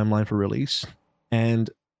aggressive timeline for release, and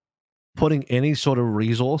putting any sort of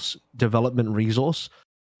development resource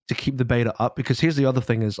to keep the beta up, because here's the other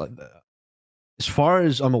thing is, like, as far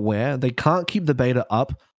as I'm aware, they can't keep the beta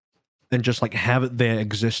up and just like have it there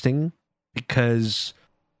existing, because,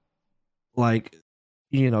 like,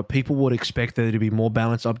 you know, people would expect there to be more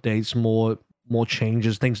balance updates, more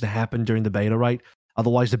changes, things to happen during the beta, right?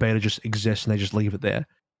 Otherwise the beta just exists and they just leave it there.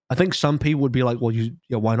 I think some people would be like, well,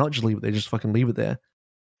 why not just leave it there? Just fucking leave it there.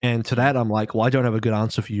 And to that, I'm like, well, I don't have a good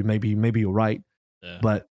answer for you. Maybe you're right. Yeah.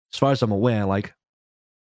 But as far as I'm aware, like,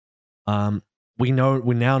 we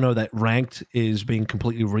now know that ranked is being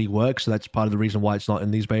completely reworked, so that's part of the reason why it's not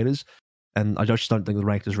in these betas. And I just don't think the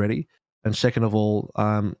ranked is ready. And second of all,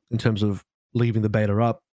 in terms of leaving the beta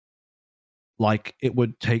up, like, it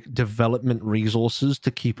would take development resources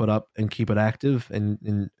to keep it up and keep it active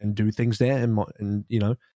and do things there, and you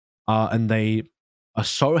know, and they are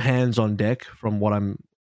so hands on deck from what I'm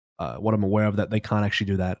aware of, that they can't actually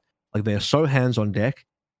do that. Like, they are so hands on deck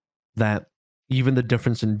that even the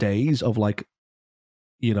difference in days of, like,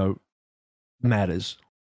 you know, matters.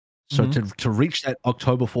 So to reach that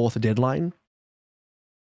October 4th deadline,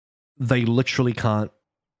 they literally can't,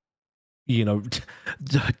 you know,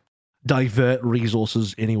 divert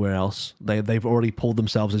resources anywhere else. They've already pulled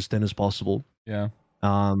themselves as thin as possible. Yeah.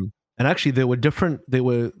 And actually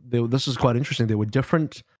this is quite interesting. There were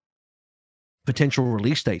different potential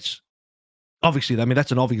release dates. Obviously, I mean,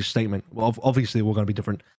 that's an obvious statement. Well, obviously, we're going to be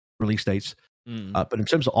different release dates. But in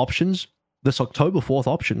terms of options, this October 4th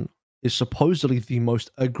option is supposedly the most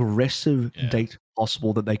aggressive date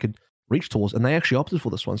possible that they could reach towards, and they actually opted for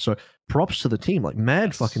this one. So props to the team, like,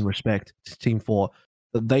 mad fucking respect to Team 4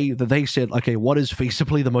 that they said, okay, what is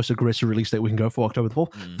feasibly the most aggressive release date we can go for October the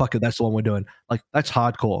 4th? Fuck it, that's the one we're doing. Like, that's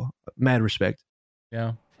hardcore. Mad respect.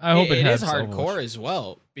 Yeah. I hope it is helps hardcore Overwatch. as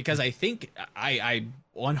well, because I think I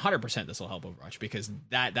 100% this will help Overwatch, because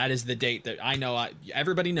that is the date that I know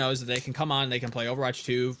everybody knows that they can come on, they can play Overwatch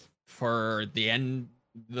 2 for the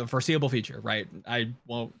foreseeable future, right? I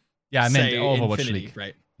won't. Yeah, I meant say Overwatch Infinity, League.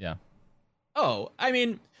 right? Yeah. Oh, I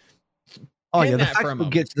mean. Oh yeah,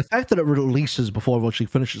 the fact that it releases before Overwatch League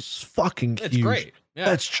finishes is fucking huge. It's great. Yeah.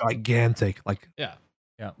 That's gigantic. Like, yeah.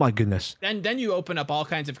 My goodness. then you open up all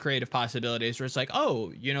kinds of creative possibilities where it's like,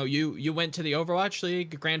 oh, you went to the Overwatch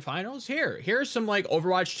League Grand Finals. Here's some like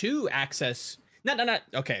Overwatch 2 access. Not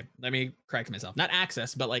okay, let me correct myself. Not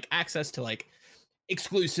access, but like access to like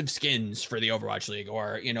exclusive skins for the Overwatch League,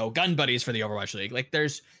 or gun buddies for the Overwatch League. Like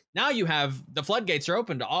now you have the floodgates are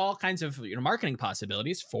open to all kinds of marketing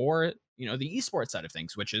possibilities for the esports side of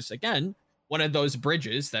things, which is again one of those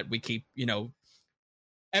bridges that we keep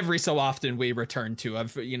every so often we return to,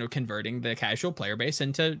 of converting the casual player base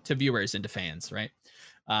into viewers, into fans, right?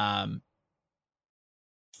 And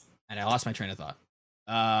I lost my train of thought.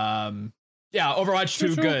 Yeah, Overwatch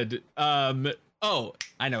 2 good. Oh,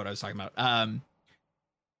 I know what I was talking about.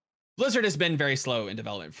 Blizzard has been very slow in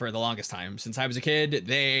development for the longest time. Since I was a kid,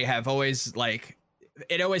 they have always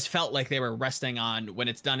it always felt like they were resting on, when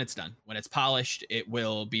it's done, it's done. When it's polished, it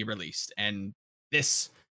will be released. And this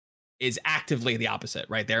is actively the opposite,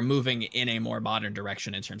 right? They're moving in a more modern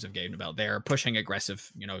direction in terms of game development. They're pushing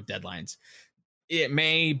aggressive, deadlines. It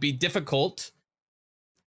may be difficult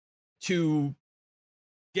to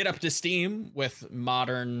get up to steam with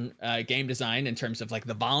modern game design in terms of like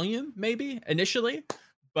the volume, maybe initially,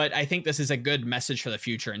 but I think this is a good message for the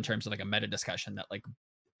future in terms of like a meta discussion that like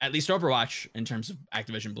at least Overwatch, in terms of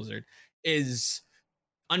Activision Blizzard, is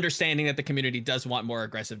understanding that the community does want more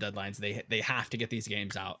aggressive deadlines. They have to get these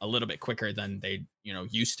games out a little bit quicker than they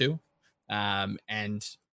used to, and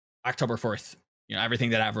October 4th, everything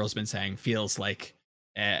that Avril's been saying feels like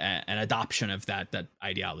an adoption of that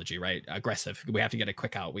ideology, right? Aggressive. We have to get it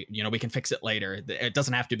quick out. We can fix it later. It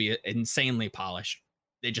doesn't have to be insanely polished.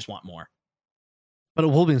 They just want more. But it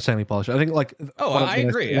will be insanely polished. I think like I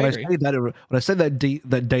agree. When I say that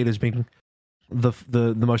data is being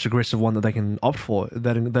the most aggressive one that they can opt for,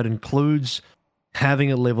 that includes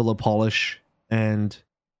having a level of polish and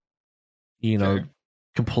Sure.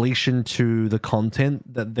 completion to the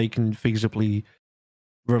content that they can feasibly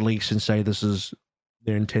release and say this is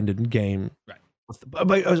their intended game. Right.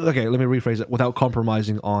 But okay, let me rephrase it, without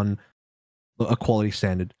compromising on a quality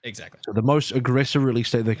standard. Exactly. So the most aggressive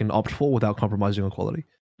release date they can opt for without compromising on quality.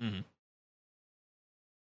 Mm-hmm.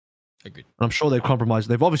 Agreed. I'm sure they've compromised.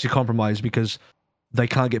 They've obviously compromised because they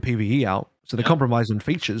can't get PvE out. So they compromise on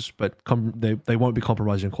features, but they won't be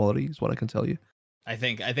compromising on quality, is what I can tell you. I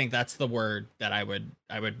think that's the word that I would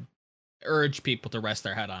urge people to rest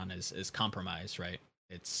their head on is compromise, right?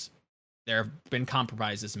 There have been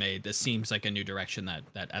compromises made. This seems like a new direction that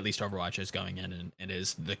at least Overwatch is going in, and it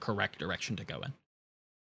is the correct direction to go in.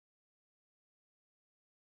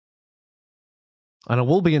 And I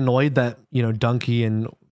will be annoyed that, Dunkey and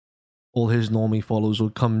all his normie followers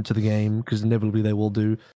will come to the game, because inevitably they will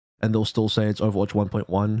do, and they'll still say it's Overwatch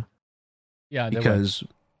 1.1. Yeah, because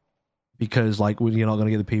like you're not going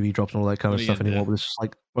to get the PV drops and all that kind of stuff anymore. But it's just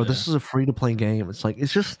like, bro, this is a free to play game. It's like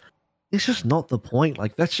it's just not the point.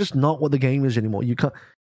 Like that's just not what the game is anymore. You can't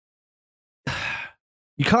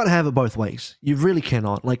have it both ways. You really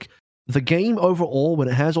cannot. Like the game overall, when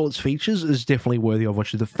it has all its features, is definitely worthy of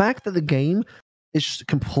watching. The fact that the game is just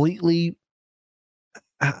completely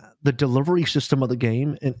the delivery system of the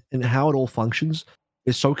game and how it all functions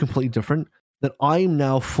is so completely different that I'm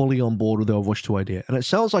now fully on board with the Overwatch 2 idea. And it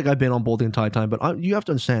sounds like I've been on board the entire time, but you have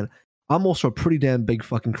to understand, I'm also a pretty damn big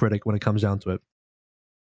fucking critic when it comes down to it.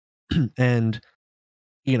 And,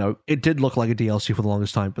 it did look like a DLC for the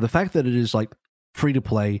longest time, but the fact that it is like free to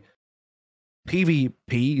play,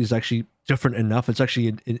 PvP is actually different enough. It's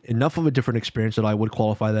actually enough of a different experience that I would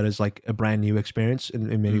qualify that as like a brand new experience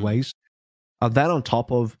in many ways. That on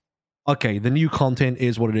top of, okay, the new content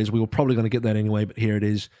is what it is. We were probably going to get that anyway, but here it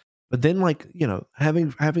is. But then, like,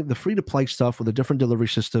 having the free to play stuff with the different delivery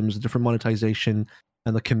systems, the different monetization,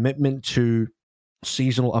 and the commitment to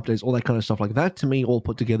seasonal updates, all that kind of stuff, like that to me, all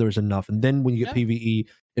put together is enough. And then when you get PvE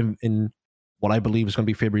in what I believe is going to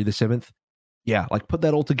be February the 7th, like put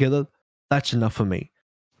that all together, that's enough for me.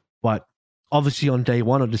 But obviously on day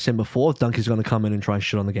one, on December 4th, Dunkey's going to come in and try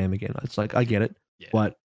shit on the game again. It's like, I get it,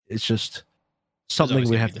 but it's just something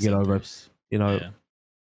we have to get over,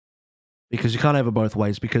 because you can't have it both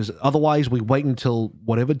ways, because otherwise we wait until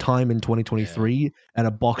whatever time in 2023 and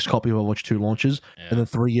a box copy of Overwatch 2 launches, and then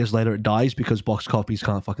 3 years later it dies because box copies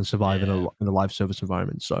can't fucking survive in a live service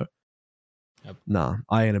environment. So nah,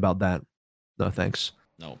 I ain't about that. No thanks.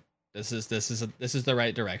 No, this is the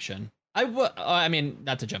right direction. I mean,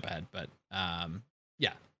 not to jump ahead, but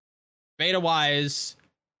beta wise,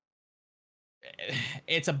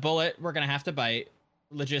 it's a bullet we're gonna have to bite.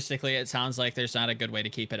 Logistically, it sounds like there's not a good way to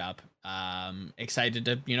keep it up. Excited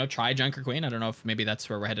to try Junker Queen. I don't know if maybe that's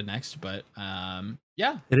where we're headed next, but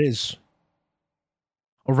it is.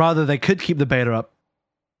 Or rather, they could keep the beta up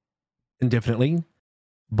indefinitely,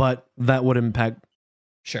 but that would impact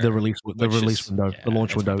Sure. the release Which release is- window, yeah, the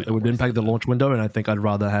launch it's window. probably It not would worth impact it, the though. launch window, and I think I'd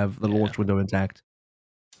rather have the Yeah. launch window intact.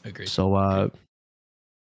 Agreed. So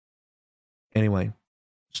anyway,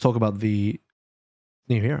 let's talk about the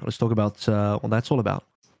new hero. Let's talk about what that's all about.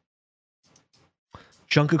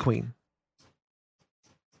 Junker Queen.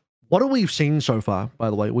 What have we seen so far? By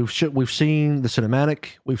the way, we've seen the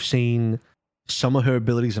cinematic. We've seen some of her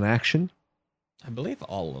abilities in action. I believe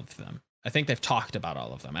all of them. I think they've talked about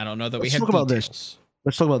all of them. I don't know that we Let's have talk about this. details.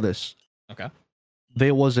 Let's talk about this. Okay.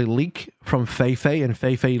 There was a leak from Feifei, and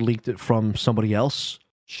Feifei leaked it from somebody else.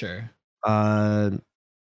 Sure. And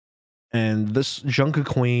this Junker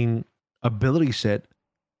Queen ability set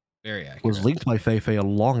Very accurate. was leaked by Feifei a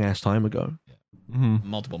long ass time ago.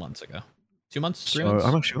 Multiple months ago. 2 months? 3 So months?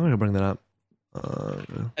 I'm actually going to bring that up.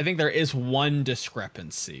 I think there is one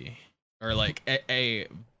discrepancy, or like a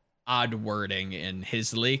odd wording in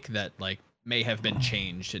his leak that like may have been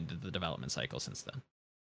changed into the development cycle since then.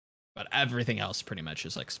 But everything else pretty much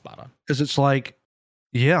is like spot on. Because it's like,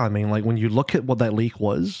 yeah, I mean, like when you look at what that leak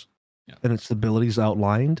was, Yeah. and its abilities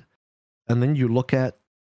outlined, and then you look at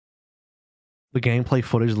the gameplay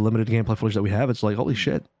footage, the limited gameplay footage that we have, it's like, holy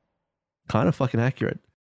shit, kind of fucking accurate.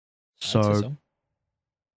 I'd say So,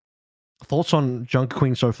 thoughts on Junker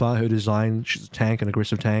Queen so far? Her design, she's a tank, an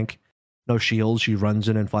aggressive tank, no shields, she runs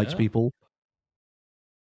in and fights Yeah. people.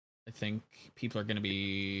 I think people are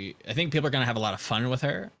gonna have a lot of fun with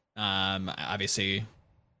her. Obviously, a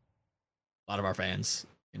lot of our fans,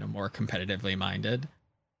 more competitively minded.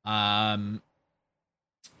 On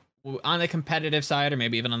the competitive side, or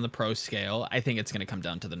maybe even on the pro scale, I think it's gonna come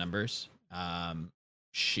down to the numbers.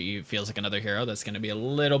 She feels like another hero that's gonna be a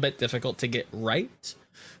little bit difficult to get right.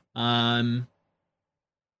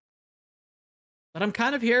 But I'm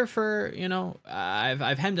kind of here for,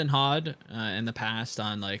 I've hemmed and hawed in the past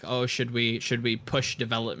on like, oh, should we push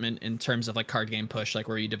development in terms of like card game push, like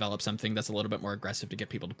where you develop something that's a little bit more aggressive to get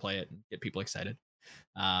people to play it and get people excited.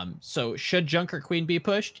 So should Junker Queen be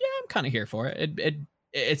pushed? Yeah, I'm kind of here for it.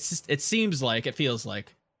 It seems like, it feels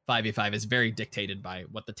like 5v5 is very dictated by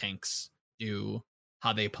what the tanks do,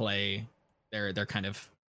 how they play, their kind of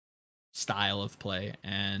style of play,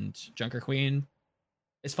 and Junker Queen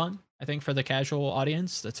is fun. I think for the casual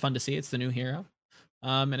audience, that's fun to see. It's the new hero,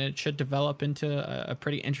 and it should develop into a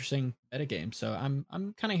pretty interesting meta game. So I'm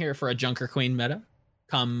kind of here for a Junker Queen meta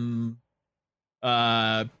come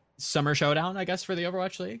summer showdown, I guess, for the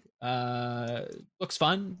Overwatch League. Looks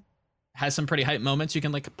fun, has some pretty hype moments. You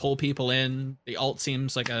can like pull people in. The ult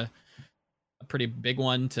seems like a pretty big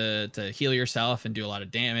one to heal yourself and do a lot of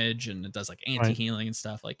damage, and it does like anti-healing and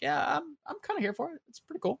stuff. Like, yeah, I'm kind of here for it. It's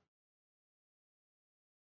pretty cool.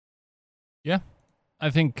 Yeah, I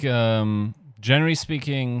think generally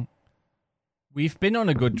speaking, we've been on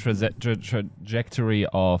a good trajectory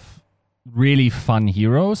of really fun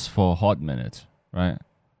heroes for a hot minute, right?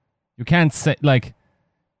 You can't say like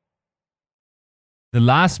the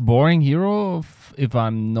last boring hero, if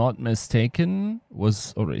I'm not mistaken,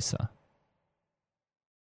 was Orisa.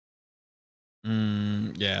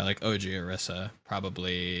 Yeah, like OG Orisa,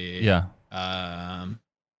 probably. Yeah.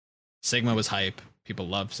 Sigma was hype. People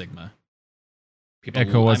loved Sigma.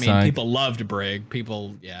 Echo was hype. People loved Brig.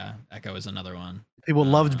 Echo is another one. People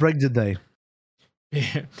loved Brig, did they?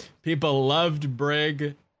 People loved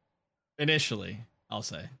Brig initially, I'll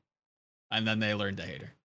say, and then they learned to hate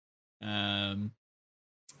her.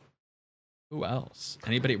 Who else?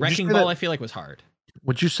 Anybody? Wrecking Ball, I feel like was hard.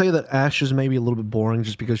 Would you say that Ashe is maybe a little bit boring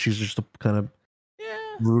just because she's just a kind of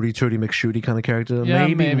Rudy Tooty McShooty kind of character? Yeah,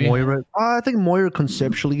 maybe Moira. I think Moira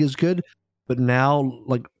conceptually is good, but now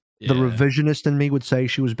like the revisionist in me would say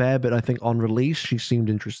she was bad, but I think on release she seemed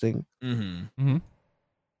interesting.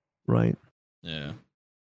 Right. Yeah.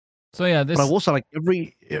 So yeah, but I will say like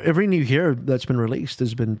every new hero that's been released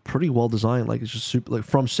has been pretty well designed. Like it's just super. Like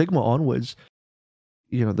from Sigma onwards,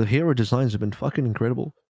 the hero designs have been fucking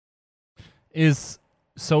incredible. Is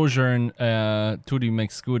Sojourn, Tooty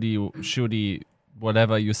McScooty, Shooty,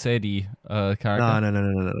 whatever you say, the character?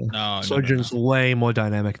 No. Sojourn's way more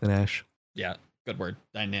dynamic than Ashe. Yeah, good word.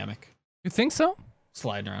 Dynamic. You think so?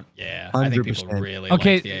 Sliding around. Yeah, 100%. I think people really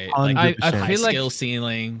okay. like the I feel like skill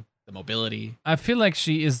ceiling, the mobility. I feel like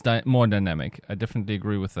she is more dynamic. I definitely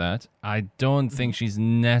agree with that. I don't think she's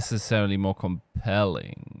necessarily more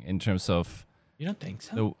compelling in terms of. You don't think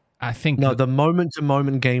so? I think the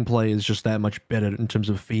moment-to-moment gameplay is just that much better in terms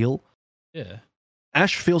of feel. Yeah.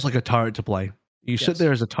 Ashe feels like a turret to play. You sit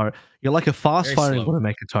there as a turret. You're like a fast-firing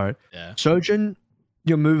Widowmaker turret. Yeah. Sojourn,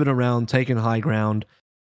 you're moving around, taking high ground.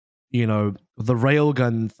 The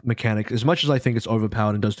railgun mechanic, as much as I think it's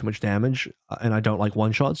overpowered and does too much damage, and I don't like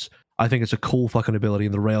one-shots, I think it's a cool fucking ability,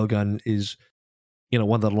 and the railgun is,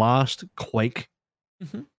 one of the last Quake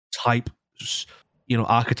Mhm. type,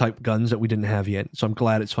 archetype guns that we didn't have yet. So I'm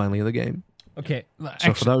glad it's finally in the game. Okay.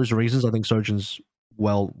 So for those reasons, I think Sojourn's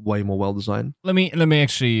way more well designed. Let me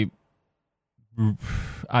actually.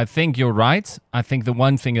 I think you're right. I think the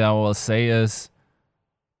one thing that I will say is,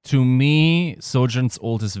 to me, Sojourn's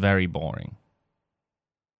ult is very boring.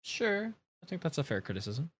 Sure, I think that's a fair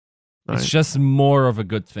criticism. It's Right. just more of a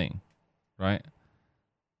good thing, right?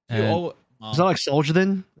 And- Is that like Soldier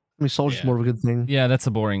then? I mean, Soldier's Yeah. more of a good thing. yeah, that's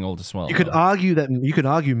a boring ult as well. You could though.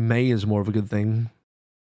 argue May is more of a good thing.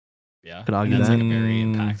 yeah, could and argue that's that. like a very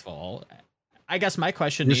Mm. impactful ult. I guess my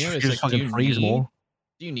question to You you just, is you like, just fucking freeze more.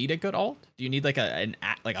 do you need a good ult? Do you need like a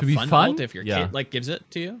To be fun fun? ult if your Yeah. kit like gives it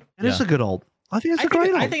to you? It is Yeah. a good ult. I think it's I a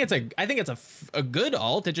great ult. I think it's a good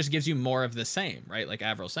ult. It just gives you more of the same, right? Like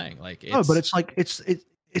Avril's saying, like it's, No, but it's like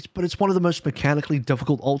it's one of the most mechanically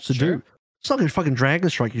difficult ults to Sure. do. It's not like a fucking Dragon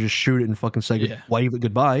Strike. You just shoot it and fucking say Yeah. wave it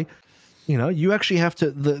goodbye. You actually have to.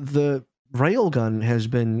 The railgun has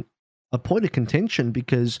been a point of contention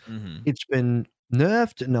because Mhm. it's been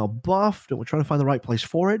nerfed and now buffed, and we're trying to find the right place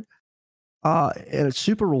for it. And it's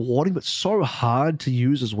super rewarding, but so hard to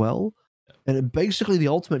use as well. And basically, the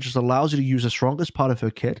ultimate just allows you to use the strongest part of her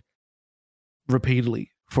kit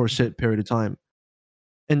repeatedly for a set period of time.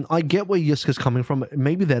 And I get where Yiska's coming from.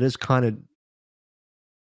 Maybe that is kind of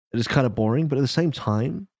boring, but at the same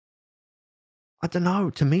time, I don't know.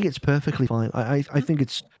 To me, it's perfectly fine. I think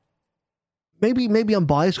it's maybe I'm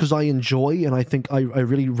biased because I enjoy and I think I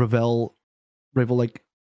really revel like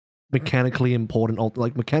mechanically important,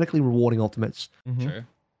 like mechanically rewarding ultimates, Mhm. Sure.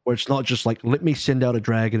 where it's not just like let me send out a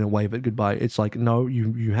dragon and wave it goodbye. It's like no,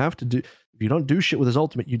 you have to do. If you don't do shit with his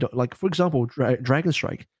ultimate, you don't. Like for example, Dragon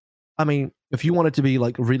Strike. I mean, if you want it to be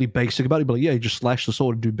like really basic about it, but like, yeah, you just slash the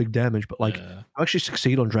sword and do big damage. But like, Yeah. to actually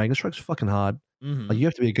succeed on Dragon Strike's fucking hard. Mhm. Like you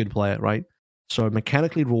have to be a good player, right? So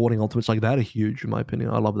mechanically rewarding ultimates like that are huge in my opinion.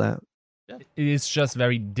 I love that. It is just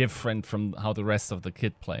very different from how the rest of the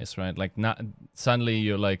kit plays, right? Like not suddenly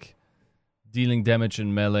you're like dealing damage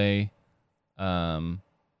in melee.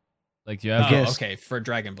 Like you have Oh, guess- okay, for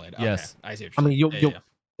Dragon Blade. Yes. Okay, I see what I you're mean, saying. you'll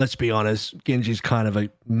let's be honest, Genji's kind of a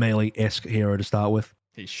melee-esque hero to start with.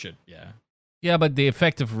 He should, yeah. Yeah, but the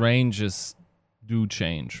effective ranges do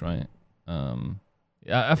change, right?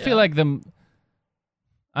 I feel Yeah. like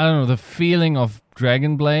I don't know, the feeling of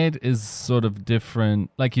Dragon Blade is sort of different.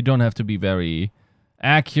 Like you don't have to be very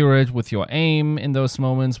accurate with your aim in those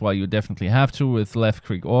moments, while you definitely have to with left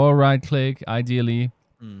click or right click, ideally.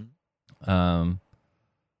 Mm.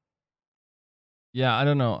 Yeah, I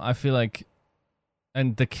don't know. I feel like,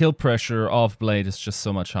 and the kill pressure of Blade is just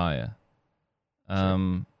so much higher.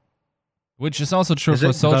 Which is also true Is for it?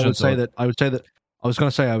 'Cause I Soldier. would say that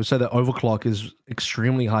Overclock is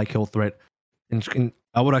extremely high kill threat, and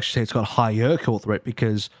I would actually say it's got higher kill threat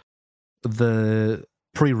because the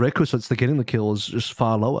prerequisites to getting the kill is just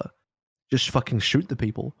far lower. Just fucking shoot the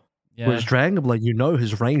people. Yeah. Whereas Dragon Blade,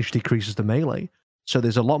 his range decreases to melee, so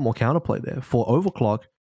there's a lot more counterplay there. For Overclock,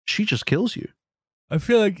 she just kills you. I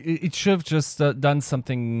feel like it should have just done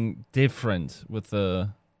something different with the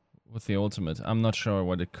ultimate. I'm not sure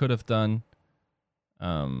what it could have done.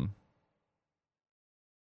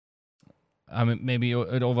 I mean, maybe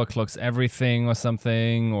it overclocks everything or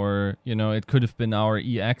something, or it could have been our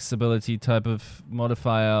EX ability type of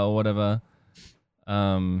modifier or whatever.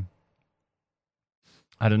 I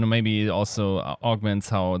don't know. Maybe it also augments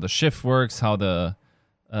how the shift works, how the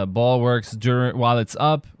ball works while it's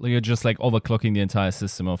up. You're just like overclocking the entire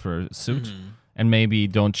system of her suit, Mhm. and maybe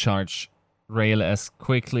don't charge rail as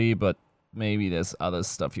quickly, but maybe there's other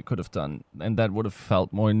stuff you could have done, and that would have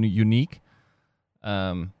felt more unique.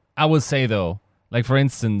 I would say though, like for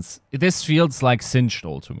instance, this feels like Singed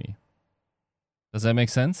ult to me. Does that make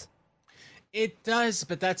sense? It does,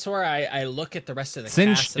 but that's where I look at the rest of the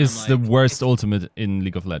Singed cast and is I'm the like, worst ultimate in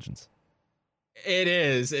League of Legends. It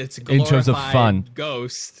is. It's In glorified terms of fun.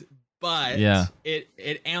 Ghost, but Yeah.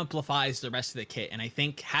 it amplifies the rest of the kit, and I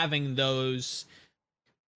think having those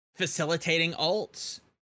facilitating ults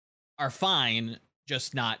are fine,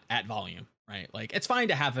 just not at volume, right? Like it's fine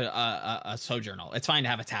to have a Sojourn ult. It's fine to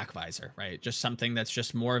have Attack Visor, right? Just something that's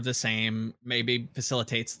just more of the same. Maybe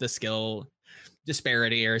facilitates the skill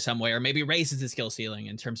disparity or some way, or maybe raises the skill ceiling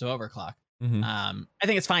in terms of Overclock. Mhm. I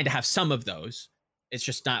think it's fine to have some of those. It's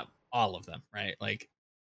just not all of them, right? Like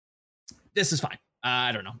this is fine.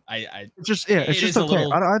 I don't know. It's just it's It just is a okay.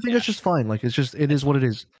 little- I think it's yeah. just fine. Like it is what it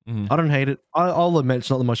is. Mhm. I don't hate it. I'll admit it's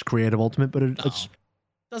not the most creative ultimate, but No, it's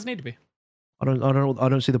doesn't need to be. I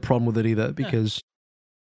don't see the problem with it either because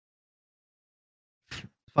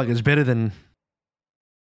fuck, it's better than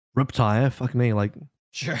Riptire, fuck me, like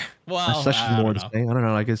Sure. Well, that's just more to say. I don't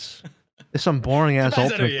know, like there's some boring ass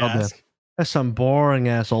Depends on who ultimates you out there. ask. There's some boring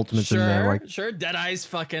ass ultimates in there, like Sure. Deadeye's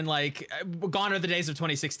fucking like gone are the days of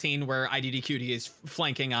 2016 where IDDQD is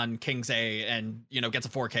flanking on King's A and gets a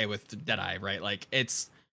 4K with Deadeye, right? Like it's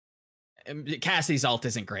Cassie's ult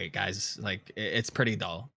isn't great, guys. Like it's pretty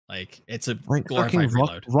dull. Like it's a glorified fucking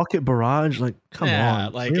reload. Rocket Barrage, like come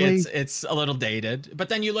on, like really? it's a little dated. But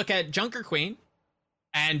then you look at Junker Queen,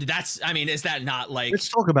 and is that not like? Let's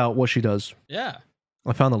talk about what she does. Yeah.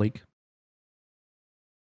 I found the leak.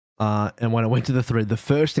 And when I went to the thread, the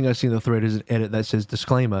first thing I see in the thread is an edit that says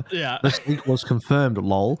disclaimer. Yeah. This leak was confirmed,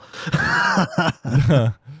 lol.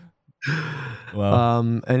 Wow.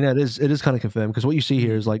 And it is kind of confirmed because what you see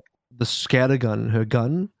here is like the scatter gun, her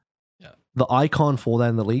gun. Yeah. The icon for that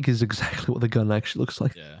in the leak is exactly what the gun actually looks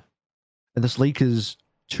like. Yeah. And this leak is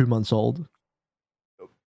 2 months old.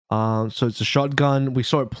 So it's a shotgun. We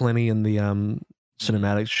saw it plenty in the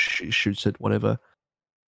cinematics. She shoots it, whatever.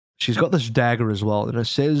 She's got this dagger as well, and it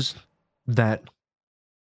says that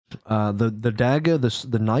the dagger,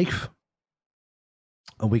 the knife,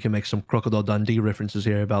 and we can make some Crocodile Dundee references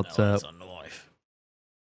here about this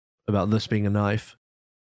being a knife.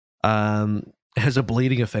 Has a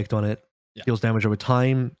bleeding effect on it. Yeah. Deals damage over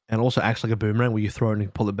time, and also acts like a boomerang where you throw it and you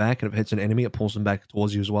pull it back, and if it hits an enemy, it pulls them back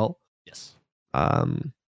towards you as well. Yes.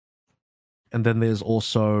 And then there's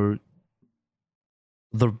also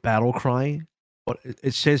the battle cry. But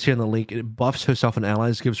it says here in the leak, it buffs herself and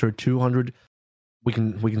allies, gives her 200. We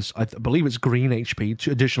can. I believe it's green HP,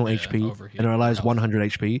 additional HP, and her allies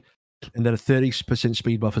 100 HP, and then a 30%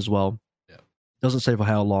 speed buff as well. Yeah. Doesn't say for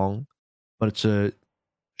how long, but it's a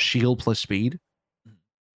shield plus speed.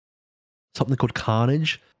 Something called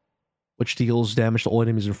Carnage, which deals damage to all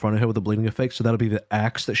enemies in front of her with a bleeding effect. So that'll be the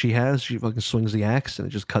axe that she has. She fucking swings the axe and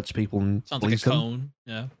it just cuts people and sounds like a bleeds them. cone.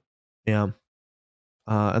 Yeah. Yeah.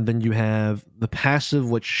 And then you have the passive,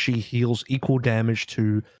 which she heals equal damage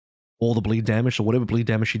to all the bleed damage. So whatever bleed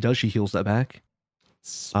damage she does, she heals that back.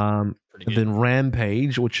 And then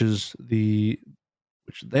Rampage, which they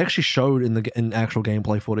actually showed in actual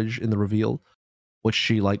gameplay footage in the reveal, which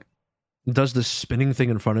she like does this spinning thing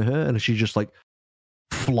in front of her, and she just like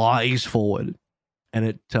flies forward, and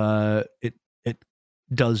it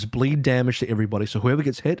does bleed damage to everybody. So whoever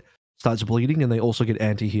gets hit starts bleeding, and they also get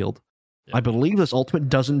anti-healed. Yeah. I believe this ultimate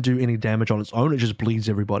doesn't do any damage on its own; it just bleeds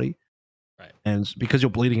everybody. Right. And because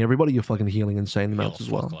you're bleeding everybody, you're fucking healing insane amounts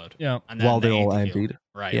as well. Load. Yeah. While they're all antied.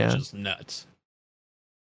 Right. Yeah. Which is nuts.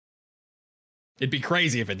 It'd be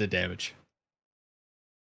crazy if it did damage.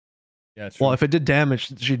 Yeah, true. Well, if it did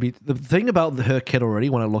damage, she'd be... The thing about her kit already,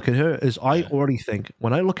 when I look at her, is I already think...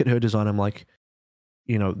 When I look at her design, I'm like,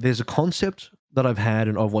 there's a concept that I've had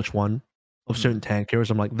in Overwatch 1 of certain tank heroes.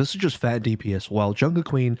 I'm like, this is just fat DPS. While Junker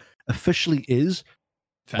Queen officially is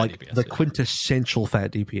fat DPS, the quintessential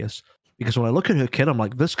fat DPS. Because when I look at her kit, I'm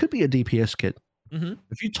like, this could be a DPS kit. Mm-hmm.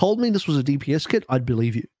 If you told me this was a DPS kit, I'd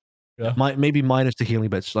believe you. Yeah. Maybe minus the healing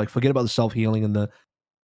bits. Like, forget about the self-healing and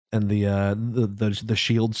the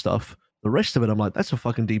shield stuff. The rest of it, I'm like, that's a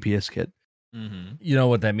fucking DPS kit. Mm-hmm. You know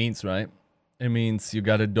what that means, right? It means you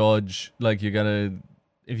gotta dodge, like you gotta...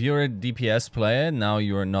 If you're a DPS player, now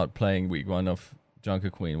you are not playing week 1 of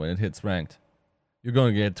Junker Queen when it hits ranked. You're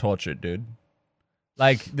gonna get tortured, dude.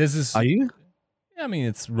 Like, this is... Are you? Yeah, I mean,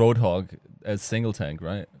 it's Roadhog as single tank,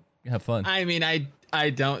 right? Have fun. I mean, I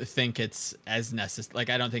don't think it's as necessary.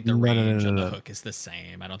 Like, I don't think the range of the hook is the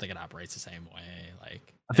same. I don't think it operates the same way.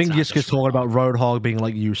 Like, I think Yiska's talking about Roadhog being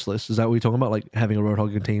like useless. Is that what you're talking about? Like having a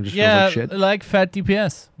Roadhog in team just feels like shit? Like fat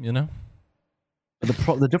DPS, you know?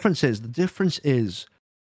 But the difference is,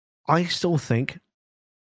 I still think,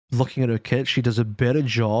 looking at her kit, she does a better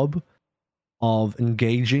job of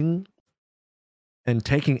engaging and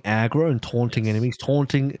taking aggro and taunting enemies.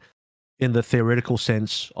 Taunting in the theoretical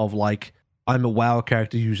sense of like, I'm a WoW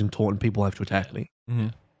character using taunt and people have to attack me. Mm-hmm.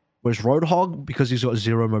 Whereas Roadhog, because he's got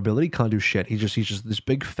 0 mobility, can't do shit. He's just this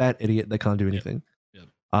big fat idiot that can't do anything.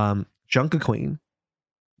 Yep. Junker Queen,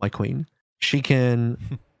 my queen, she can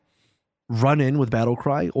run in with Battle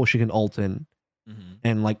Cry or she can ult in. Mm-hmm.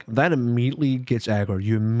 And like that immediately gets aggro.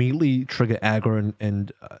 You immediately trigger aggro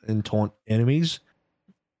and taunt enemies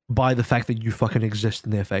by the fact that you fucking exist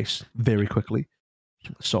in their face very quickly.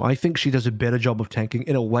 So I think she does a better job of tanking.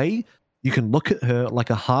 In a way, you can look at her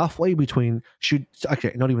like a halfway between...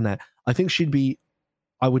 Okay, not even that. I think she'd be...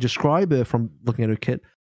 I would describe her from looking at her kit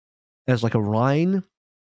as like a Rein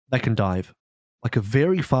that can dive. Like a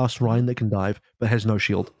very fast Rein that can dive, but has no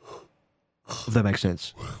shield. If that makes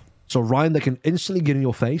sense. So Rein that can instantly get in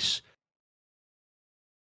your face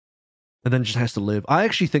and then just has to live. I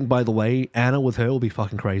actually think, by the way, Anna with her will be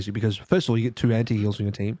fucking crazy because first of all, you get 2 anti-heals on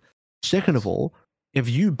your team. Second of all, if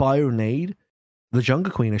you bio-nade the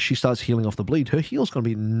Jungle Queen as she starts healing off the bleed, her heal's gonna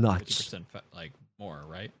be nuts. 50% like more,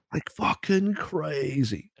 right? Like fucking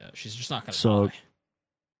crazy. Yeah, she's just not gonna So- die.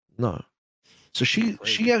 No. So she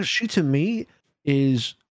Crazy. to me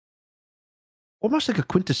is almost like a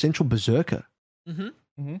quintessential berserker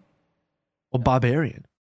Mm-hmm. or barbarian.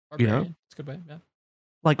 You know? It's a good way, yeah.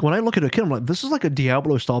 Like when I look at her kid, I'm like, this is like a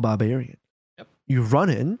Diablo style barbarian. Yep. You run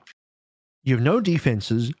in, you have no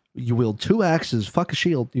defenses, you wield 2 axes, fuck a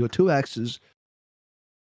shield, you got 2 axes,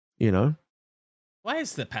 you know, Why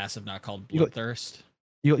is the passive not called You got- Bloodthirst?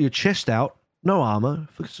 you got your chest out, no armor,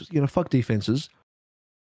 fuck defenses.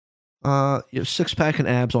 Your 6-pack and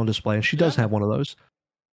abs on display, and she does Yeah. have one of those.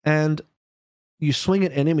 And you swing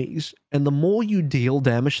at enemies, and the more you deal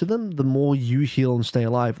damage to them, the more you heal and stay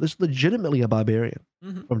alive. This is legitimately a barbarian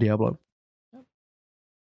Mm-hmm. from Diablo.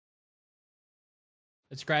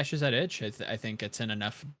 It scratches that itch. I think it's in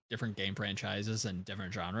enough different game franchises and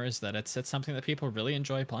different genres that it's something that people really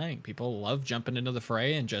enjoy playing. People love jumping into the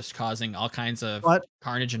fray and just causing all kinds of But-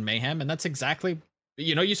 carnage and mayhem, and that's exactly,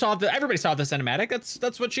 you saw everybody saw the cinematic.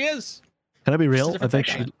 That's what she is. Can I be Just a real? I different think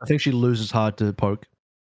take on I think she loses hard to poke.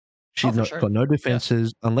 She's for sure. got no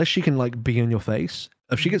defenses unless she can like be in your face.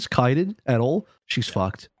 If she gets kited at all, she's Yeah.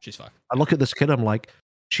 fucked. She's fucked. I look at this kid, I'm like,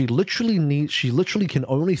 she literally can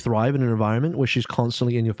only thrive in an environment where she's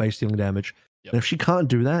constantly in your face dealing damage. Yep. And if she can't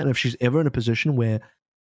do that, and if she's ever in a position where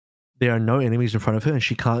there are no enemies in front of her and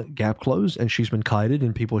she can't gap close and she's been kited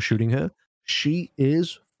and people are shooting her, she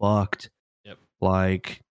is fucked. Yep.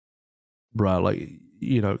 Like, bro, like,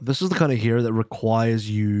 this is the kind of hero that requires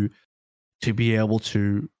you to be able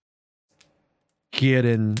to get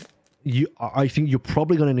in. I think you're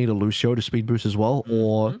probably going to need a Lucio to speed boost as well,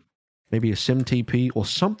 or Mhm. maybe a Sim TP or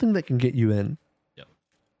something that can get you in. Yep.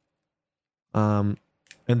 And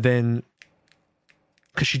then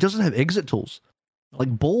because she doesn't have exit tools. Like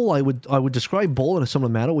Ball, I would describe Ball in a similar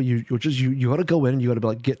manner where you got to go in and you got to be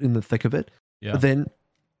like get in the thick of it. Yeah. But then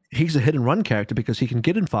he's a hit and run character because he can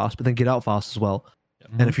get in fast, but then get out fast as well.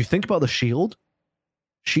 Mhm. And if you think about the shield,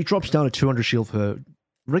 she drops down to 200 shield for her.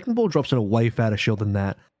 Wrecking Ball drops in a way fatter shield than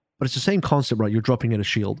that. But it's the same concept, right? You're dropping in a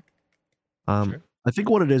shield. Sure. I think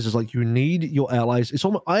what it is like you need your allies. It's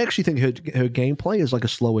almost. I actually think her gameplay is like a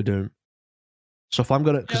slower Doom. So if I'm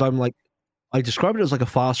gonna, because Yeah. I'm like, I describe it as like a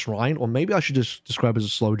fast Rhine, or maybe I should just describe it as a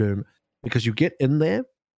slow Doom because you get in there.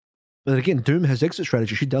 But again, Doom has exit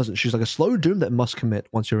strategy. She doesn't. She's like a slow Doom that must commit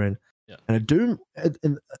once you're in. Yeah. And a Doom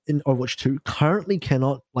in Overwatch 2 currently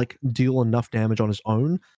cannot like deal enough damage on his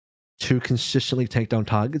own to consistently take down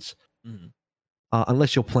targets. Mhm.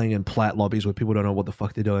 Unless you're playing in plat lobbies where people don't know what the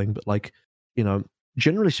fuck they're doing. But like,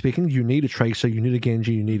 generally speaking, you need a Tracer, you need a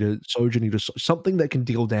Genji, you need a Soldier, you need something that can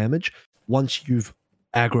deal damage once you've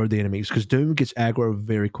aggroed the enemies. Because Doom gets aggro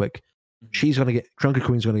very quick. Mhm. Drunken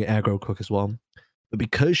Queen's gonna get aggro quick as well. But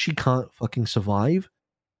because she can't fucking survive,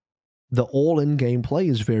 the all-in gameplay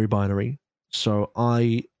is very binary. So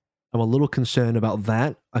I am a little concerned about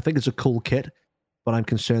that. I think it's a cool kit, but I'm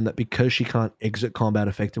concerned that because she can't exit combat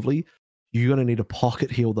effectively, you're going to need to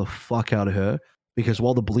pocket heal the fuck out of her, because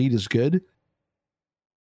while the bleed is good,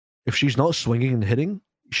 if she's not swinging and hitting,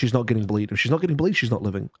 she's not getting bleed. If she's not getting bleed, she's not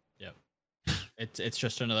living. It's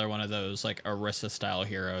just another one of those like Orisa style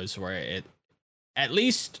heroes where it at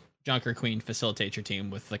least Junker Queen facilitates your team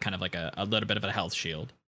with the kind of like a little bit of a health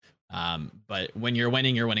shield. But when you're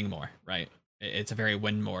winning more, right? It's a very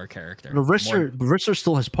win more character. Rissa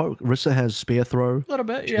still has poke. Rissa has spear throw. A little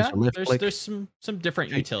bit, She has yeah. a left click. There's some different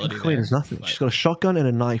utility Queen there. is nothing. but- She's got a shotgun and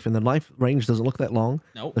a knife, and the knife range doesn't look that long.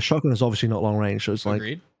 Nope. The shotgun is obviously not long range, so it's like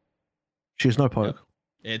Agreed. she has no poke.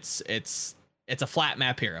 It's a flat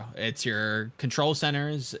map hero. It's your control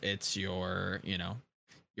centers. It's your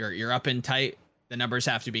you're up and tight. The numbers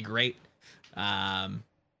have to be great.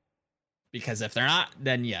 Because if they're not,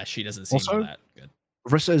 then yeah, she doesn't seem all Also, that good.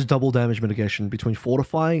 Rissa is double damage mitigation between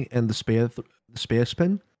fortify and the spear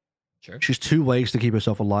spin. Sure. She's 2 ways to keep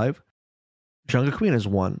herself alive. Jungle Queen has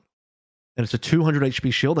 1, and it's a 200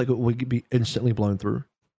 HP shield that would be instantly blown through.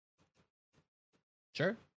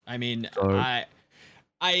 Sure. I mean, So-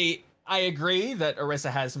 I agree that Orisa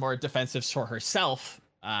has more defensives for herself.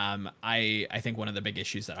 I think one of the big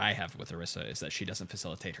issues that I have with Orisa is that she doesn't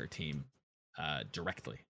facilitate her team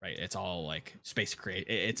directly, right? It's all like space create.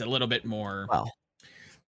 It's a little bit more Wow.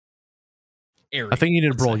 airy. I think you need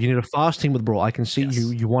a let's brawl. say. You need a fast team with brawl. I can see Yes.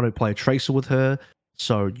 you want to play a Tracer with her.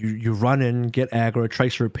 So you run in, get aggro,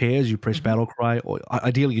 Tracer repairs, you press Mhm. battle cry, or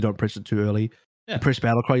ideally you don't press it too early. Yeah. You press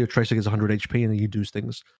battle cry, your Tracer gets 100 HP, and then you do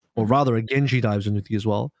things. Or Mhm. rather, a Genji dives in with you as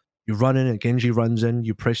well. You run in, and Genji runs in.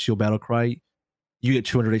 You press your battle cry. You get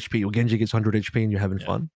 200 HP, or Genji gets 100 HP, and you're having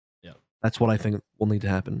fun. Yeah. That's what I think will need to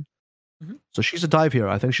happen. Mhm. So she's a dive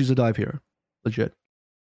hero. I think she's a dive hero. Legit.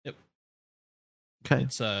 Yep. Okay.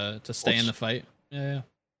 It's to stay in the fight. Yeah.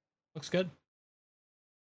 Looks good.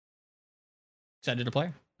 Excited to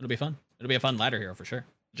play. It'll be fun. It'll be a fun ladder hero for sure.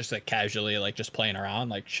 Just like casually, like just playing around.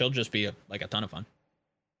 Like she'll just be like a ton of fun.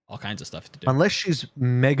 All kinds of stuff to do. Unless she's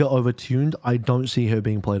mega overtuned, I don't see her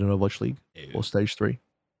being played in Overwatch League or Stage 3.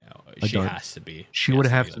 No, she has to be. She would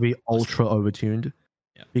have to be ultra overtuned.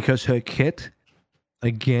 Yeah. Because her kit,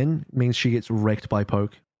 again, means she gets wrecked by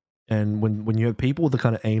poke. And when you have people with the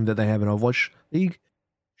kind of aim that they have in Overwatch League,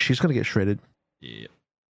 she's going to get shredded. Yep.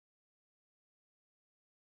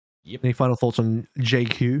 Any final thoughts on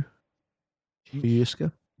JQ?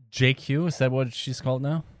 Yuska? JQ, is that what she's called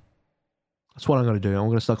now? That's what I'm going to do. I'm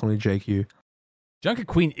going to stuck on the JQ. Junker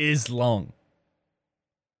Queen is long.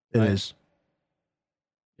 It Right. is.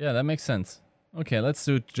 Yeah, that makes sense. Okay, let's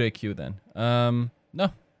do JQ then.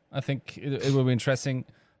 No, I think it will be interesting.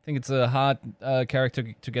 I think it's a hard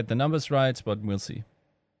character to get the numbers right, but we'll see.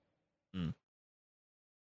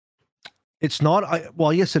 It's not.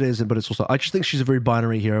 Well, yes, it is, but it's also. I just think she's a very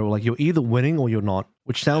binary hero. Like you're either winning or you're not,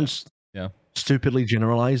 which sounds stupidly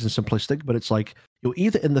generalized and simplistic. But it's like you're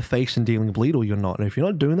either in the face and dealing bleed, or you're not. And if you're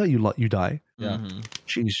not doing that, you die. Yeah.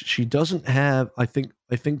 She doesn't have. I think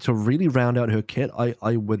to really round out her kit,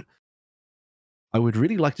 I would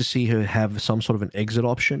really like to see her have some sort of an exit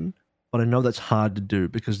option. But I know that's hard to do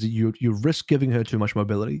because you risk giving her too much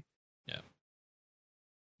mobility. Yeah.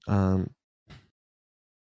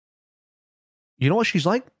 You know what she's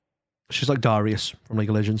like? She's like Darius from League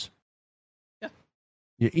of Legends. Yeah.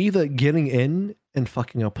 You're either getting in and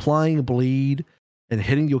fucking applying bleed and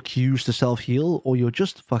hitting your Qs to self-heal, or you're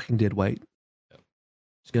just fucking dead weight. Yep.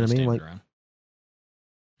 You know what I mean? Like,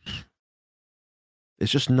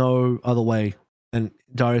 it's just no other way. And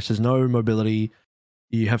Darius has no mobility.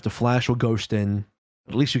 You have to flash or ghost in.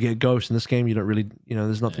 At least you get ghost in this game. You don't really,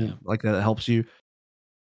 there's nothing like that helps you.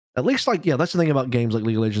 At least, that's the thing about games like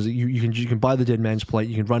League of Legends. You can buy the dead man's plate.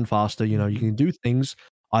 You can run faster. You can do things,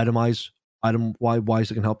 item-wise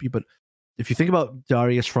that can help you. But if you think about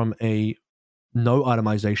Darius from a no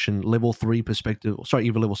itemization level 3 perspective,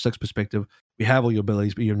 even level 6 perspective, we have all your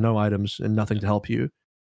abilities, but you have no items and nothing to help you.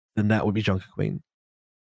 Then that would be Junker Queen.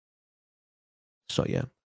 So yeah,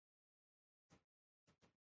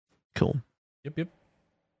 cool. Yep.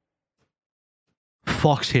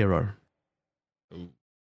 Fox Hero. Ooh.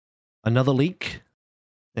 Another leak.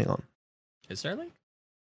 Hang on. Is there a leak?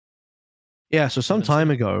 Yeah, so some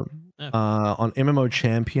time ago, Yeah. on MMO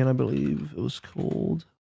Champion, I believe it was called.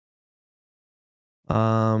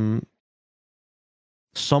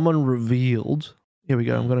 Someone revealed. Here we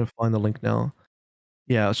go. I'm going to find the link now.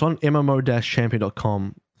 Yeah, it's on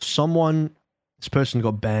MMO-champion.com. This person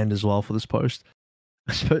got banned as well for this post.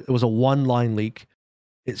 It was a one-line leak.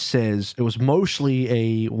 It says it was mostly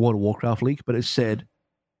a World of Warcraft leak, but it said,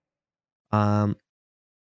 they'll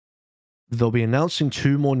be announcing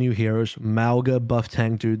 2 more new heroes: Malga, buff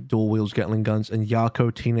tank dude, dual wheels, Gatling guns, and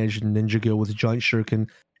Yako, teenage ninja girl with a giant shuriken,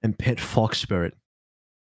 and pet fox spirit.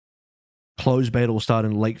 Closed beta will start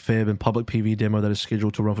in late Feb, and public PV demo that is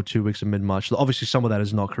scheduled to run for 2 weeks in mid-March. So obviously, some of that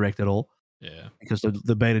is not correct at all. Yeah. Because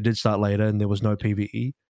the beta did start later and there was no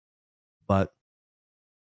PvE. But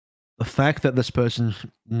the fact that this person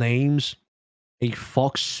names a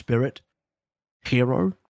fox spirit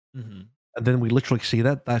hero, and then we literally see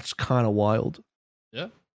that's kind of wild. Yeah.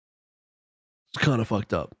 It's kind of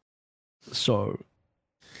fucked up. So.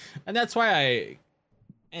 And that's why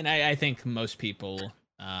I think most people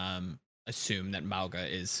assume that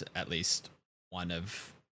Malga is at least one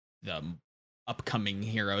of the upcoming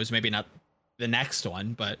heroes. Maybe not the next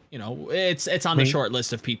one, but it's on the short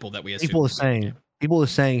list of people that we assume. People are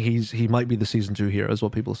saying he might be the season 2 hero, is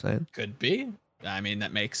what people are saying. Could be. I mean,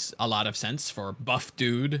 that makes a lot of sense for buff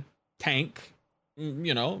dude tank.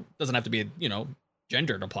 Doesn't have to be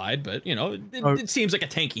gendered applied, but it seems like a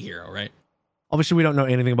tanky hero, right? Obviously, we don't know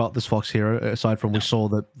anything about this fox hero aside from we saw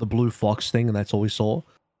the blue fox thing, and that's all we saw.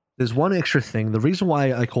 There's one extra thing. The reason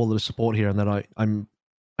why I call it a support hero, and that I'm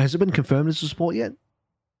has it been confirmed as a support yet?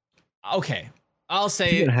 Okay, I'll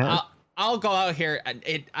say I'll go out here.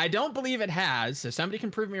 I don't believe it has. If somebody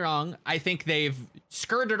can prove me wrong, I think they've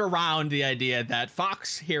skirted around the idea that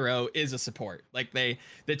Fox Hero is a support. Like they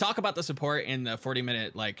talk about the support in the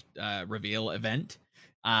 40-minute reveal event,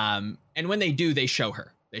 and when they do, they show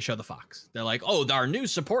her. They show the Fox. They're like, oh, our new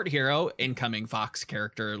support hero, incoming Fox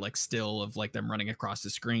character, like still of like them running across the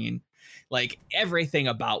screen. Like everything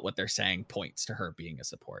about what they're saying points to her being a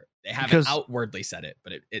support. They haven't Because outwardly said it,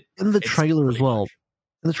 but it in the it's trailer as pretty well, much.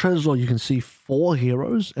 in the trailer as well, you can see 4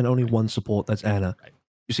 heroes and only 1 support. That's Anna. Right.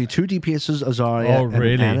 You see 2 DPSs, Azaria Oh, and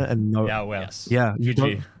really? Anna, and no. Yeah, well. Yes. Yeah, you GG.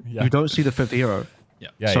 don't, you don't see the 5th hero. Yeah,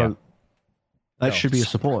 so yeah. that No. should be a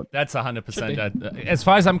support. That's 100%. As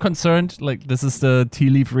far as I'm concerned, like this is the tea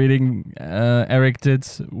leaf reading Eric did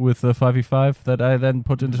with the 5v5 that I then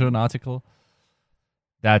put into an article.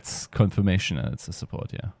 That's confirmation and it's a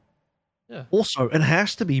support, yeah. Yeah. Also, it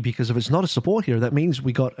has to be, because if it's not a support hero, that means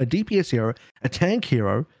we got a DPS hero, a tank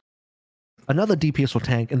hero, another DPS or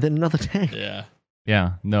tank, and then another tank. Yeah.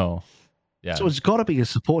 Yeah, no. Yeah. So it's got to be a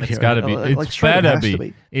support It's hero. gotta be. It's straight up better has to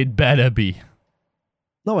be. It better be.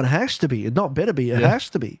 No, it has to be. It not better be. It Yeah. has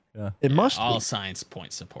to be. Yeah. It must all be. signs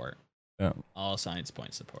point support. Yeah. All signs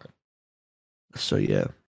point support. So yeah.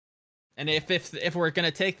 And if we're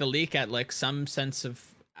gonna take the leak at like some sense of,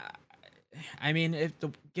 I mean,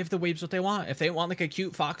 give the weebs what they want. If they want like a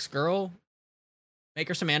cute fox girl, make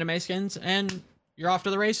her some anime skins, and you're off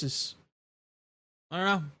to the races. I don't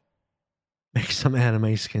know. Make some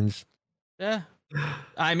anime skins. Yeah.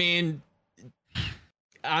 I mean,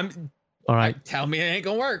 All right. tell me it ain't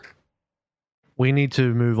gonna work. We need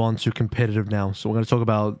to move on to competitive now. So we're going to talk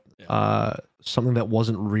about something that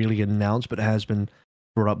wasn't really announced but has been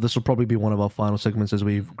brought up. This will probably be one of our final segments, as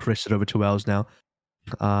we've crested over 2 hours now.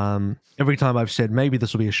 Every time I've said maybe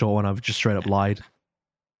this will be a short one, I've just straight up lied.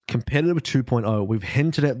 Competitive 2.0. We've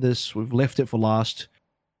hinted at this. We've left it for last.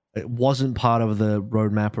 It wasn't part of the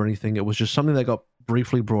roadmap or anything. It was just something that got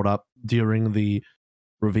briefly brought up during the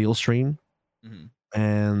reveal stream. Mhm.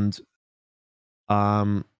 And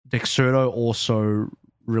Dexerto also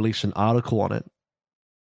released an article on it.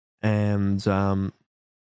 And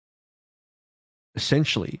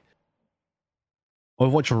essentially,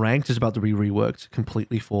 Overwatch Ranked is about to be reworked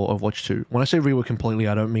completely for Overwatch 2. When I say rework completely,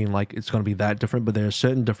 I don't mean like it's going to be that different, but there are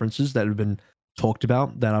certain differences that have been talked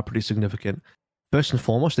about that are pretty significant. First and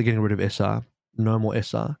foremost, they're getting rid of SR. No more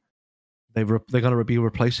SR. They're going to be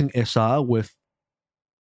replacing SR with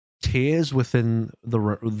tiers within the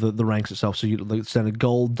ranks itself. So you like standard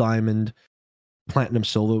gold, diamond, platinum,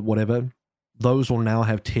 silver, whatever. Those will now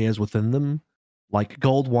have tiers within them, like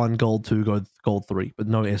gold 1, gold 2, gold 3, but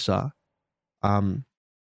no SR. And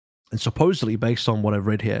supposedly, based on what I've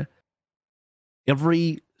read here,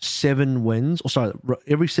 every 7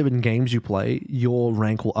 games you play, your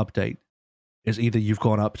rank will update. Is either you've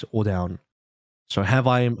gone up or down. So have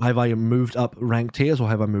I moved up rank tiers, or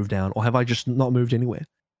have I moved down, or have I just not moved anywhere?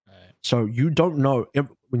 Right. So you don't know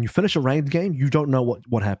when you finish a ranked game. You don't know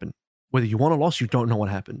what happened. Whether you won or lost, you don't know what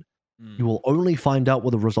happened. You will only find out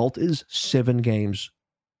what the result is 7 games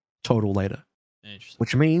total later. Interesting.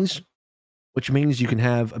 Which means you can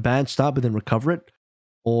have a bad start but then recover it,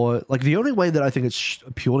 or like the only way that I think it's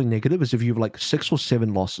purely negative is if you have like 6 or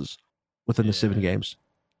 7 losses within the 7 games.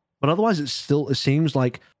 But otherwise, it seems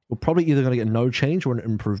like you're probably either going to get no change or an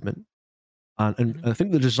improvement. And I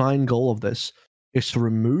think the design goal of this is to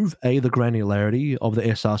remove the granularity of the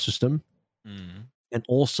SR system, and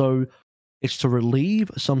also it's to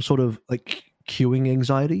relieve some sort of like queuing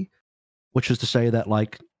anxiety, which is to say that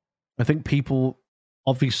like I think people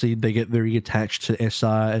obviously they get very attached to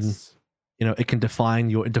SR, and you know it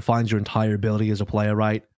defines your entire ability as a player,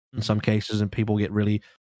 right? In some cases, and people get really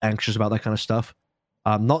anxious about that kind of stuff.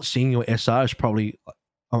 Not seeing your SR is probably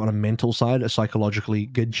on a mental side a psychologically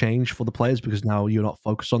good change for the players, because now you're not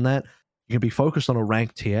focused on that. You can be focused on a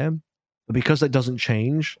ranked tier, but because that doesn't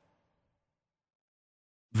change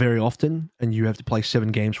very often, and you have to play 7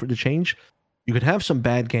 games for it to change, you could have some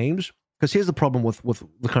bad games. Because here's the problem with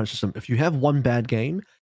the current system: if you have one bad game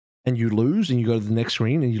and you lose, and you go to the next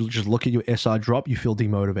screen and you just look at your SR drop, you feel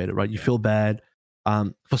demotivated, right? You feel bad.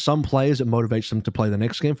 For some players, it motivates them to play the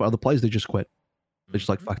next game. For other players, they just quit. They're just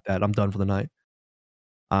like, fuck that, I'm done for the night.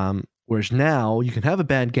 Whereas now you can have a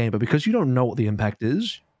bad game, but because you don't know what the impact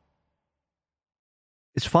is,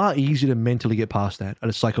 it's far easier to mentally get past that at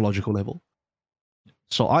a psychological level.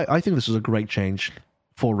 So I think this is a great change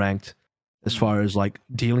for ranked as far as like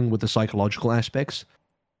dealing with the psychological aspects.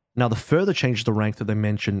 Now, the further change to the rank that they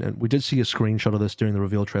mentioned, and we did see a screenshot of this during the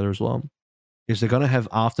reveal trailer as well, is they're going to have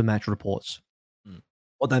after-match reports.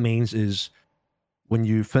 What that means is when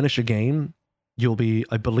you finish a game,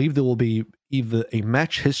 I believe there will be either a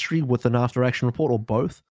match history with an after-action report or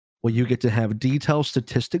both, where you get to have detailed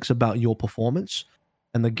statistics about your performance,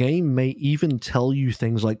 and the game may even tell you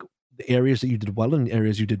things like the areas that you did well and the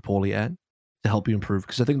areas you did poorly at. to help you improve.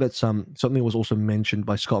 Because I think that's something that was also mentioned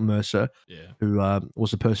by Scott Mercer, Yeah. who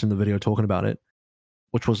was the person in the video talking about it,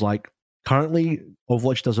 which was like, currently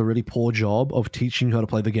Overwatch does a really poor job of teaching you how to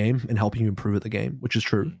play the game and helping you improve at the game, which is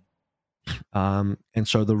true. And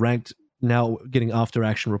so the ranked, now getting after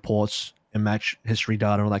action reports and match history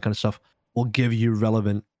data and all that kind of stuff will give you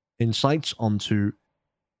relevant insights onto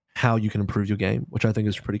how you can improve your game, which I think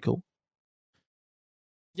is pretty cool.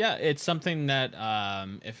 Yeah, it's something that,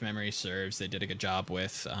 if memory serves, they did a good job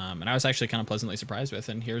with, and I was actually kind of pleasantly surprised with.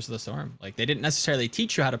 And here's the storm: like, they didn't necessarily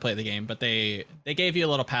teach you how to play the game, but they gave you a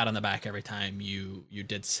little pat on the back every time you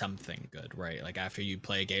did something good, right? Like after you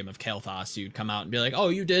play a game of Kael'thas, you'd come out and be like, "Oh,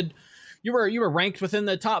 you were ranked within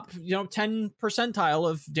the top 10 percentile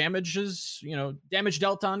of damages, damage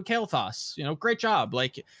dealt on Kael'thas. Great job."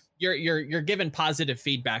 Like you're given positive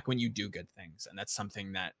feedback when you do good things, and that's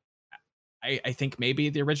something that I think maybe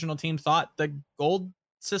the original team thought the gold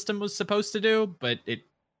system was supposed to do, but it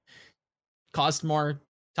caused more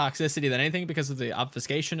toxicity than anything because of the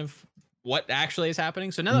obfuscation of what actually is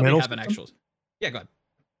happening. So now that we have an actual, yeah, go ahead.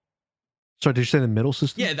 Sorry, did you say the middle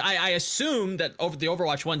system? Yeah, I assumed that the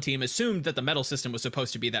Overwatch 1 team assumed that the medal system was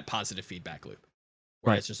supposed to be that positive feedback loop.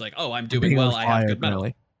 Where it's just like, oh, I'm doing well, I have good medal.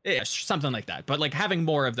 Yeah, something like that. But like having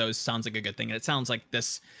more of those sounds like a good thing. And it sounds like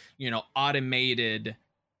this, automated,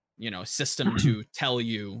 system to tell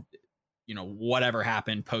you, whatever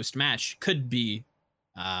happened post-match could be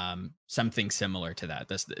something similar to that.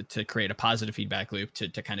 This to create a positive feedback loop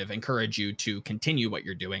to kind of encourage you to continue what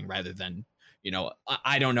you're doing rather than,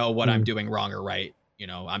 I don't know what I'm doing wrong or right.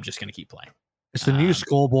 I'm just going to keep playing. It's the new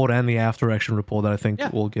scoreboard and the after action report that I think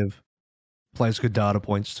will give players good data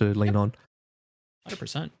points to lean on.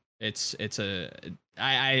 100%. It's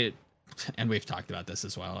and we've talked about this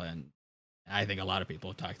as well, and I think a lot of people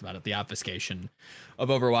have talked about it. The obfuscation of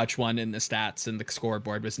Overwatch 1 in the stats and the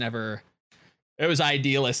scoreboard was never, it was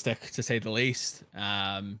idealistic to say the least.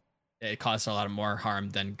 It caused a lot of more harm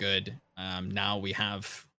than good. Now we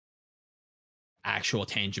have actual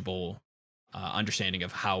tangible understanding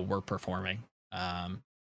of how we're performing. And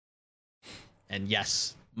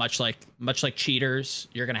yes, much like cheaters,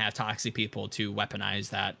 you're going to have toxic people to weaponize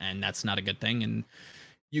that, and that's not a good thing. And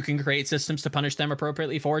you can create systems to punish them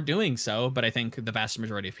appropriately for doing so, but I think the vast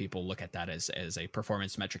majority of people look at that as a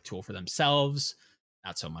performance metric tool for themselves,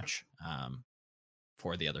 not so much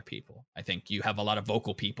for the other people. I think you have a lot of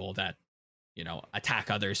vocal people that attack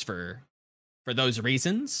others for those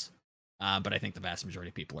reasons, but I think the vast majority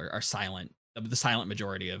of people are silent. The silent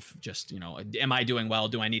majority of just am I doing well?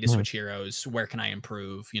 Do I need to switch heroes? Where can I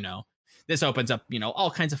improve? This opens up,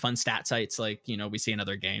 all kinds of fun stat sites like, we see in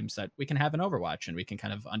other games that we can have in Overwatch, and we can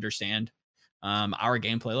kind of understand our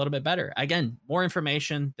gameplay a little bit better. Again, more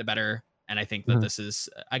information, the better. And I think that this is,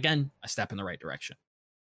 again, a step in the right direction.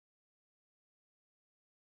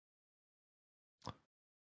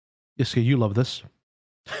 Yiska, you love this.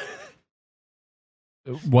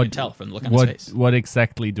 What, you can tell from the look on his face. What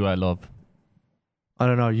exactly do I love? I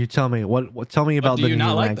don't know. You tell me. Tell me about what do the you new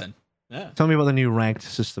not ranked. like then? Yeah. Tell me about the new ranked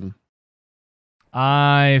system.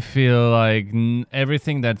 I feel like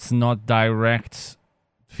everything that's not direct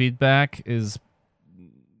feedback is...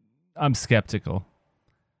 I'm skeptical.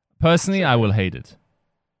 Personally, I will hate it.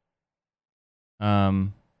 I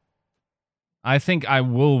think I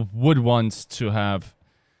would want to have...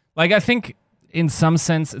 Like, I think in some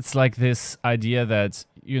sense it's like this idea that,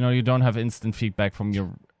 you don't have instant feedback from your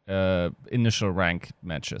initial rank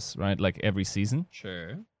matches, right? Like every season.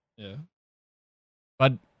 Sure. Yeah.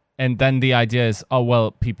 And then the idea is, oh,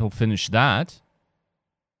 well, people finish that,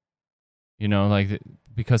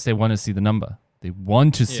 because they want to see the number. They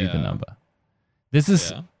want to see the number.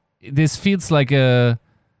 This feels like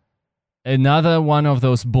another one of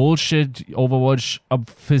those bullshit Overwatch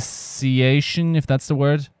obfuscation, if that's the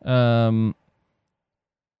word,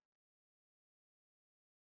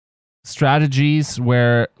 strategies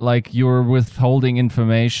where like you're withholding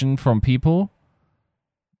information from people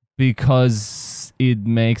because it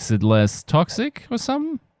makes it less toxic or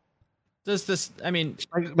something. Does this, It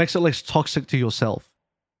makes it less toxic to yourself.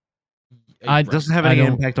 It doesn't have any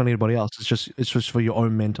impact on anybody else. It's just for your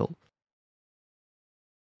own mental.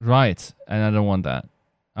 Right, and I don't want that.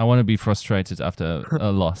 I want to be frustrated after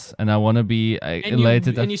a loss, and I want to be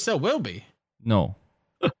elated. And you still will be. No.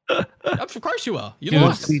 Of course you will. He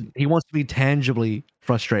wants to be tangibly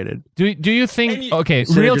frustrated. Do you think? Okay,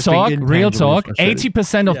 real talk.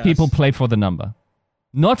 80% of people play for the number,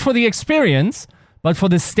 not for the experience, but for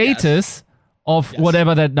the status of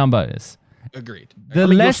whatever that number is. Agreed. The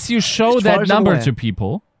less you show that number to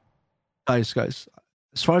people, guys.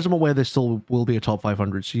 As far as I'm aware, there still will be a top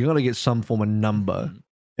 500, so you got to get some form of number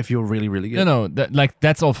if you're really, really good. No,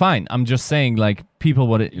 that's all fine. I'm just saying, like, people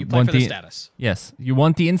You play want for the status. Yes, you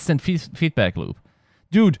want the instant feedback loop.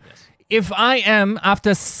 Dude, if I am,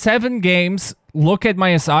 after 7 games, look at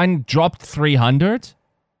my SI dropped 300,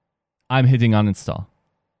 I'm hitting uninstall.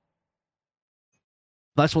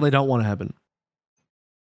 That's what they don't want to happen.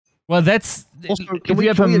 Well, that's... Also, if you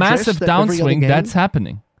have a massive downswing, game, that's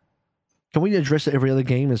happening. Can we address that every other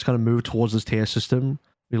game is kind of moved towards this tier system?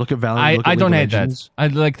 We look at Valorant. I don't hate that. I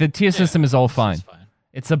like the tier system is all fine. It's fine.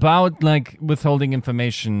 It's about like withholding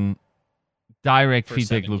information, direct For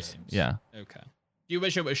feedback 7 loops. games. Yeah. Okay. Do you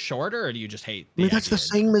wish it was shorter, or do you just hate? I mean, that's the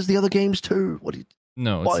same as the other games too. What?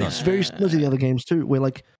 No, Well, it's it's not. very similar to the other games too, where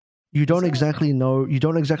like you don't exactly know. You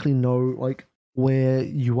don't exactly know like where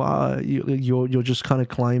you are. You're just kind of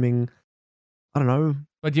climbing. I don't know,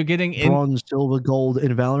 But you're getting in. bronze, silver, gold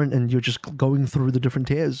in Valorant, and you're just going through the different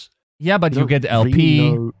tiers. Yeah, but you don't get LP,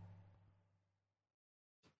 really know-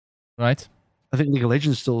 right? I think League of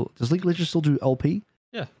Legends still does. League of Legends still do LP?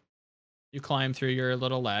 You climb through your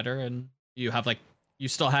little ladder, and you have like you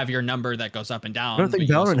still have your number that goes up and down. I don't think but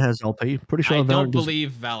you Valorant also- has LP. Pretty sure I Valorant don't does.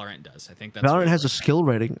 believe Valorant does. I think that's Valorant weird has a right skill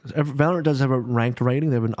rating. Valorant does have a ranked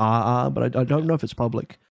rating. They have an RR, but I don't know if it's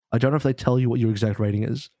public. I don't know if they tell you what your exact rating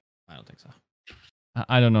is. now. I don't think so.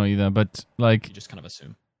 I don't know either, but like You just kind of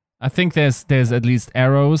assume. I think there's at least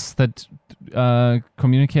arrows that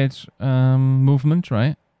communicate movement,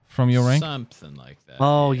 right, from your rank. Something like that.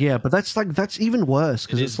 Oh yeah, but that's even worse it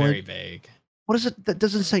because is it's very like, vague. what is it that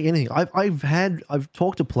doesn't say anything? I've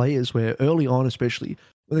talked to players where early on, especially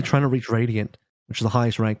when they're trying to reach Radiant, which is the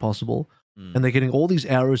highest rank possible, Mm. and they're getting all these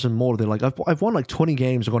arrows and more. They're like, I've won like 20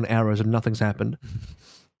 games, I've gotten arrows and nothing's happened.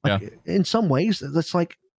 Like, in some ways, that's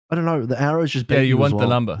like, I don't know, the arrows just Yeah, bait you as want the well.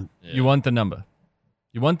 number. Yeah. You want the number.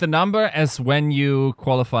 You want the number as when you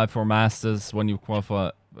qualify for masters, when you qualify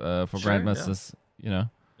for Sure, grandmasters. You know.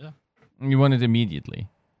 Yeah. You want it immediately.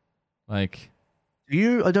 Like. Do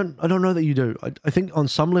you? I don't know that you do. I think on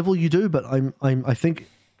some level you do, but I think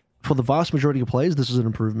for the vast majority of players, this is an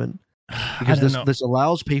improvement because this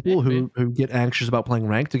allows people Maybe. who get anxious about playing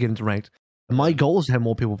ranked to get into ranked. And my goal is to have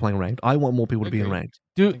more people playing ranked. I want more people to be in Agreed. ranked. I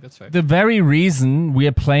Dude, think that's fair. the very reason we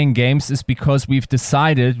are playing games is because we've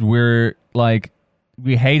decided we're like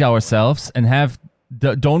we hate ourselves and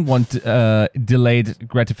don't want delayed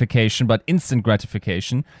gratification but instant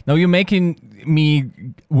gratification. Now you're making me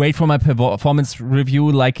wait for my performance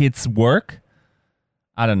review like it's work.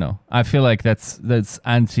 I don't know. I feel like that's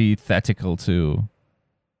antithetical to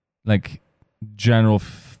like general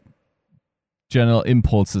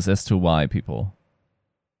impulses as to why people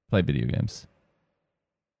play video games.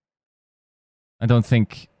 I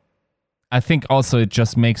think also it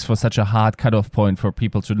just makes for such a hard cutoff point for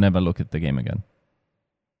people to never look at the game again.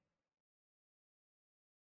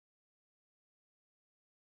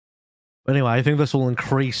 But anyway, I think this will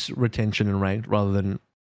increase retention in ranked rather than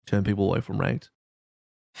turn people away from ranked,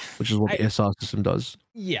 which is what the SR system does.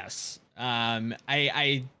 Yes.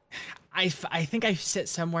 I think I sit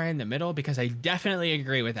somewhere in the middle because I definitely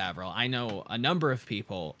agree with Avril. I know a number of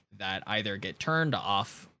people that either get turned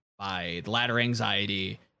off by the ladder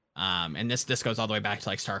anxiety, and this goes all the way back to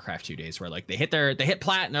like StarCraft 2 days where like they hit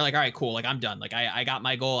plat and they're like, all right, cool, like I'm done, like I got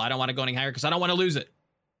my goal, I don't want to go any higher because I don't want to lose it.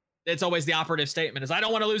 It's always the operative statement is I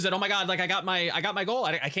don't want to lose it. Oh my god, like I got my goal,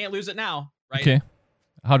 I can't lose it now, right? Okay,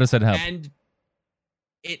 how does that help? And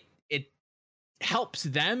it helps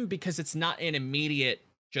them because it's not an immediate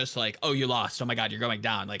just like, oh, you lost, oh my god, you're going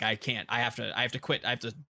down, like I have to quit, I have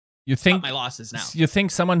to You cut think my losses now. You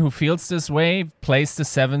think someone who feels this way plays the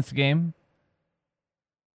 7th game?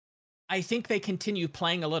 I think they continue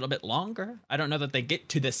playing a little bit longer. I don't know that they get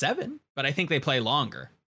to the 7, but I think they play longer,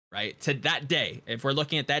 right? To that day. If we're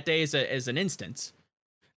looking at that day as an instance,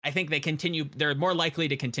 I think they're more likely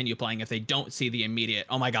to continue playing if they don't see the immediate,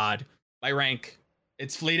 oh my god, my rank,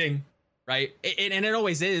 it's fleeting, right? And it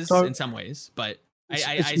always is So, in some ways, but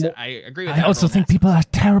it's more- I agree with I also Avril think on that. people are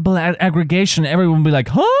terrible at aggregation. Everyone will be like,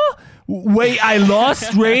 huh? Wait, I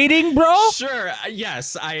lost rating, bro? Sure,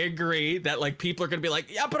 yes, I agree that like people are gonna be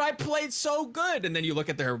like, yeah, but I played so good, and then you look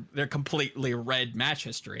at their completely red match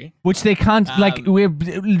history. Which they can't, like, we're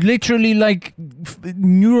literally, like,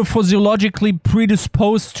 neurophysiologically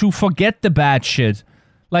predisposed to forget the bad shit.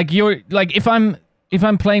 Like, if I'm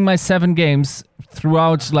playing my 7 games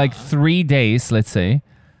throughout, like, 3 days, let's say,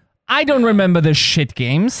 I don't remember the shit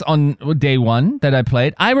games on day 1 that I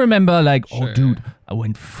played. I remember, like, Sure. oh, dude, I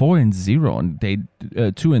went 4-0 on day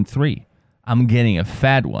 2 and 3. I'm getting a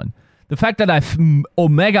fat one. the fact that I've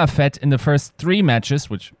Omega fed in the first 3 matches,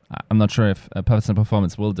 which I'm not sure if personal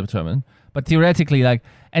performance will determine, but theoretically, like,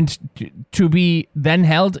 and to be then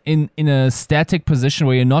held in a static position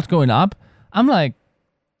where you're not going up, I'm like,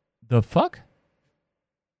 the fuck?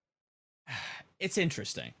 It's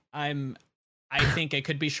interesting. I think it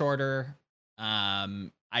could be shorter.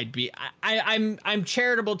 I'm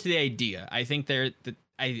charitable to the idea. I think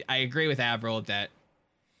I agree with Avril that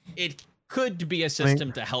it could be a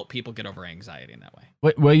system to help people get over anxiety in that way.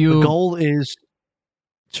 The goal is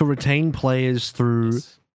to retain players through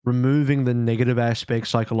removing the negative aspects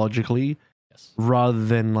psychologically, rather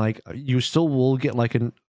than like you still will get like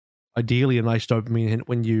ideally a nice dopamine hit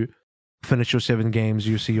when you finish your 7 games.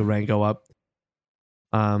 You see your rank go up.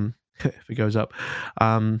 If it goes up,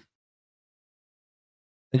 and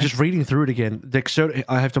just reading through it again, Dexoto,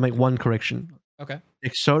 I have to make one correction. Okay.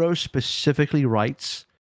 Dexoto specifically writes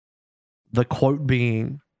the quote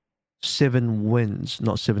being 7 wins,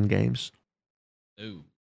 not 7 games. Ooh,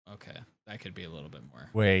 okay. That could be a little bit more.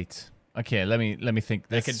 Wait. Okay, let me think.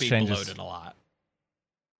 That could be bloated a lot.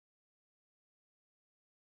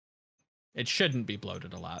 It shouldn't be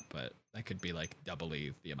bloated a lot, but that could be like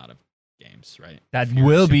doubly the amount of games, right? That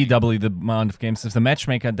will be doubly the amount of games. If the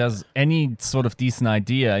matchmaker does any sort of decent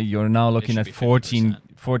idea, you're now looking at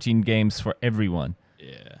 14 games for everyone.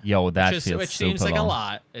 Yeah. Yo, that feels which seems like long. a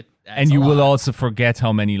lot. And you will also forget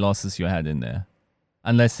how many losses you had in there.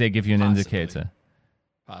 Unless they give you an indicator.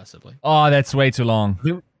 Possibly. Oh, that's way too long.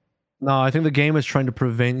 No, I think the game is trying to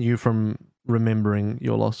prevent you from remembering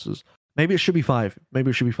your losses. Maybe it should be 5.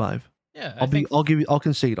 Yeah, I'll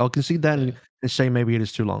concede that and say maybe it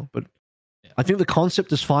is too long. But I think the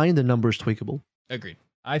concept is fine. The number is tweakable. Agreed.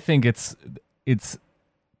 I think it's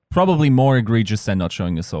probably more egregious than not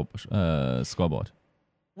showing a scoreboard.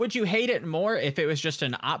 Would you hate it more if it was just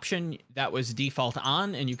an option that was default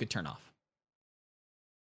on and you could turn off?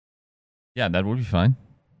 Yeah, that would be fine.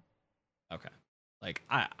 Okay. Like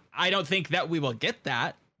I don't think that we will get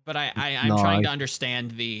that, but I'm trying to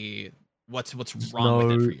understand what's wrong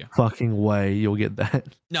with it for you. Fucking way you'll get that.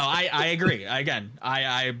 No, I agree. Again,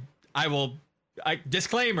 I will.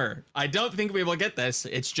 Disclaimer: I don't think we will get this.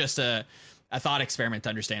 It's just a thought experiment to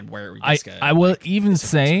understand where. I will even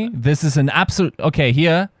say this is an absolute. Okay,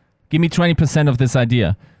 here, give me 20% of this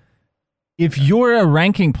idea. If you're a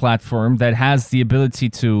ranking platform that has the ability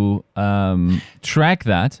to track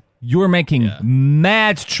that, you're making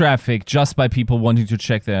mad traffic just by people wanting to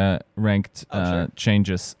check their ranked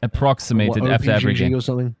changes approximated after every game. Or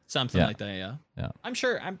something like that. Yeah. I'm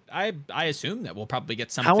sure. I assume that we'll probably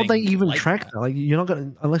get something. How would they even like track that? Like you're not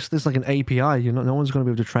gonna, unless there's like an API. No one's gonna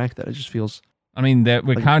be able to track that. It just feels. I mean,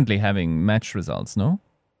 we're currently having match results, no?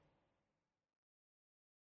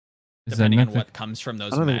 Depending on what comes from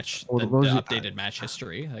those the updated match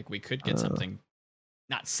history, like we could get something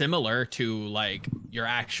not similar to like your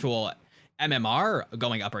actual MMR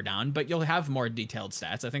going up or down, but you'll have more detailed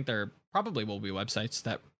stats. I think there probably will be websites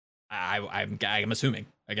that I'm assuming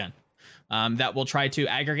again that will try to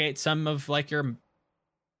aggregate some of like your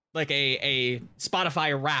like a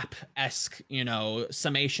Spotify rap-esque,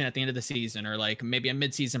 summation at the end of the season, or like maybe a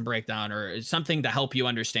mid-season breakdown or something to help you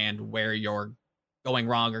understand where you're going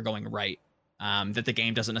wrong or going right. That the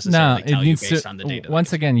game doesn't necessarily tell you based on the data.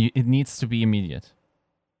 Once again, it needs to be immediate.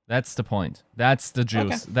 That's the point. That's the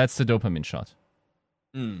juice. Okay. That's the dopamine shot.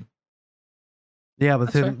 Yeah,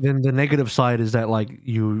 but then the negative side is that like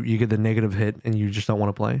you get the negative hit and you just don't want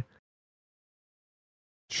to play.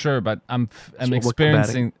 Sure, but I'm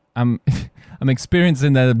experiencing I'm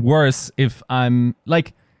experiencing that worse if I'm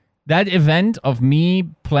like that event of me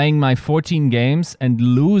playing my 14 games and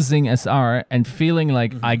losing SR and feeling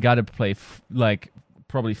like I gotta play like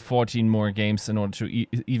probably 14 more games in order to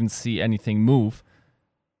even see anything move.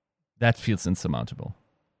 That feels insurmountable.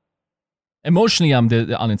 Emotionally, I'm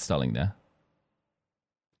uninstalling there.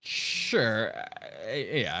 Sure.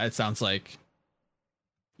 Yeah, it sounds like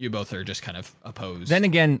you both are just kind of opposed. Then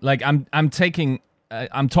again, like I'm talking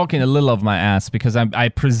a little of my ass because I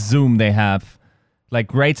presume they have like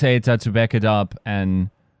great data to back it up and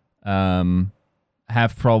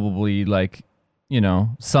have probably like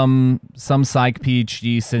some psych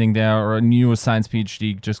PhD sitting there or a neuroscience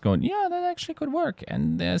PhD just going, yeah, that actually could work,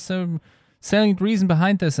 and there's some salient reason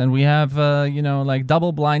behind this, and we have like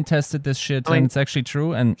double blind tested this shit, and it's actually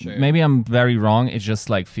true. And maybe I'm very wrong. It just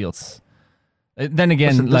like feels. Then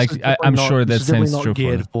again, I'm sure that sounds true.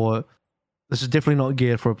 This is definitely not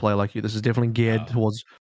geared for a player like you. This is definitely geared towards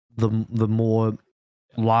the more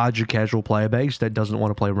larger casual player base that doesn't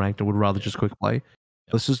want to play ranked and would rather just quick play.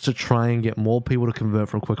 This is to try and get more people to convert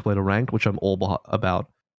from quick play to ranked, which I'm all about.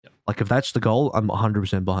 Like if that's the goal, I'm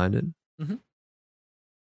 100% behind it. Mhm.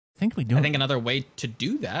 I think we do. I think another way to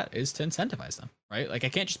do that is to incentivize them, right? Like,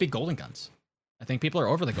 it can't just be golden guns. I think people are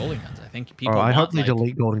over the golden guns. I think people. I hope want, they like,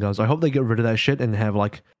 delete golden guns. I hope they get rid of that shit and have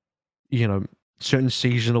like, certain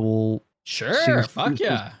seasonal, Sure, fuck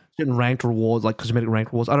yeah, certain ranked rewards, like cosmetic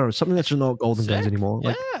ranked rewards. I don't know, something that's just not golden guns Sick. anymore.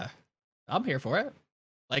 Like, Yeah, I'm here for it.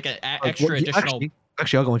 Like an like, extra additional.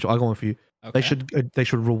 Actually, I'll go on for you. Okay. They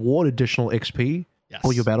should reward additional XP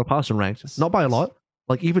for your Yes. battle pass and ranked. Yes, Not by a yes. lot,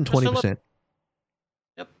 like even Just a little- 20%.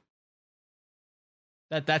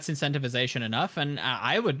 That's incentivization enough, and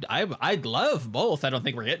I'd love both. I don't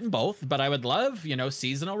think we're getting both, but I would love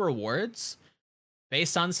seasonal rewards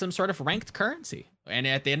based on some sort of ranked currency. And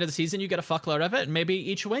at the end of the season, you get a fuckload of it, and maybe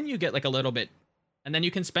each win you get like a little bit, and then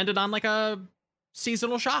you can spend it on like a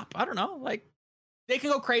seasonal shop. I don't know, like they can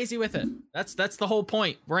go crazy with it. That's the whole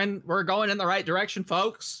point. We're going in the right direction,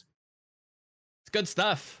 folks. It's good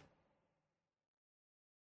stuff.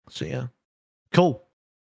 So yeah, cool.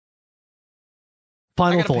 I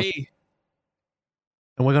Final gotta thoughts, pee.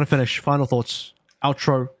 and we're gonna finish. Final thoughts.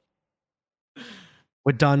 Outro.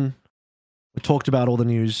 We're done. We talked about all the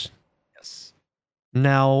news. Yes.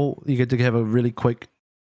 Now you get to have a really quick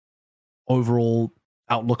overall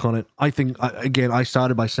outlook on it. I think, I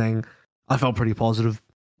started by saying I felt pretty positive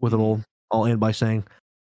with it all. I'll end by saying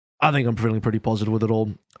I think I'm feeling pretty positive with it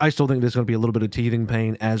all. I still think there's going to be a little bit of teething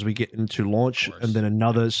pain as we get into launch, Of course. and then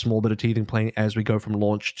another small bit of teething pain as we go from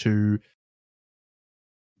launch to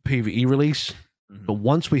PvE release. Mhm. But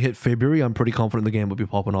once we hit February, I'm pretty confident the game will be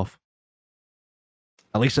popping off.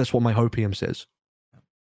 At least that's what my Hopium says.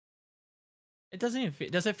 It doesn't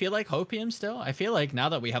even does it feel like Hopium still? I feel like now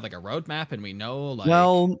that we have like a roadmap and we know like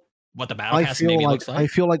Well, what the battle I pass feel maybe like looks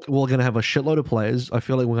like. we're gonna have a shitload of players. I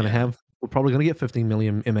feel like Yeah. we're probably gonna get 15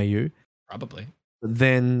 million MAU. Probably. But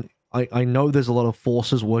then I know there's a lot of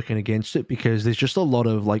forces working against it because there's just a lot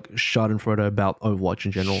of like schadenfreude about Overwatch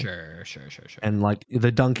in general. Sure. And like the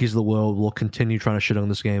donkeys of the world will continue trying to shit on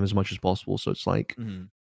this game as much as possible. So it's like, Mhm.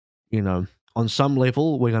 on some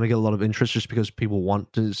level, we're going to get a lot of interest just because people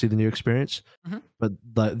want to see the new experience. Mhm.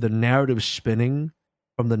 But the narrative spinning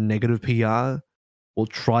from the negative PR will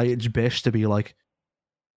try its best to be like,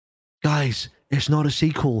 guys, it's not a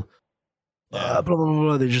sequel. Yeah. Blah, blah, blah,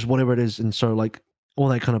 blah. They're just whatever it is. And so, like, all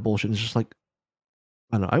that kind of bullshit is just like,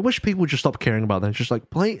 I don't know. I wish people would just stop caring about that. It's just like,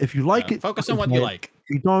 play if you like Yeah, it. focus fucking on what play you it. like.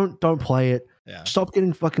 If you don't play it. Yeah. Stop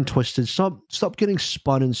getting fucking twisted. Stop getting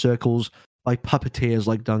spun in circles by puppeteers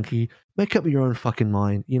like Donkey. Make up your own fucking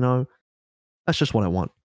mind. That's just what I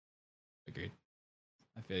want. Agreed.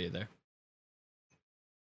 I feel you there.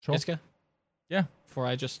 Sure. Iska? Yeah. Before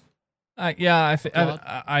I just Yeah, Go on.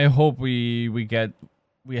 I hope we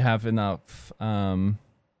have enough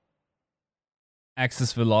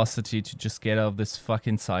access velocity to just get out of this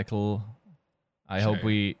fucking cycle. I hope Sure.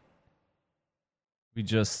 we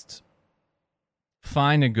just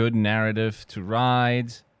find a good narrative to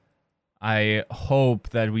ride. I hope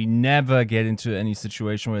that we never get into any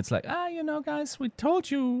situation where it's like, guys, we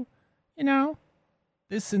told you,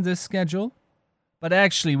 this in this schedule. But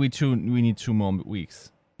actually, we need 2 more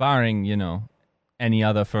weeks, barring, any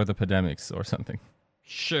other further pandemics or something.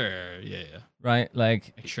 Sure. Yeah. Right?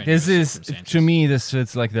 Like, Extraneous this is, circumstances. to me, this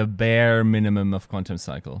fits like the bare minimum of content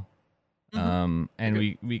cycle. Mhm. And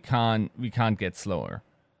Agree. we can't get slower.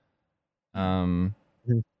 Mhm.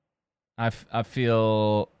 I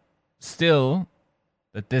feel still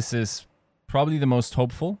that this is probably the most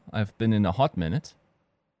hopeful I've been in a hot minute.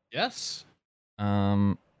 Yes.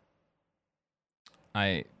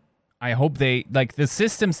 I hope they like the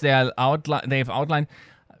systems they've outlined.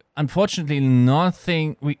 Unfortunately,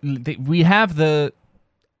 nothing. We have the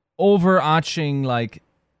overarching like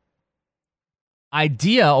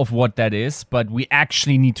idea of what that is, but we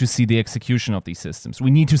actually need to see the execution of these systems.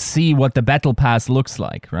 We need to see what the battle pass looks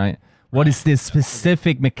like, right? What is the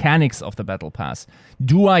specific mechanics of the battle pass?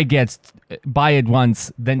 Do I buy it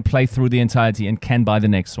once, then play through the entirety and can buy the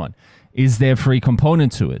next one? Is there a free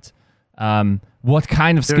component to it? What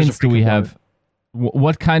kind of There is a skins do free we component. have?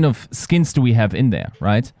 What kind of skins do we have in there,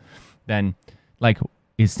 right? Then, like,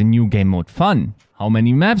 is the new game mode fun? How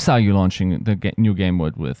many maps are you launching the new game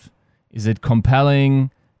mode with? Is it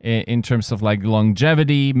compelling in terms of like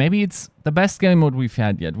longevity? Maybe it's the best game mode we've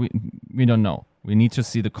had yet. We don't know. We need to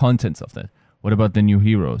see the contents of that. What about the new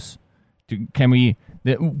heroes?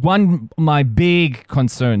 One of my big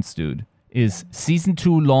concerns, dude, is Season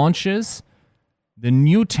 2 launches, the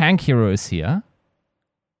new tank hero is here,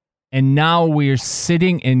 and now we're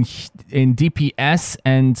sitting in DPS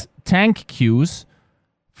and tank queues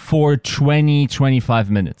for 20-25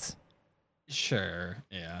 minutes. Sure.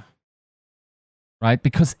 Yeah. right?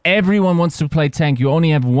 Because everyone wants to play tank. You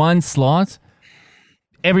only have one slot.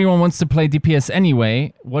 Everyone wants to play DPS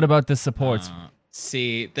anyway. What about the supports?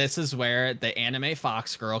 See, this is where the anime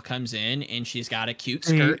fox girl comes in, and she's got a cute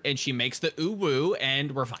skirt, and she makes the ooh woo,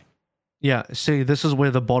 and we're fine. Yeah, see, this is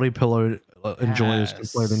where the body pillow enjoyers can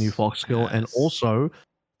play the new Fox skill, and also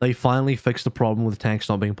they finally fixed the problem with tanks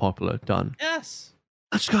not being popular. Done. Yes.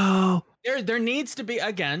 Let's go. There needs to be,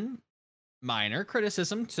 again, minor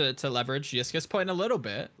criticism to leverage Yiska's point a little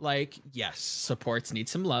bit. Like, yes, supports need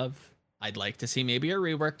some love. I'd like to see maybe a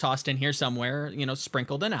rework tossed in here somewhere, you know,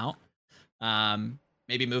 sprinkled in out.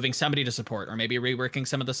 Maybe moving somebody to support, or maybe reworking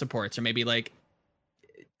some of the supports, or maybe like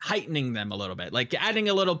heightening them a little bit, like adding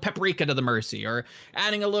a little paprika to the Mercy, or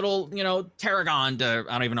adding a little, you know, tarragon to,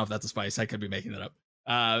 I don't even know if that's a spice, I could be making that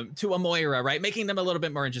up, to a Moira, right? Making them a little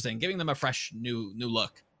bit more interesting, giving them a fresh new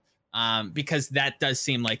look. Because that does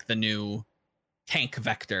seem like the new tank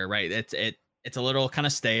vector, right? It's a little kind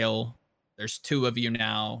of stale. There's two of you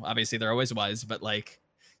now. Obviously there always was, but like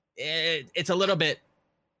it's a little bit,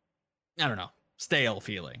 I don't know, stale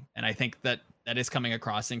feeling. And I think that is coming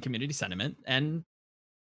across in community sentiment. And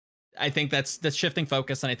I think that's shifting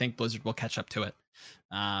focus, and I think Blizzard will catch up to it,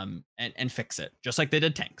 and fix it, just like they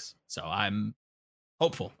did tanks. So I'm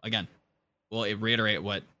hopeful. Again, we'll reiterate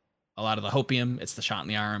what a lot of the hopium. It's the shot in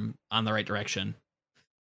the arm, on the right direction.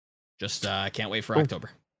 Just can't wait for October.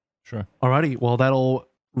 Sure. Alrighty, well that'll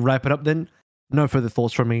wrap it up then. No further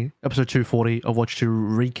thoughts from me. Episode 240 of Watch 2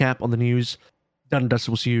 recap on the news. Done and dusted.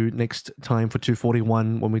 We'll see you next time for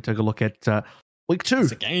 241 when we take a look at week 2 It's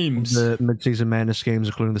the games. of the mid-season madness games,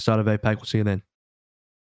 including the start of APAC. We'll see you then.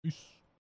 Peace.